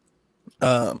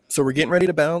 So we're getting ready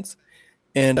to bounce,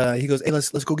 and he goes, hey,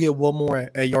 let's go get one more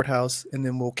at Yard House, and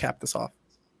then we'll cap this off.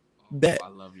 Bet, I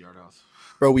love Yard House.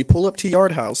 bro. We pull up to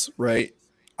Yard House, right?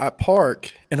 I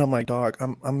park and I'm like, dog,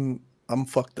 I'm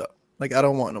fucked up. Like, I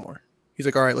don't want no more. He's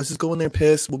like, all right, let's just go in there,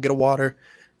 piss. We'll get a water,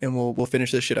 and we'll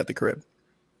finish this shit at the crib.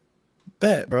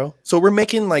 Bet, bro. So we're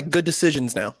making like good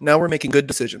decisions now. Now we're making good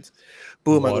decisions.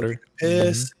 Boom, I go take a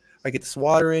piss. Mm-hmm. I get this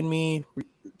water in me. We're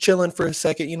chilling for a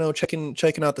second,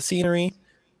 checking out the scenery.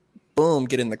 Boom,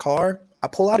 get in the car. I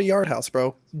pull out a yard house,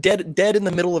 bro. Dead in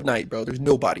the middle of night, bro. There's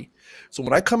nobody. So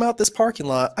when I come out this parking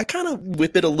lot, I kind of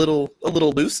whip it a little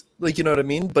loose, like, you know what I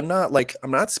mean? But not like,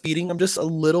 I'm not speeding. I'm just a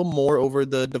little more over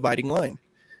the dividing line.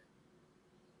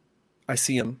 I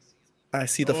see him. I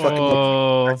see the fucking.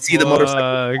 I see the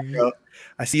motorcycle, bro.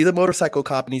 I see the motorcycle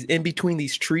cop, and he's in between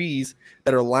these trees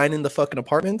that are lining the fucking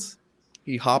apartments.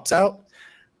 He hops out.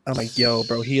 I'm like, yo,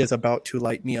 bro, he is about to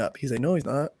light me up. He's like, no, he's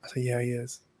not. I say, yeah, he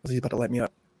is. I say, he's about to light me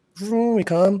up. We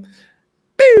come.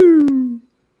 Boo!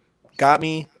 Got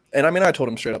me. And I mean, I told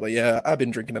him straight up, like, yeah, I've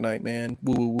been drinking tonight, man.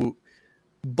 Woo, woo, woo.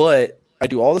 But I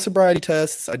do all the sobriety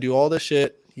tests. I do all this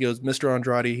shit. He goes, Mr.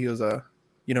 Andrade, he goes,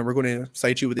 we're going to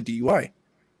cite you with a DUI.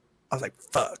 I was like,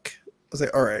 fuck. I was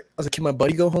like, all right. I was like, can my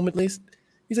buddy go home at least?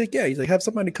 He's like, yeah. He's like, have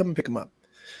somebody come and pick him up.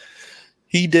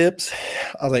 He dips.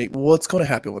 I was like, what's going to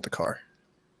happen with the car?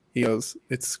 He goes,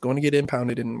 it's going to get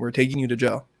impounded and we're taking you to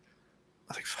jail.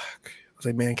 I was like, fuck. I was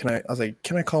like, man,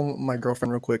 can I call my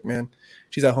girlfriend real quick, man?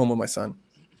 She's at home with my son.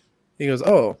 He goes,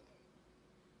 oh,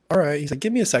 all right. He's like,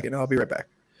 give me a second. I'll be right back.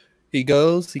 He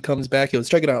goes, he comes back. He goes,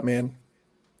 check it out, man.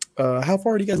 How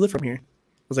far do you guys live from here?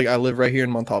 I was like, I live right here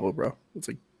in Montalvo, bro. It's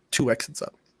like 2 exits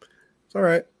up. It's all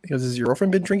right. He goes, has your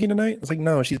girlfriend been drinking tonight? I was like,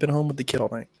 no, she's been home with the kid all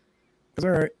night. He goes,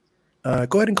 all right.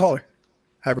 Go ahead and call her.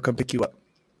 Have her come pick you up.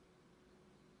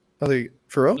 I was like,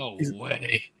 for real? No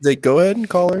way. He's like, go ahead and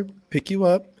call her, pick you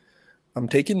up. I'm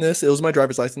taking this. It was my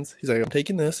driver's license. He's like, I'm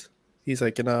taking this. He's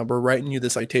like, and we're writing you the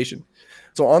citation.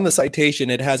 So on the citation,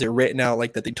 it has it written out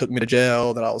like that they took me to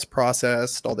jail, that I was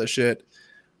processed, all this shit.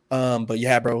 But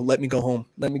yeah, bro, let me go home.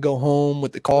 Let me go home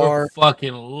with the car. You're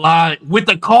fucking lie with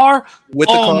the car. With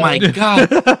the car. My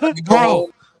god, bro.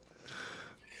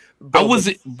 I was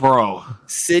it, bro.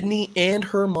 Sydney and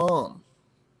her mom.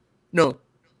 No,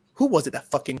 who was it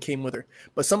that fucking came with her?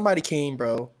 But somebody came,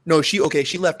 bro. No, she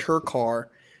left her car,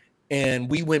 and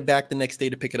we went back the next day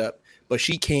to pick it up. But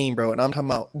she came, bro, and I'm talking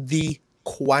about the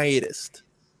quietest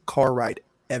car ride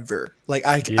ever. Like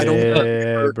I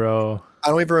don't, bro. I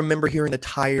don't even remember hearing the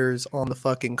tires on the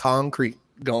fucking concrete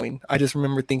going. I just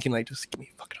remember thinking, like, just give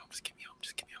me fucking home, just give me home,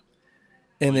 just give me home.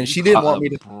 And then she didn't want me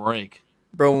to break.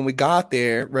 Bro, when we got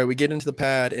there, right, we get into the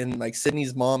pad, and like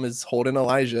Sydney's mom is holding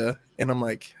Elijah, and I'm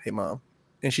like, hey, mom.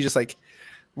 And she just like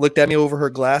looked at me over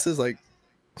her glasses, like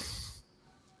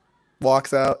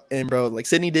walks out, and bro, like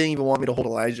Sydney didn't even want me to hold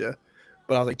Elijah.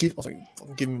 But I was like,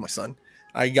 give me my son.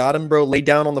 I got him, bro, laid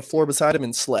down on the floor beside him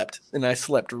and slept. And I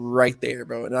slept right there,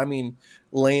 bro. And I mean,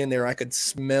 laying there, I could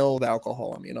smell the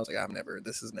alcohol on me. And I was like,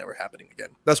 this is never happening again.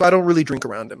 That's why I don't really drink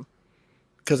around him.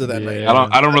 Because of that night.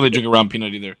 I don't really drink around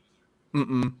Peanut either.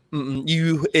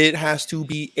 It has to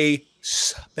be a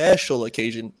special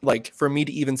occasion, like for me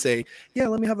to even say, yeah,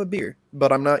 let me have a beer.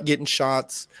 But I'm not getting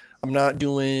shots. I'm not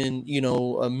doing,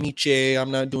 a miche. I'm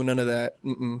not doing none of that.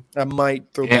 I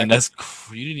might throw back. You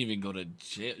didn't even go to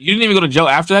jail. You didn't even go to jail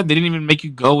after that? They didn't even make you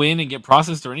go in and get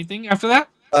processed or anything after that?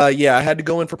 Yeah, I had to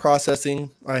go in for processing.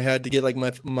 I had to get like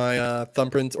my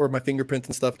thumbprints or my fingerprints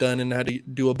and stuff done, and I had to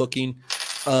do a booking.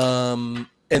 And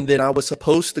then I was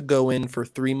supposed to go in for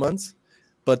 3 months,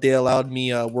 but they allowed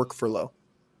me work furlough,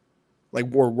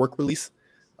 or work release.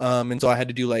 And so I had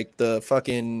to do like the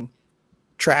fucking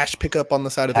trash pickup on the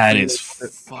side of the That field. is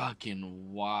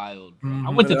fucking wild, bro.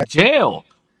 I went to jail.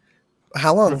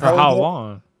 How long? For how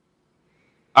long?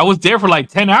 I was there for like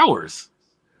 10 hours.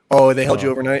 Oh, they held you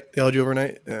overnight?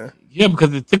 Yeah. Yeah,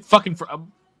 because it took fucking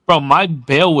bro, my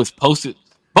bail was posted.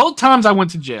 Both times I went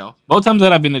to jail, both times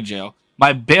that I've been to jail,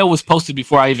 my bail was posted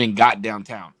before I even got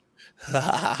downtown.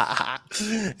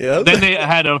 Yep. Then they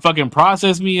had to fucking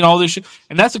process me and all this shit.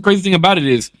 And that's the crazy thing about it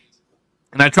is,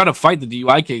 and I try to fight the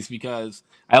DUI case because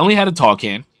I only had a tall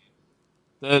can.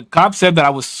 The cop said that I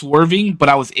was swerving, but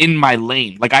I was in my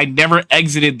lane. Like I never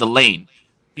exited the lane.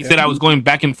 He said I was going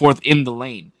back and forth in the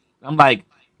lane. I'm like,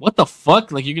 what the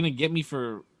fuck? Like you're gonna get me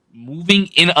for moving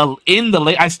in the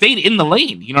lane? I stayed in the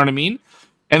lane. You know what I mean?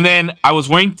 And then I was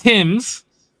wearing Tim's,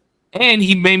 and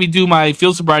he made me do my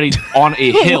field sobriety on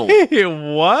a hill. Wait,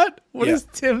 what? What does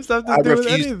Tim's have to do with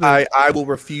anything? I will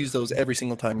refuse those every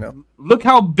single time now. Look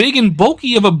how big and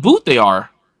bulky of a boot they are.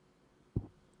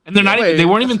 And they're they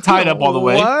weren't even tied up all the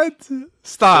way. What?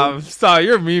 Stop,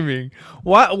 you're memeing.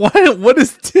 What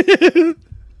is Tim?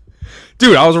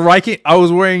 Dude, I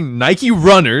was wearing Nike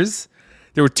runners.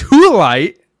 They were too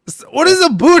light. What does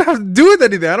a boot have to do with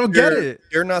anything? I don't get it.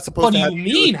 You're not supposed to have. What do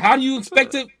you mean? How do you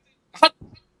expect to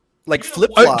like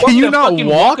flip flop? Can you not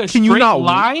walk? Can you not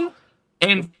line?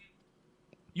 And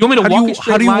you want me to walk a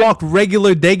straight How do you line? walk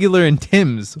regular in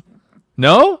Tim's?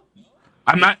 No?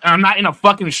 I'm not in a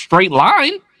fucking straight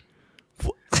line.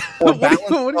 Or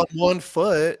balance on one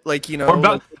foot, like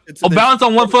Or it's balance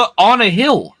on one foot on a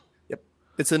hill. Yep,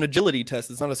 it's an agility test.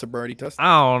 It's not a sobriety test.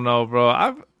 I don't know,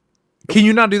 bro. Can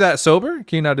you not do that sober?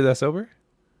 Can you not do that sober?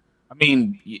 I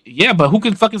mean, yeah, but who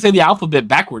can fucking say the alphabet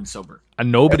backwards sober?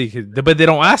 Nobody could, but they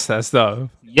don't ask that stuff.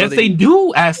 Yes, they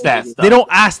do ask that stuff. They don't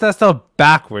ask that stuff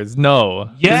backwards. No.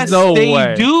 Yes, no they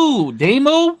way. do.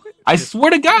 Damo, I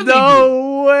swear to God,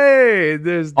 no way.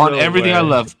 There's on no everything way. I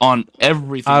love. On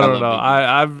everything I don't know.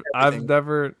 love, I've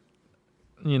never,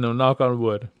 knock on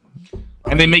wood.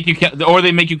 And they make you count, or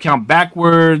they make you count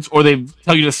backwards, or they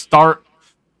tell you to start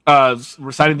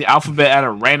reciting the alphabet at a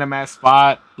random ass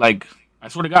spot. Like, I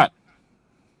swear to God.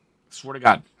 Swear to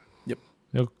God.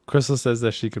 Yep. Crystal says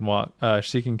that she can walk.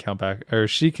 She can count back, or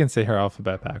she can say her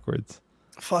alphabet backwards.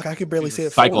 Fuck, I could barely say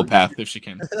it. Psychopath, if she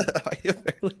can.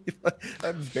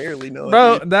 I barely know.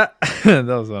 Bro, that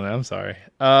was funny. I'm sorry.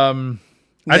 I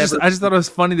just thought it was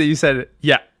funny that you said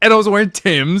yeah, and I was wearing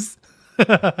Tim's.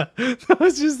 That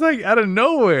was just like out of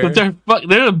nowhere. But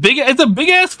it's a big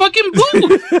ass fucking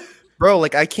boot. Bro,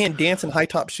 like I can't dance in high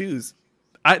top shoes.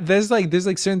 There's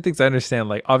certain things I understand.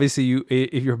 Like obviously,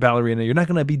 if you're a ballerina, you're not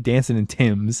gonna be dancing in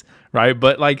Tim's, right?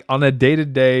 But like on a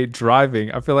day-to-day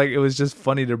driving, I feel like it was just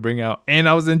funny to bring out. And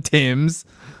I was in Tim's.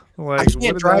 Like, I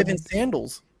can't drive in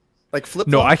sandals, like flip.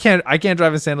 No, I can't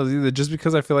drive in sandals either. Just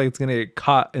because I feel like it's gonna get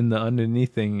caught in the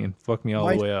underneath thing and fuck me all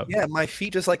the way up. Yeah, my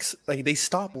feet just like they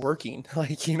stop working.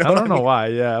 Like I don't know why.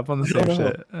 Yeah, up on the same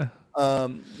shit.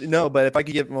 No, but if I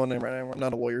could get one, I'm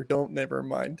not a lawyer. Never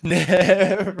mind.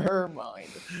 Never mind.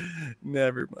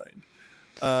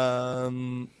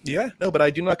 Yeah, no, but I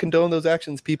do not condone those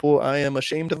actions, people. I am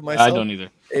ashamed of myself. I don't either.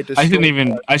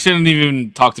 I shouldn't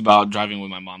even talked about driving with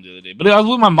my mom the other day. But I was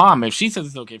with my mom. If she says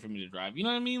it's okay for me to drive, you know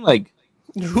what I mean? Like,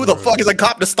 who the fuck is a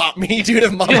cop to stop me, dude?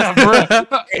 If mom, yeah,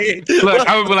 look,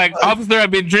 I would be like, officer,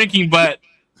 I've been drinking, but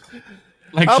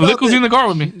like, Flick was in the car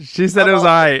with me. She said it was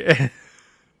alright.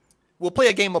 We'll play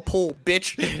a game of pool,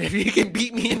 bitch. If you can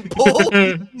beat me in pool,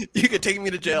 you can take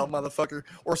me to jail, motherfucker.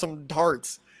 Or some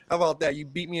darts. How about that? You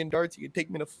beat me in darts, you can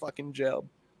take me to fucking jail.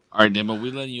 All right, Demo,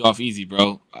 we're letting you off easy,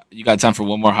 bro. You got time for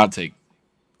one more hot take.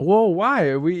 Whoa, why?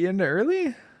 Are we in there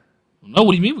early? No,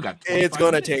 what do you mean we got 25 It's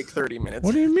going to minutes? take 30 minutes.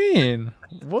 What do you mean?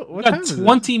 What We time got is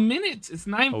 20 minutes. It's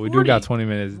 9:40. Oh, we do got 20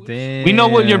 minutes. Damn. We know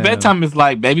what your bedtime is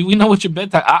like, baby. We know what your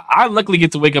bedtime. I luckily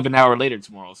get to wake up an hour later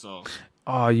tomorrow, so.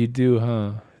 Oh, you do,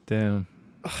 huh? Damn.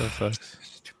 That sucks.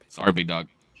 Sorry, big dog.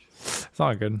 It's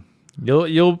not good.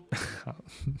 You'll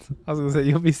I was gonna say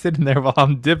you'll be sitting there while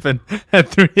I'm dipping at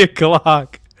 3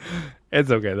 o'clock. It's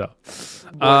okay though.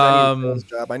 Boys,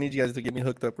 I need you guys to get me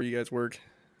hooked up where you guys work.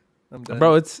 I'm done.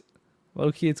 Bro, it's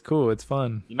low key, it's cool, it's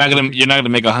fun. You're not gonna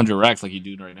make 100 racks like you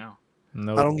do right now.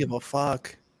 No, I don't give a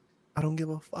fuck.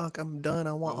 I'm done.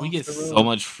 I want. We get so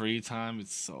much free time.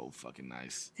 It's so fucking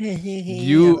nice.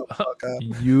 you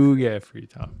get free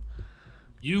time.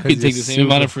 You can take the same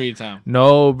amount of free time.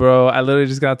 No, bro. I literally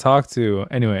just got talked to.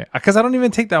 Anyway, because I don't even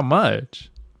take that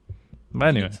much. But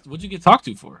anyway. What'd you get talked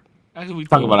to for? Actually, we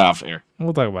talk about it off air.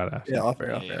 We'll talk about it after. Yeah, off air.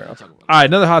 We'll talk about it. All right,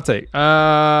 another hot take.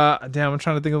 Damn, I'm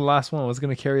trying to think of the last one. What's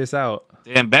going to carry us out?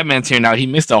 Damn, Batman's here now. He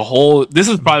missed a whole... This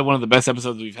is probably one of the best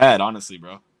episodes we've had, honestly,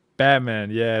 bro. Batman.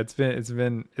 Yeah, it's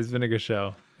been a good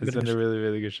show. It's been a really,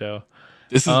 really good show.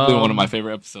 This has been one of my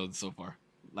favorite episodes so far.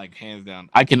 Like, hands down.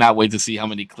 I cannot wait to see how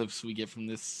many clips we get from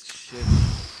this shit.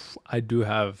 I do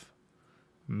have,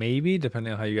 maybe,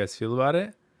 depending on how you guys feel about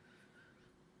it,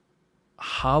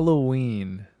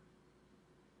 Halloween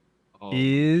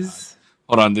is...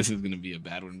 Hold on, this is going to be a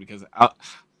bad one because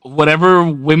whatever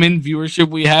women viewership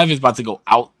we have is about to go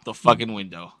out the fucking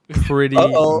window. Pretty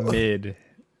mid.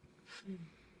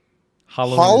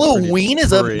 Halloween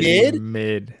is a mid?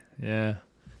 Mid, yeah.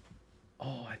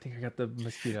 Oh, I think I got the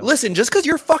mosquito. Listen, just because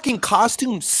your fucking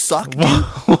costumes suck, dude,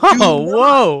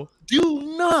 whoa.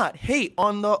 Do not hate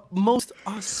on the most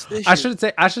auspicious. I should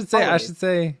say.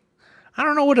 I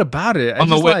don't know what about it. On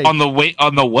the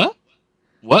what?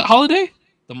 What holiday?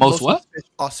 The most what?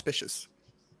 Auspicious.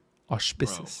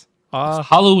 Auspicious.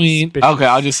 Halloween. Okay,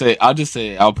 I'll just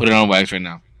say. I'll put it on wax right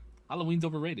now. Halloween's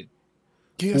overrated.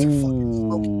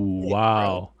 Ooh,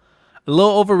 wow. A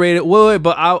little overrated. Wait,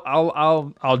 but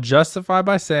I'll justify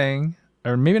by saying,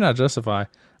 or maybe not justify.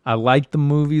 I like the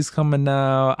movies coming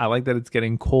out. I like that it's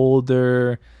getting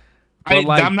colder.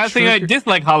 I'm not saying I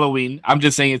dislike Halloween. I'm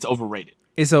just saying it's overrated.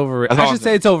 It's overrated. I should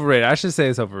say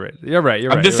it's overrated. You're right.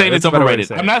 I'm just saying it's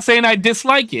overrated. I'm not saying I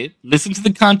dislike it. Listen to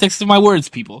the context of my words,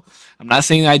 people. I'm not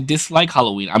saying I dislike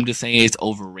Halloween. I'm just saying it's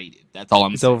overrated. That's all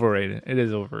I'm saying. It's overrated. It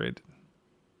is overrated.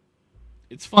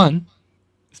 It's fun,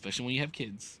 especially when you have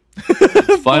kids.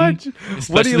 It's fun, What do you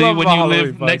especially love when about you Halloween,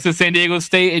 live Fudge? next to San Diego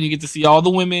State and you get to see all the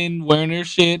women wearing their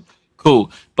shit.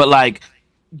 Cool, but like,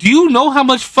 do you know how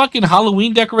much fucking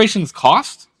Halloween decorations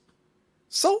cost?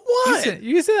 So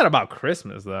You what? say that about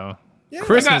Christmas though. Yeah.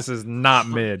 Christmas is not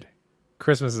mid.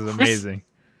 Christmas is amazing.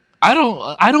 I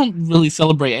don't really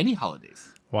celebrate any holidays.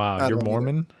 Wow, I you're don't either.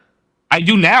 Mormon? I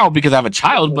do now because I have a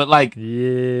child, but like,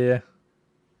 Yeah.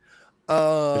 They're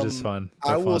Um, just fun. I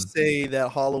They're will fun. say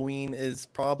that Halloween is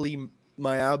probably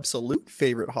my absolute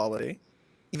favorite holiday,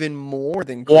 even more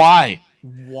than Christmas. why?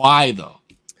 Why though?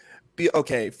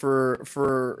 Okay,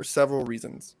 for several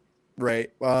reasons, right?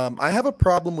 I have a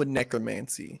problem with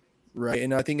necromancy, right?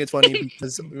 And I think it's funny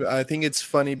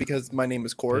because my name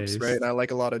is Corpse, Yes. right? And I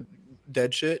like a lot of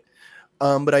dead shit.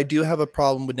 But I do have a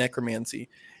problem with necromancy,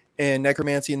 and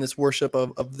necromancy in this worship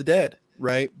of the dead,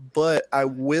 right? But I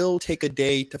will take a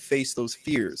day to face those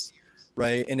fears,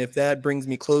 right? And if that brings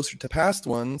me closer to past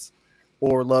ones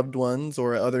or loved ones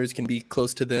or others can be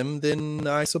close to them, then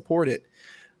I support it.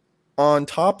 On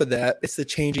top of that, it's the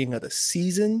changing of the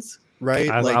seasons, right?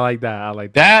 I like that. I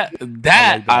like That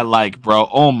that. I like, bro.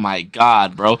 Oh my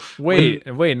god, bro. Wait.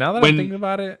 Now that I'm when- thinking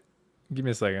about it, give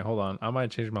me a second. Hold on. I might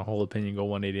change my whole opinion, go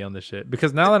 180 on this shit.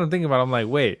 Because now that I'm thinking about it, I'm like,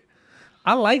 wait.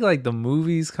 I like the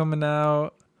movies coming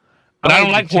out. But I don't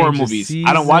the like horror change of movies.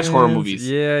 I don't watch horror seasons. movies.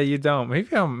 Yeah, you don't.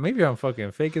 Maybe I'm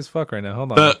fucking fake as fuck right now.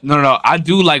 Hold on. No. I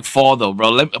do like fall though,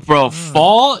 bro.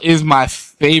 Fall is my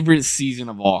favorite season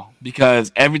of all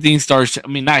because everything starts. I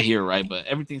mean, not here, right? But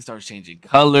everything starts changing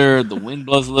color. The wind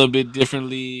blows a little bit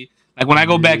differently. Like when I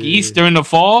go back east during the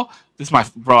fall, this is my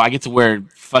bro. I get to wear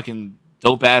fucking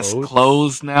dope ass Coats?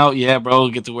 clothes now. Yeah, bro.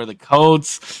 Get to wear the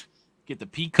coats, get the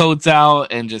pea coats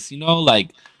out, and just like.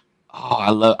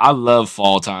 Oh, I love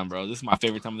fall time, bro. This is my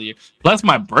favorite time of the year. Plus,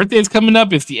 my birthday is coming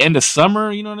up. It's the end of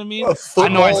summer. You know what I mean? I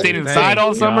know I stayed inside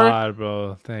all summer. God,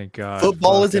 bro. Thank God.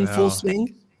 Football is in Fucking full hell.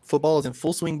 swing. Football is in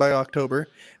full swing by October.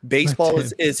 Baseball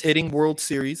is hitting World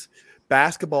Series.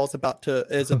 Basketball is about to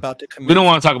commence. We don't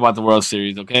want to talk about the World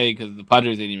Series, okay? Because the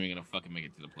Padres ain't even gonna fucking make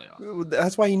it to the playoffs.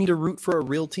 That's why you need to root for a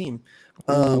real team.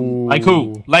 Like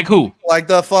who? Like who? Like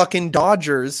the fucking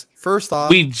Dodgers. First off,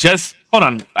 We just hold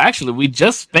on. Actually, we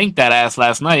just spanked that ass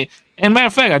last night. And matter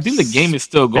of fact, I think the game is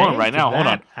still going right now. Hold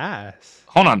on. Ass.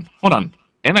 Hold on.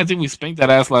 And I think we spanked that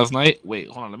ass last night. Wait,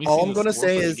 hold on. Let me see. all I'm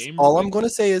gonna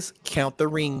say is count the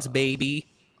rings, baby.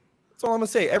 That's all I'm gonna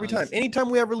say every time. Anytime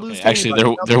we ever lose, Okay, to actually,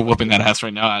 anybody, they're whooping that ass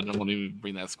right now. I don't want to even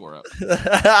bring that score up.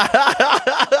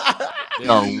 They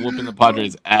are whooping the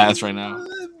Padres' ass right now.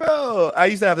 Bro, I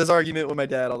used to have this argument with my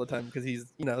dad all the time because he's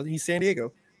San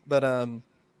Diego. But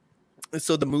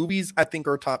so the movies I think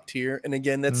are top tier. And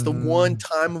again, that's the one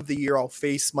time of the year I'll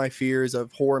face my fears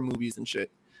of horror movies and shit.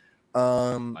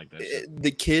 Like that shit. The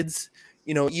kids,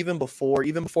 even before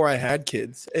I had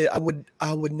kids, I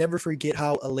would never forget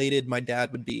how elated my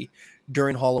dad would be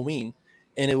during Halloween.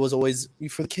 And it was always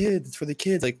for the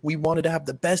kids. Like we wanted to have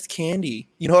the best candy,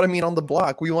 you know what I mean, on the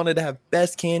block. We wanted to have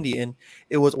best candy, and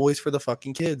it was always for the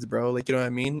fucking kids, bro. Like, you know what I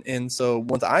mean? And so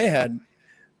once I had,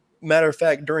 matter of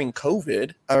fact, during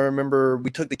COVID, I remember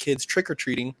we took the kids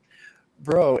trick-or-treating,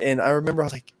 bro. And I remember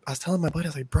I was telling my buddy, I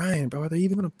was like, Brian, bro, are they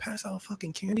even gonna pass out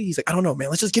fucking candy? He's like, I don't know, man.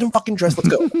 Let's just get them fucking dressed. Let's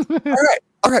go.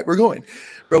 All right, we're going.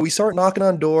 Bro, we start knocking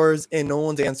on doors and no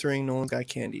one's answering, no one's got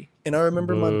candy. And I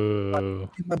remember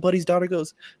my buddy's daughter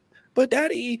goes, but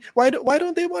daddy, why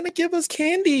don't they want to give us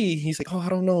candy? He's like, oh, I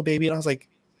don't know, baby. And I was like,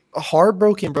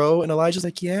 heartbroken, bro. And Elijah's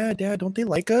like, yeah, dad, don't they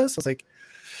like us? I was like,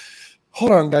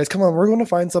 hold on, guys, come on, we're going to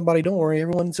find somebody. Don't worry,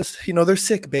 everyone's just, they're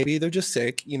sick, baby. They're just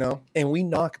sick, And we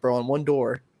knock, bro, on one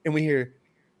door and we hear,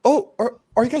 oh,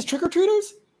 are you guys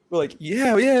trick-or-treaters? We're like,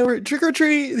 yeah, we're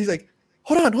trick-or-treat. He's like,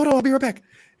 hold on, I'll be right back.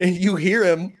 And you hear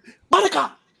him,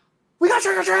 Monica, we got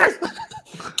trick-or-treaters.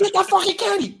 Get that fucking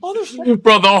candy.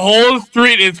 Bro, the whole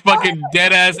street is fucking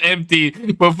dead ass empty.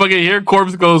 But fucking here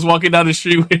Corpse goes walking down the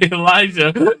street with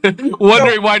Elijah,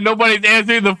 wondering why nobody's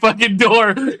answering the fucking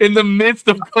door in the midst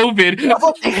of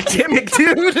COVID. Pandemic,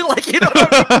 dude. Like,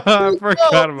 I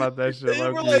forgot about that shit.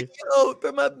 And we're like,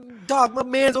 my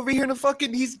man's over here in the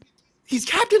fucking, he's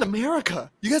Captain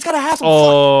America. You guys gotta have some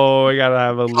we gotta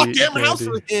have a goddamn house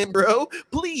for him, bro.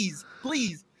 Please.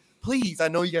 I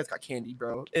know you guys got candy,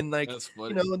 bro. And like,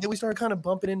 and then we started kind of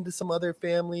bumping into some other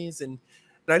families, and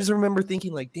I just remember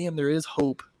thinking, like, damn, there is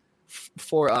hope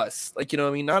for us. Like, I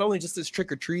mean, not only just this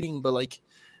trick or treating, but like,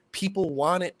 people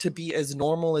want it to be as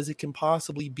normal as it can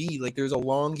possibly be. Like, there's a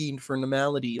longing for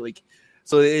normality. Like,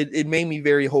 so it made me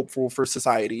very hopeful for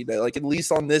society that, like, at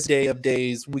least on this day of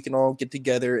days, we can all get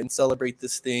together and celebrate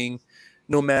this thing,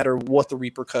 no matter what the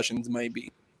repercussions might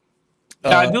be.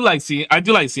 Yeah, I do like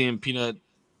seeing Peanut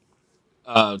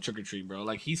trick or treat, bro.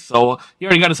 Like he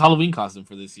already got his Halloween costume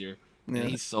for this year. Yeah. And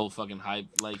he's so fucking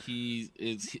hyped. Like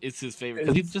it's his favorite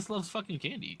because he just loves fucking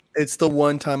candy. It's the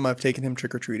one time I've taken him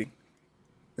trick or treating.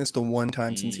 It's the one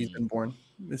time since he's been born.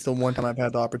 It's the one time I've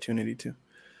had the opportunity to.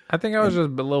 I think I was just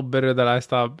a little bitter that I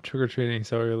stopped trick or treating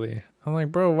so early. I'm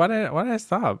like, bro, why did I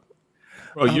stop?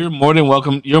 Bro, you're more than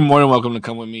welcome. You're more than welcome to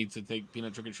come with me to take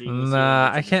peanut trick or treating.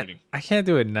 Nah, I can't. I can't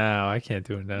do it now. I can't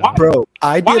do it now, Why? Bro,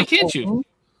 Why can't you?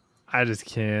 I just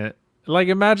can't. Like,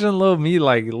 imagine little me,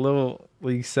 like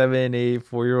 7, 8,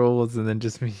 4-year-olds, and then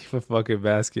just me with fucking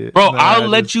basket. Bro, I'll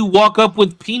let you walk up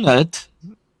with peanut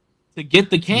to get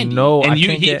the candy. No, and I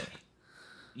can't get.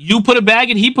 You put a bag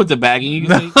and he puts a bag, and you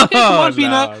can say, "Okay, come on,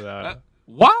 peanut." No.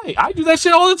 Why? I do that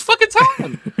shit all this fucking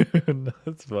time.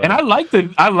 That's fun. And I like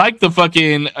the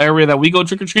fucking area that we go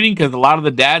trick or treating because a lot of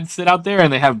the dads sit out there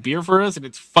and they have beer for us, and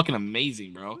it's fucking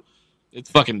amazing, bro. It's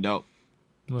fucking dope.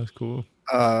 That's cool.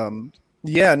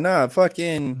 Yeah, nah,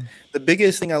 fucking. The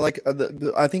biggest thing I like,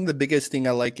 I think the biggest thing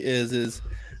I like is,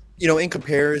 in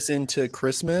comparison to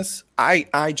Christmas,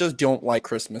 I just don't like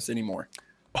Christmas anymore.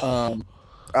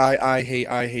 I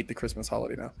hate the Christmas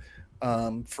holiday now.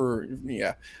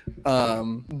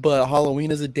 But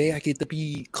Halloween is a day I get to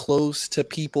be close to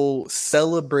people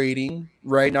celebrating,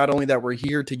 right? Not only that we're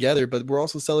here together, but we're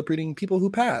also celebrating people who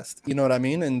passed. You know what I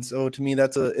mean? And so to me,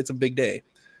 it's a big day.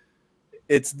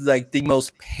 It's like the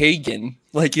most pagan,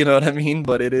 like, you know what I mean?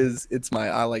 But I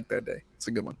like that day. It's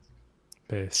a good one.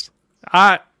 Base.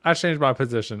 I changed my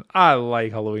position. I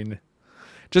like Halloween.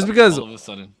 Just because all of a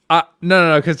sudden.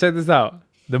 No, because check this out.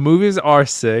 The movies are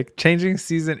sick. Changing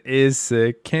season is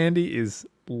sick. Candy is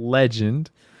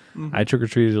legend. Mm-hmm. I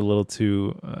trick-or-treated a little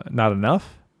too, not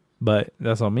enough, but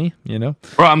that's on me, Bro,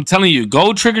 I'm telling you,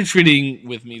 go trick-or-treating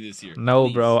with me this year. No,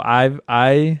 please. bro.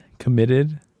 I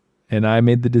committed, and I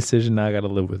made the decision. Now I got to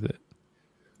live with it.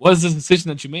 What is the decision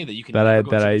that you made that you can never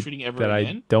go trick-or-treating ever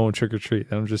again? I don't trick-or-treat.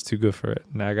 I'm just too good for it.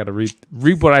 Now I got to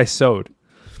reap what I sowed.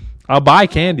 I'll buy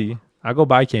candy. I'll go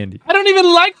buy candy. I don't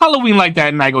even like Halloween like that,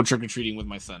 and I go trick-or-treating with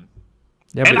my son.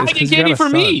 Yeah, and I get candy for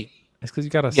me. It's because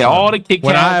you got a son. Yeah, all the Kit Kats.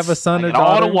 When I have a son or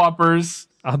daughter, all the Whoppers.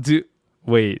 I'll do.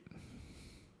 Wait,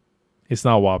 it's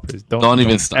not Whoppers. Don't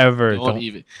even start. Don't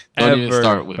even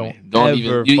start with me. Don't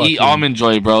even. You eat Almond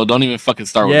Joy, bro. Don't even fucking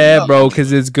start with me. Yeah, bro,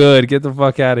 because it's good. Get the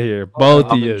fuck out of here. Both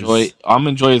of you.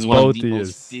 Almond Joy is one of the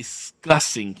most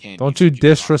disgusting candies. Don't you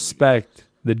disrespect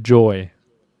the joy.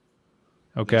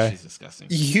 Okay. She's disgusting.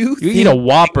 You eat a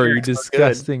Whopper, you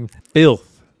disgusting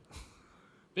filth.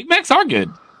 Big Macs are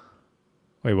good.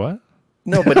 Wait, what?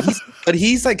 No, but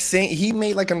he's like saying he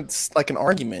made like an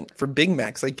argument for Big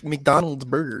Macs, like McDonald's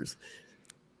burgers.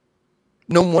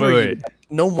 No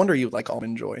wonder you like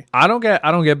Almond Joy. I don't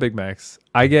get Big Macs.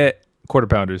 I get quarter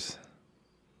pounders.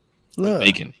 With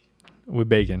bacon. With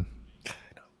bacon.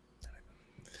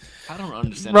 I don't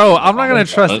understand. Bro, I'm not gonna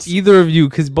trust either of you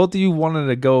because both of you wanted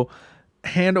to go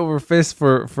hand over fist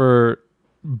for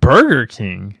Burger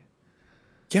King.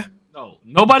 Yeah. No,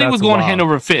 nobody was going hand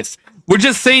over fist. We're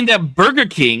just saying that Burger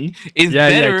King is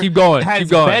better. Yeah, keep going. Keep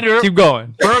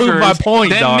going. Prove my point,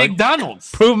 than dog.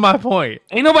 McDonald's. Prove my point.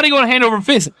 Ain't nobody going hand over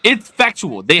fist. It's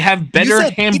factual. They have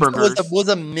better hamburgers.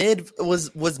 Was mid.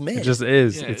 It just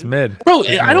is. Yeah. It's mid. Bro,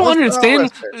 I don't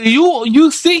understand.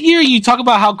 You sit here and you talk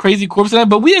about how crazy Korpsx is,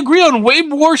 but we agree on way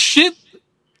more shit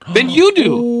than you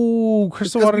do. Ooh,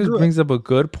 Crystal Waters brings up a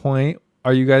good point.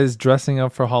 Are you guys dressing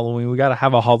up for Halloween? We gotta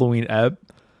have a Halloween ep.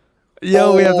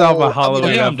 Yo, we have to have a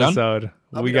Halloween episode.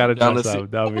 We gotta dress up.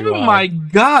 That would be wild. Oh my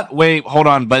god! Wait, hold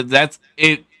on. But that's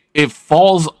it. It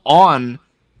falls on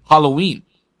Halloween.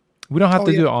 We don't have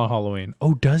to do it on Halloween.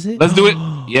 Oh, does it? Let's do it.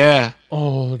 Yeah.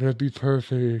 Oh, that'd be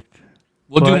perfect.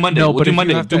 We'll do Monday. We'll do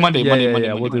Monday. Do Monday.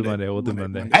 Yeah, we'll do Monday. We'll do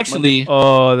Monday. Actually,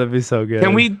 oh, that'd be so good.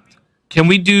 Can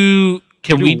we do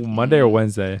Monday or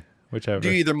Wednesday? Whichever.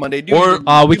 Do either Monday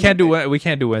we can't do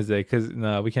Wednesday because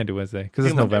we can't do Wednesday because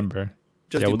it's November.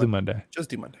 We'll do Monday. Just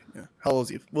do Monday. Yeah.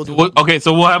 Hallows Eve. Okay,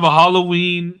 so we'll have a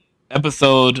Halloween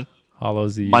episode.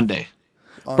 Hallows Eve. Monday.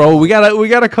 Bro, we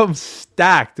gotta come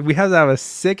stacked. We have to have a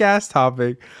sick ass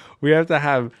topic. We have to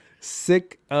have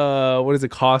sick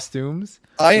costumes.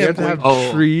 I am have to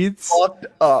have treats. Fucked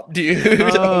up, dude.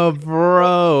 Oh,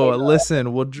 bro. Listen,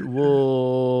 I'll get a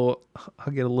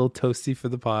little toasty for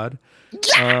the pod.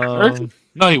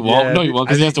 No, he won't. Yeah, no, he won't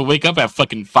because he has to wake up at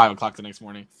fucking 5 o'clock the next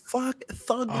morning. Fuck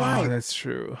Thug Life. Oh, that's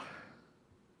true.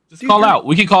 Just call out.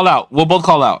 We can call out. We'll both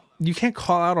call out. You can't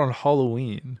call out on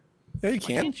Halloween. Yeah, you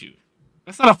can't. Why can't you?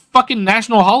 That's not a fucking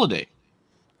national holiday.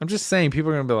 I'm just saying,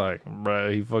 people are gonna be like,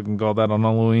 "Bro, he fucking called that on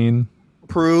Halloween."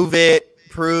 Prove it.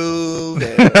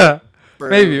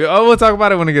 Maybe. Oh, we'll talk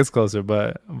about it when it gets closer.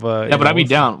 But yeah, but I'd be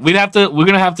down. We're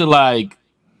gonna have to like.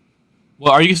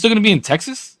 Well, are you still gonna be in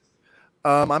Texas?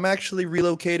 I'm actually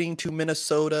relocating to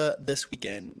Minnesota this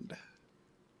weekend.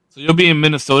 So you'll be in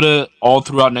Minnesota all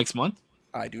throughout next month?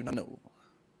 I do not know.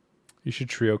 You should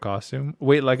trio costume.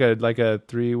 Wait, like a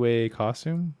 3-way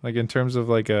costume, like in terms of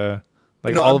like a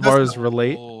all of ours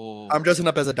relate. I'm dressing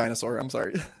up as a dinosaur. I'm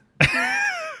sorry.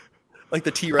 Like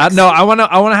the T-Rex. No, I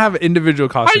wanna have individual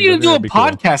costumes. How are you gonna do a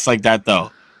podcast like that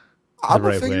though? I'm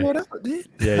gonna figure it out, dude.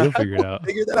 Yeah, you'll figure it out.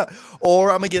 Figure that out.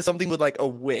 Or I'm gonna get something with like a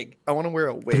wig. I want to wear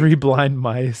a wig. 3 blind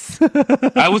mice.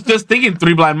 I was just thinking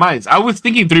 3 blind mice.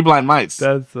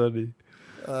 That's funny.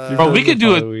 Bro, we could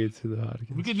do it.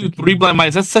 We could do 3 blind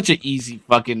mice. That's such an easy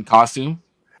fucking costume.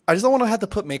 I just don't want to have to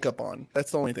put makeup on.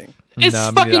 That's the only thing. It's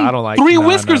fucking I don't like, 3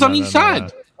 whiskers on each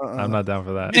side. I'm not down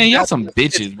for that. Man, y'all some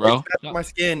bitches, bro. It's bad for my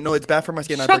skin. No, it's bad for my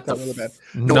skin. I break that really bad.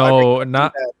 No,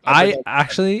 not. I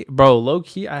actually, bro, low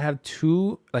key, I have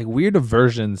 2 like weird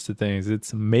aversions to things.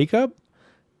 It's makeup,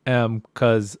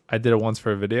 because I did it once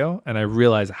for a video, and I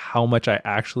realized how much I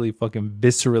actually fucking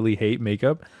viscerally hate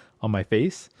makeup on my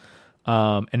face.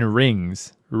 And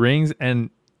rings, and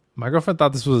my girlfriend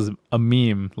thought this was a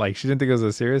meme. Like she didn't think it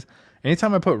was serious.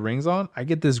 Anytime I put rings on, I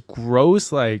get this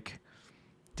gross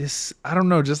I don't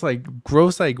know, just like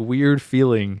gross, like weird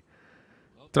feeling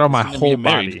throughout my whole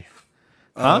body.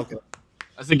 Huh? Okay.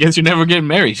 I guess you're never getting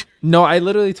married. No, I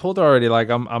literally told her already. Like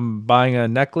I'm buying a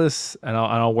necklace and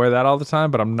I'll wear that all the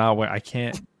time, but I'm not. I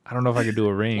can't. I don't know if I could do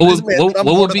a ring. What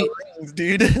would be, rings,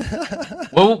 dude?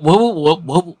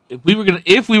 what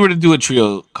if we were to do a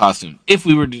trio costume?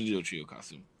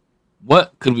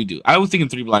 What could we do? I was thinking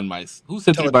 3 blind mice. Who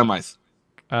said 3 blind mice?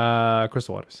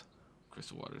 Crystal Waters.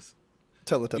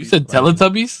 Teletubbies. You said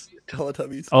Teletubbies?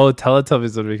 Teletubbies. Oh,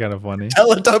 Teletubbies would be kind of funny.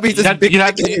 Teletubbies is big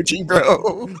energy,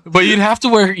 bro. But you'd have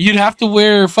to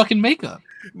wear fucking makeup.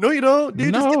 No, you don't,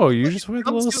 dude. No, you just wear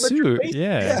the little suit.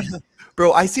 Yeah.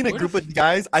 Bro, I seen a group of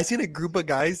guys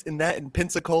in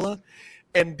Pensacola,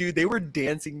 and dude, they were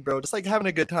dancing, bro, just like having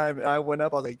a good time. And I went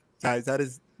up, I was like, guys, that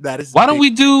is. Why don't we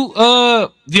do?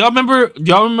 Do y'all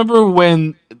remember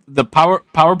when the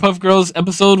Powerpuff Girls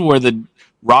episode where the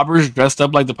robbers dressed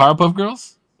up like the Powerpuff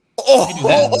Girls?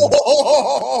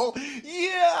 Oh,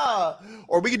 yeah.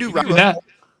 Or we could do that.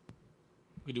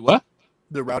 We do what?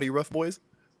 The Rowdy Rough Boys.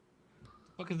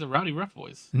 What is the Rowdy Rough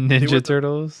Boys? Ninja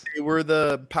Turtles. They were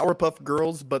the Powerpuff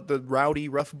Girls, but the Rowdy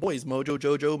Rough Boys. Mojo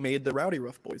Jojo made the Rowdy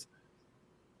Rough Boys.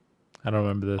 I don't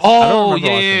remember this. Oh,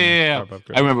 yeah.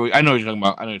 I remember. I know what you're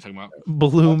talking about.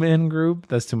 Blue Man Group?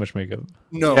 That's too much makeup.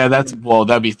 No. Yeah,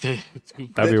 that'd be sick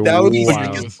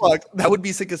as fuck. That would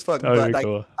be sick as fuck. But like,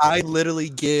 cool. I literally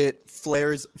get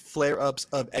flare-ups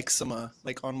of eczema,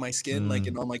 like on my skin, like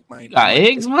and on like my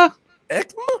eczema.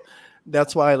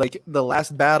 That's why, like, the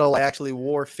last battle I actually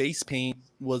wore face paint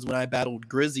was when I battled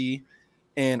Grizzy,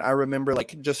 and I remember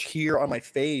like just here on my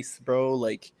face, bro,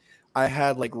 like. I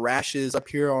had like rashes up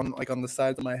here on the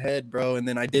sides of my head, bro. And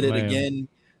then I did it again,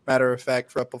 matter of fact,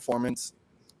 for a performance.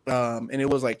 And it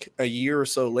was like a year or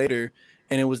so later,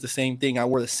 and it was the same thing. I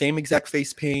wore the same exact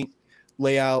face paint,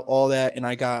 layout, all that, and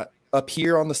I got up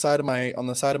here on the side of my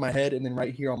head, and then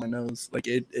right here on my nose. Like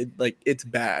it's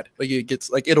bad. Like it gets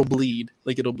like it'll bleed.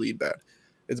 Like it'll bleed bad.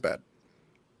 It's bad.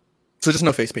 So just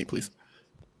no face paint, please.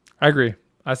 I agree.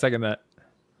 I second that.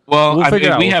 Well,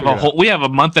 we have a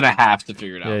month and a half to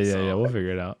figure it out. Yeah, we'll figure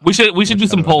it out. We should do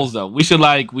some polls though. We should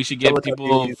get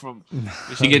people from.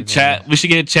 We should get chat. We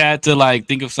should get chat to like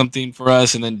think of something for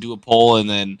us, and then do a poll, and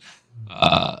then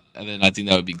I think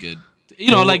that would be good.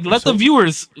 You know, like let the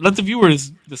viewers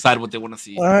decide what they want to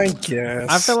see. I guess.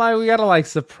 I feel like we gotta like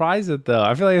surprise it though.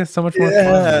 I feel like it's so much more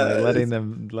fun like,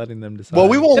 letting them decide. Well,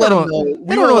 we won't let them know.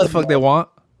 We don't know what the fuck they want.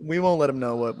 We won't let them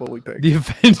know what we pick. The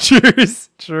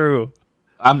Avengers. True.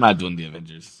 I'm not doing the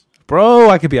Avengers.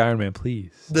 Bro, I could be Iron Man,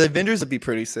 please. The Avengers would be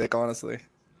pretty sick, honestly.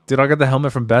 Dude, I got the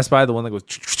helmet from Best Buy, the one that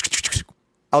goes.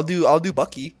 I'll do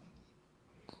Bucky.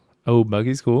 Oh,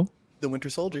 Bucky's cool. The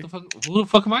Winter Soldier. Who the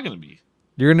fuck am I gonna be?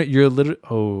 You're literally.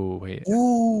 Oh wait.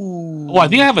 Ooh. Oh, I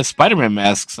think I have a Spider-Man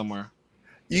mask somewhere.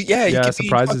 You could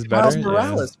surprise is better. Miles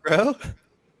Morales, bro.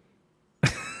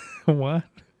 What?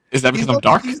 Is that because I'm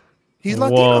dark? He's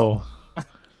Latino. Whoa.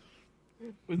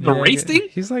 The race thing?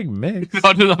 He's like mixed.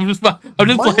 I'm just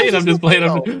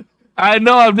playing. I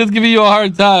know. I'm just giving you a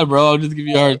hard time, bro.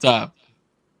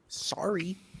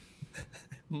 Sorry,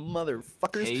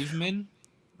 motherfuckers. Cavemen?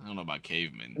 I don't know about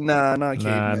cavemen. Nah, not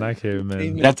cavemen. Nah, not cavemen.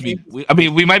 It'd have to be.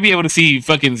 We might be able to see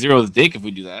fucking Zero's dick if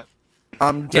we do that.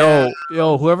 I'm down.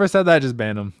 Yo, whoever said that, just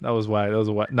ban him. That was why. That was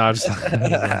what. No, just.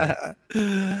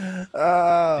 Damn,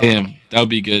 that would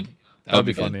be good. That'd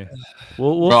be funny.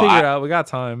 We'll Bro, figure it out. We got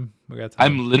time.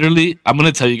 I'm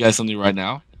gonna tell you guys something right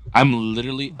now. I'm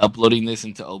literally uploading this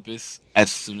into Opus as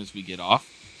soon as we get off,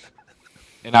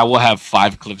 and I will have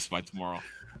 5 clips by tomorrow.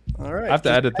 All right. I have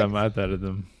to edit them.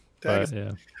 But,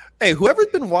 yeah. Hey, whoever's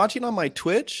been watching on my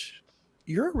Twitch,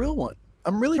 you're a real one.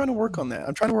 I'm really trying to work on that.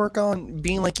 I'm trying to work on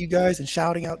being like you guys and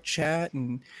shouting out chat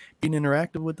and being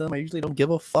interactive with them. I usually don't give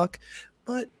a fuck,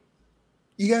 but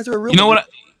you guys are a real. You know what?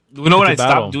 I battle.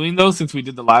 stopped doing though since we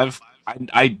did the live.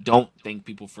 I don't thank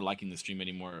people for liking the stream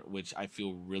anymore, which I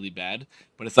feel really bad.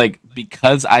 But it's like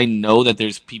because I know that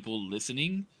there's people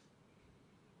listening.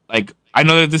 Like I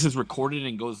know that this is recorded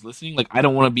and goes listening. Like I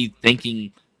don't want to be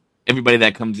thanking everybody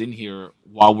that comes in here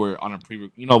while we're on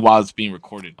a while it's being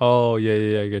recorded. Oh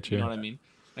yeah, I get you. You know what I mean?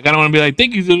 Like I don't want to be like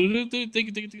thank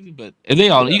you, but they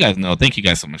all you guys know. Thank you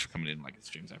guys so much for coming in like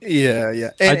streams.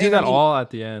 Yeah. I do that all at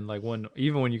the end. Like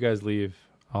even when you guys leave,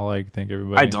 I'll like thank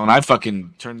everybody. I don't. I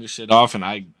fucking turn this shit off and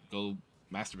I go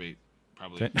masturbate.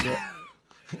 Probably.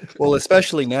 Well,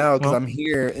 especially now because I'm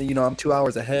here. And, I'm 2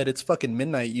 hours ahead. It's fucking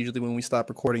midnight usually when we stop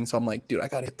recording. So I'm like, dude, I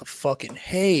gotta hit the fucking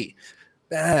hay.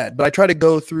 Bad. But I try to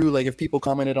go through like if people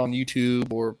commented on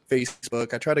YouTube or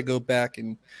Facebook, I try to go back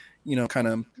and kind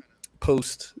of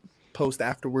post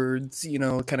afterwards.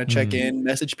 Kind of check in,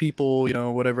 message people.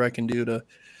 Whatever I can do to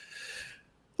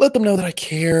let them know that I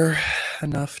care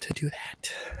enough to do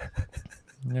that.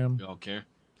 Yeah. You all care.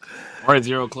 All right,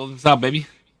 Zero, close this out, baby.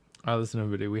 All right, listen,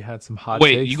 everybody. We had some hot.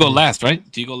 Wait, takes you go last, right?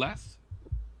 Do you go last?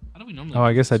 How do we normally? Oh,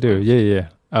 I guess I do. Yeah.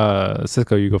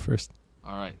 Cisco, you go first.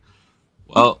 All right.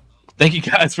 Well, thank you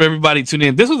guys for everybody tuning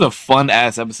in. This was a fun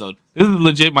ass episode. This is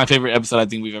legit my favorite episode I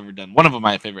think we've ever done. One of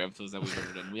my favorite episodes that we've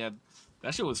ever done.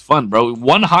 That shit was fun, bro.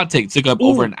 One hot take took up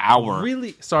over an hour.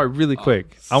 Really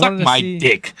quick. I Suck wanted to my see,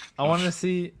 dick. I wanted to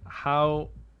see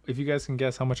if you guys can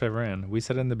guess how much I ran. We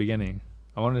said it in the beginning.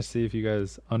 I wanted to see if you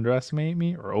guys underestimate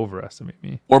me or overestimate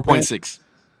me. 4.6.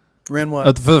 Ran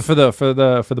what? For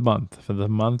the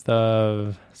month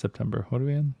of September. What are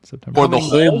we in? September. For the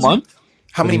whole month?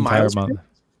 How many miles?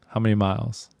 How many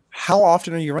miles? How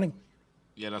often are you running?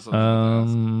 Yeah, that's what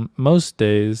I'm most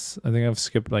days. I think I've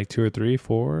skipped like 2 or 3,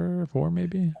 4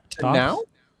 maybe. Tops. Now?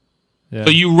 Yeah. So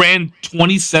you ran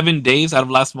 27 days out of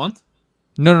last month?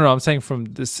 No. I'm saying from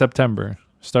this September,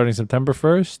 starting September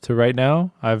 1st to right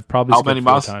now, I've probably skipped many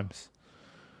 4 miles? times.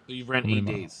 So you ran 8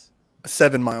 days.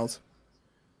 7 miles.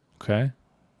 Okay.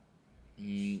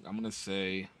 I'm gonna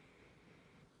say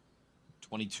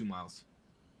 22 miles.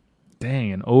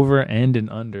 Dang, an over and an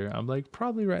under. I'm like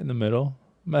probably right in the middle.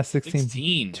 I'm at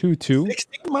 16. 2. 16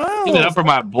 miles. Give it up for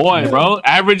my boy, bro.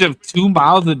 Average of 2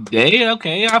 miles a day.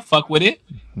 Okay, I fuck with it.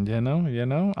 You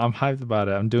know, I'm hyped about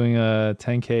it. I'm doing a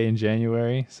 10K in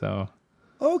January, so.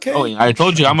 Okay. Oh, I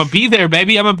told you, I'm gonna be there,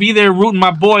 baby. I'm gonna be there rooting my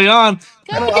boy on.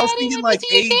 I was thinking like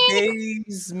 8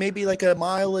 days, maybe like a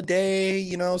mile a day,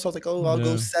 So I was like, I'll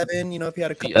go 7. If you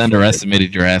had a couple. You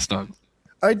underestimated your ass, dog.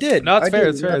 I did. No, it's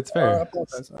fair. Did. It's fair. I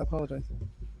apologize.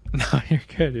 No,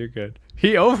 you're good.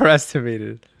 He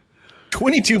overestimated.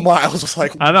 22 miles was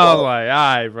like. I know. I'm like,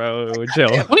 all right, bro, chill.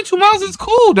 22 miles is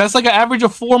cool. That's like an average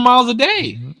of 4 miles a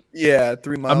day. Yeah,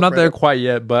 3 miles. I'm not there quite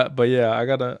yet, but yeah, I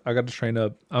gotta train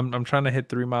up. I'm trying to hit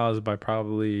 3 miles by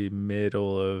probably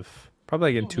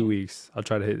like in 2 weeks. I'll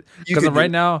try to hit because right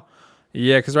now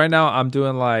I'm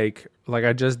doing like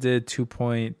I just did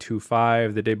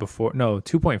 2.25 the day before. No,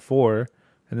 2.4,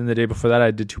 and then the day before that I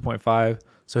did 2.5.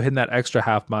 So hitting that extra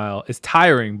half mile is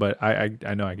tiring, but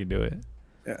I know I can do it.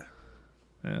 Yeah.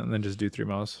 And then just do 3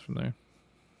 miles from there.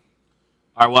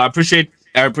 All right. Well, I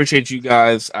appreciate you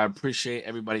guys. I appreciate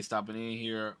everybody stopping in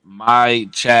here. My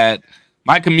chat,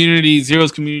 my community,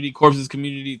 Zero's community, Korpsx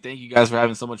community. Thank you guys for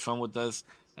having so much fun with us.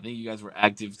 I think you guys were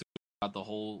active throughout the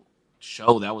whole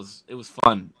show. It was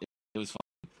fun. It was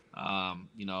fun.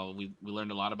 We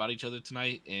learned a lot about each other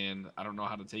tonight, and I don't know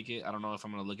how to take it. I don't know if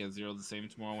I'm gonna look at Zero the same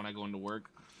tomorrow when I go into work.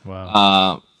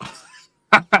 Wow.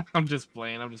 I'm just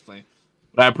playing.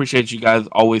 But I appreciate you guys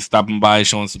always stopping by,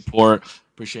 showing support.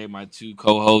 Appreciate my 2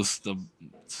 co-hosts, two of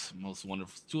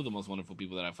the most wonderful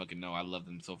people that I fucking know. I love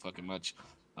them so fucking much.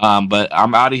 But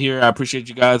I'm out of here. I appreciate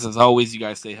you guys. As always, you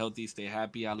guys stay healthy, stay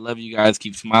happy. I love you guys.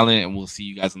 Keep smiling, and we'll see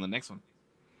you guys on the next one.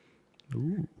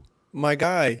 Ooh. My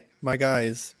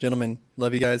guys, gentlemen,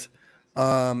 love you guys.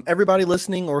 Everybody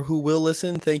listening or who will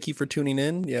listen, thank you for tuning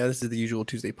in. Yeah, this is the usual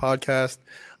Tuesday podcast.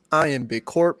 I am Big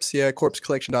Korpsx. Yeah,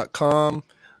 korpscollection.com.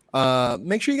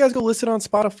 Make sure you guys go listen on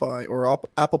Spotify or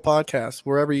Apple Podcasts,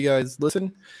 wherever you guys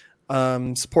listen.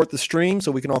 Support the stream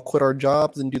so we can all quit our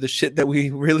jobs and do the shit that we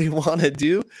really want to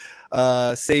do.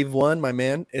 Save one, my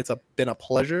man. It's been a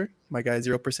pleasure. My guy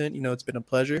 0%, it's been a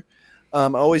pleasure. I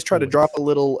always try to drop a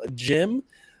little gem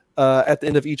at the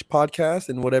end of each podcast,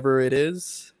 and whatever it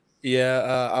is,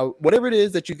 whatever it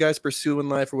is that you guys pursue in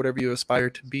life or whatever you aspire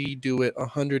to be, do it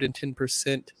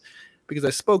 110%. Because I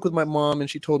spoke with my mom and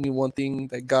she told me one thing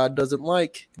that God doesn't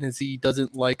like, and is He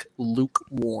doesn't like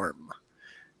lukewarm.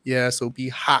 Yeah, so be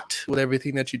hot with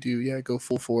everything that you do. Yeah, go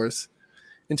full force.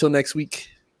 Until next week.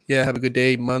 Yeah, have a good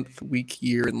day, month, week,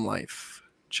 year, and life.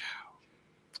 Ciao.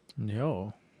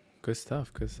 Yo, good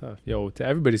stuff. Good stuff. Yo, to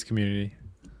everybody's community,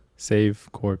 Save,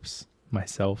 Korpsx,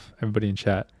 myself, everybody in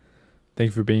chat. Thank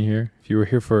you for being here. If you were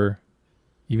here for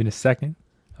even a second,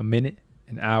 a minute,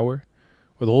 an hour,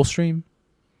 or the whole stream,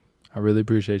 I really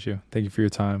appreciate you. Thank you for your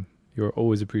time. You are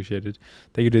always appreciated.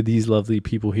 Thank you to these lovely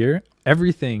people here.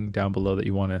 Everything down below that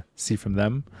you want to see from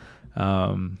them,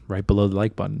 right below the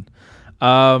like button.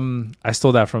 I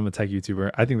stole that from a tech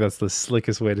YouTuber. I think that's the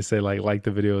slickest way to say like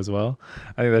the video as well.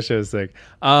 I think that shit is sick.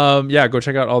 Yeah, go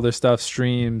check out all their stuff,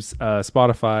 streams,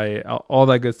 Spotify, all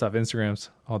that good stuff, Instagrams,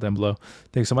 all down below.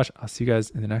 Thanks so much. I'll see you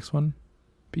guys in the next one.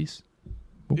 Peace.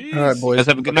 Peace. All right, boys. Guys,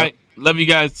 have a good night. Love you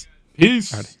guys.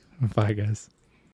 Peace. All right. Bye, guys.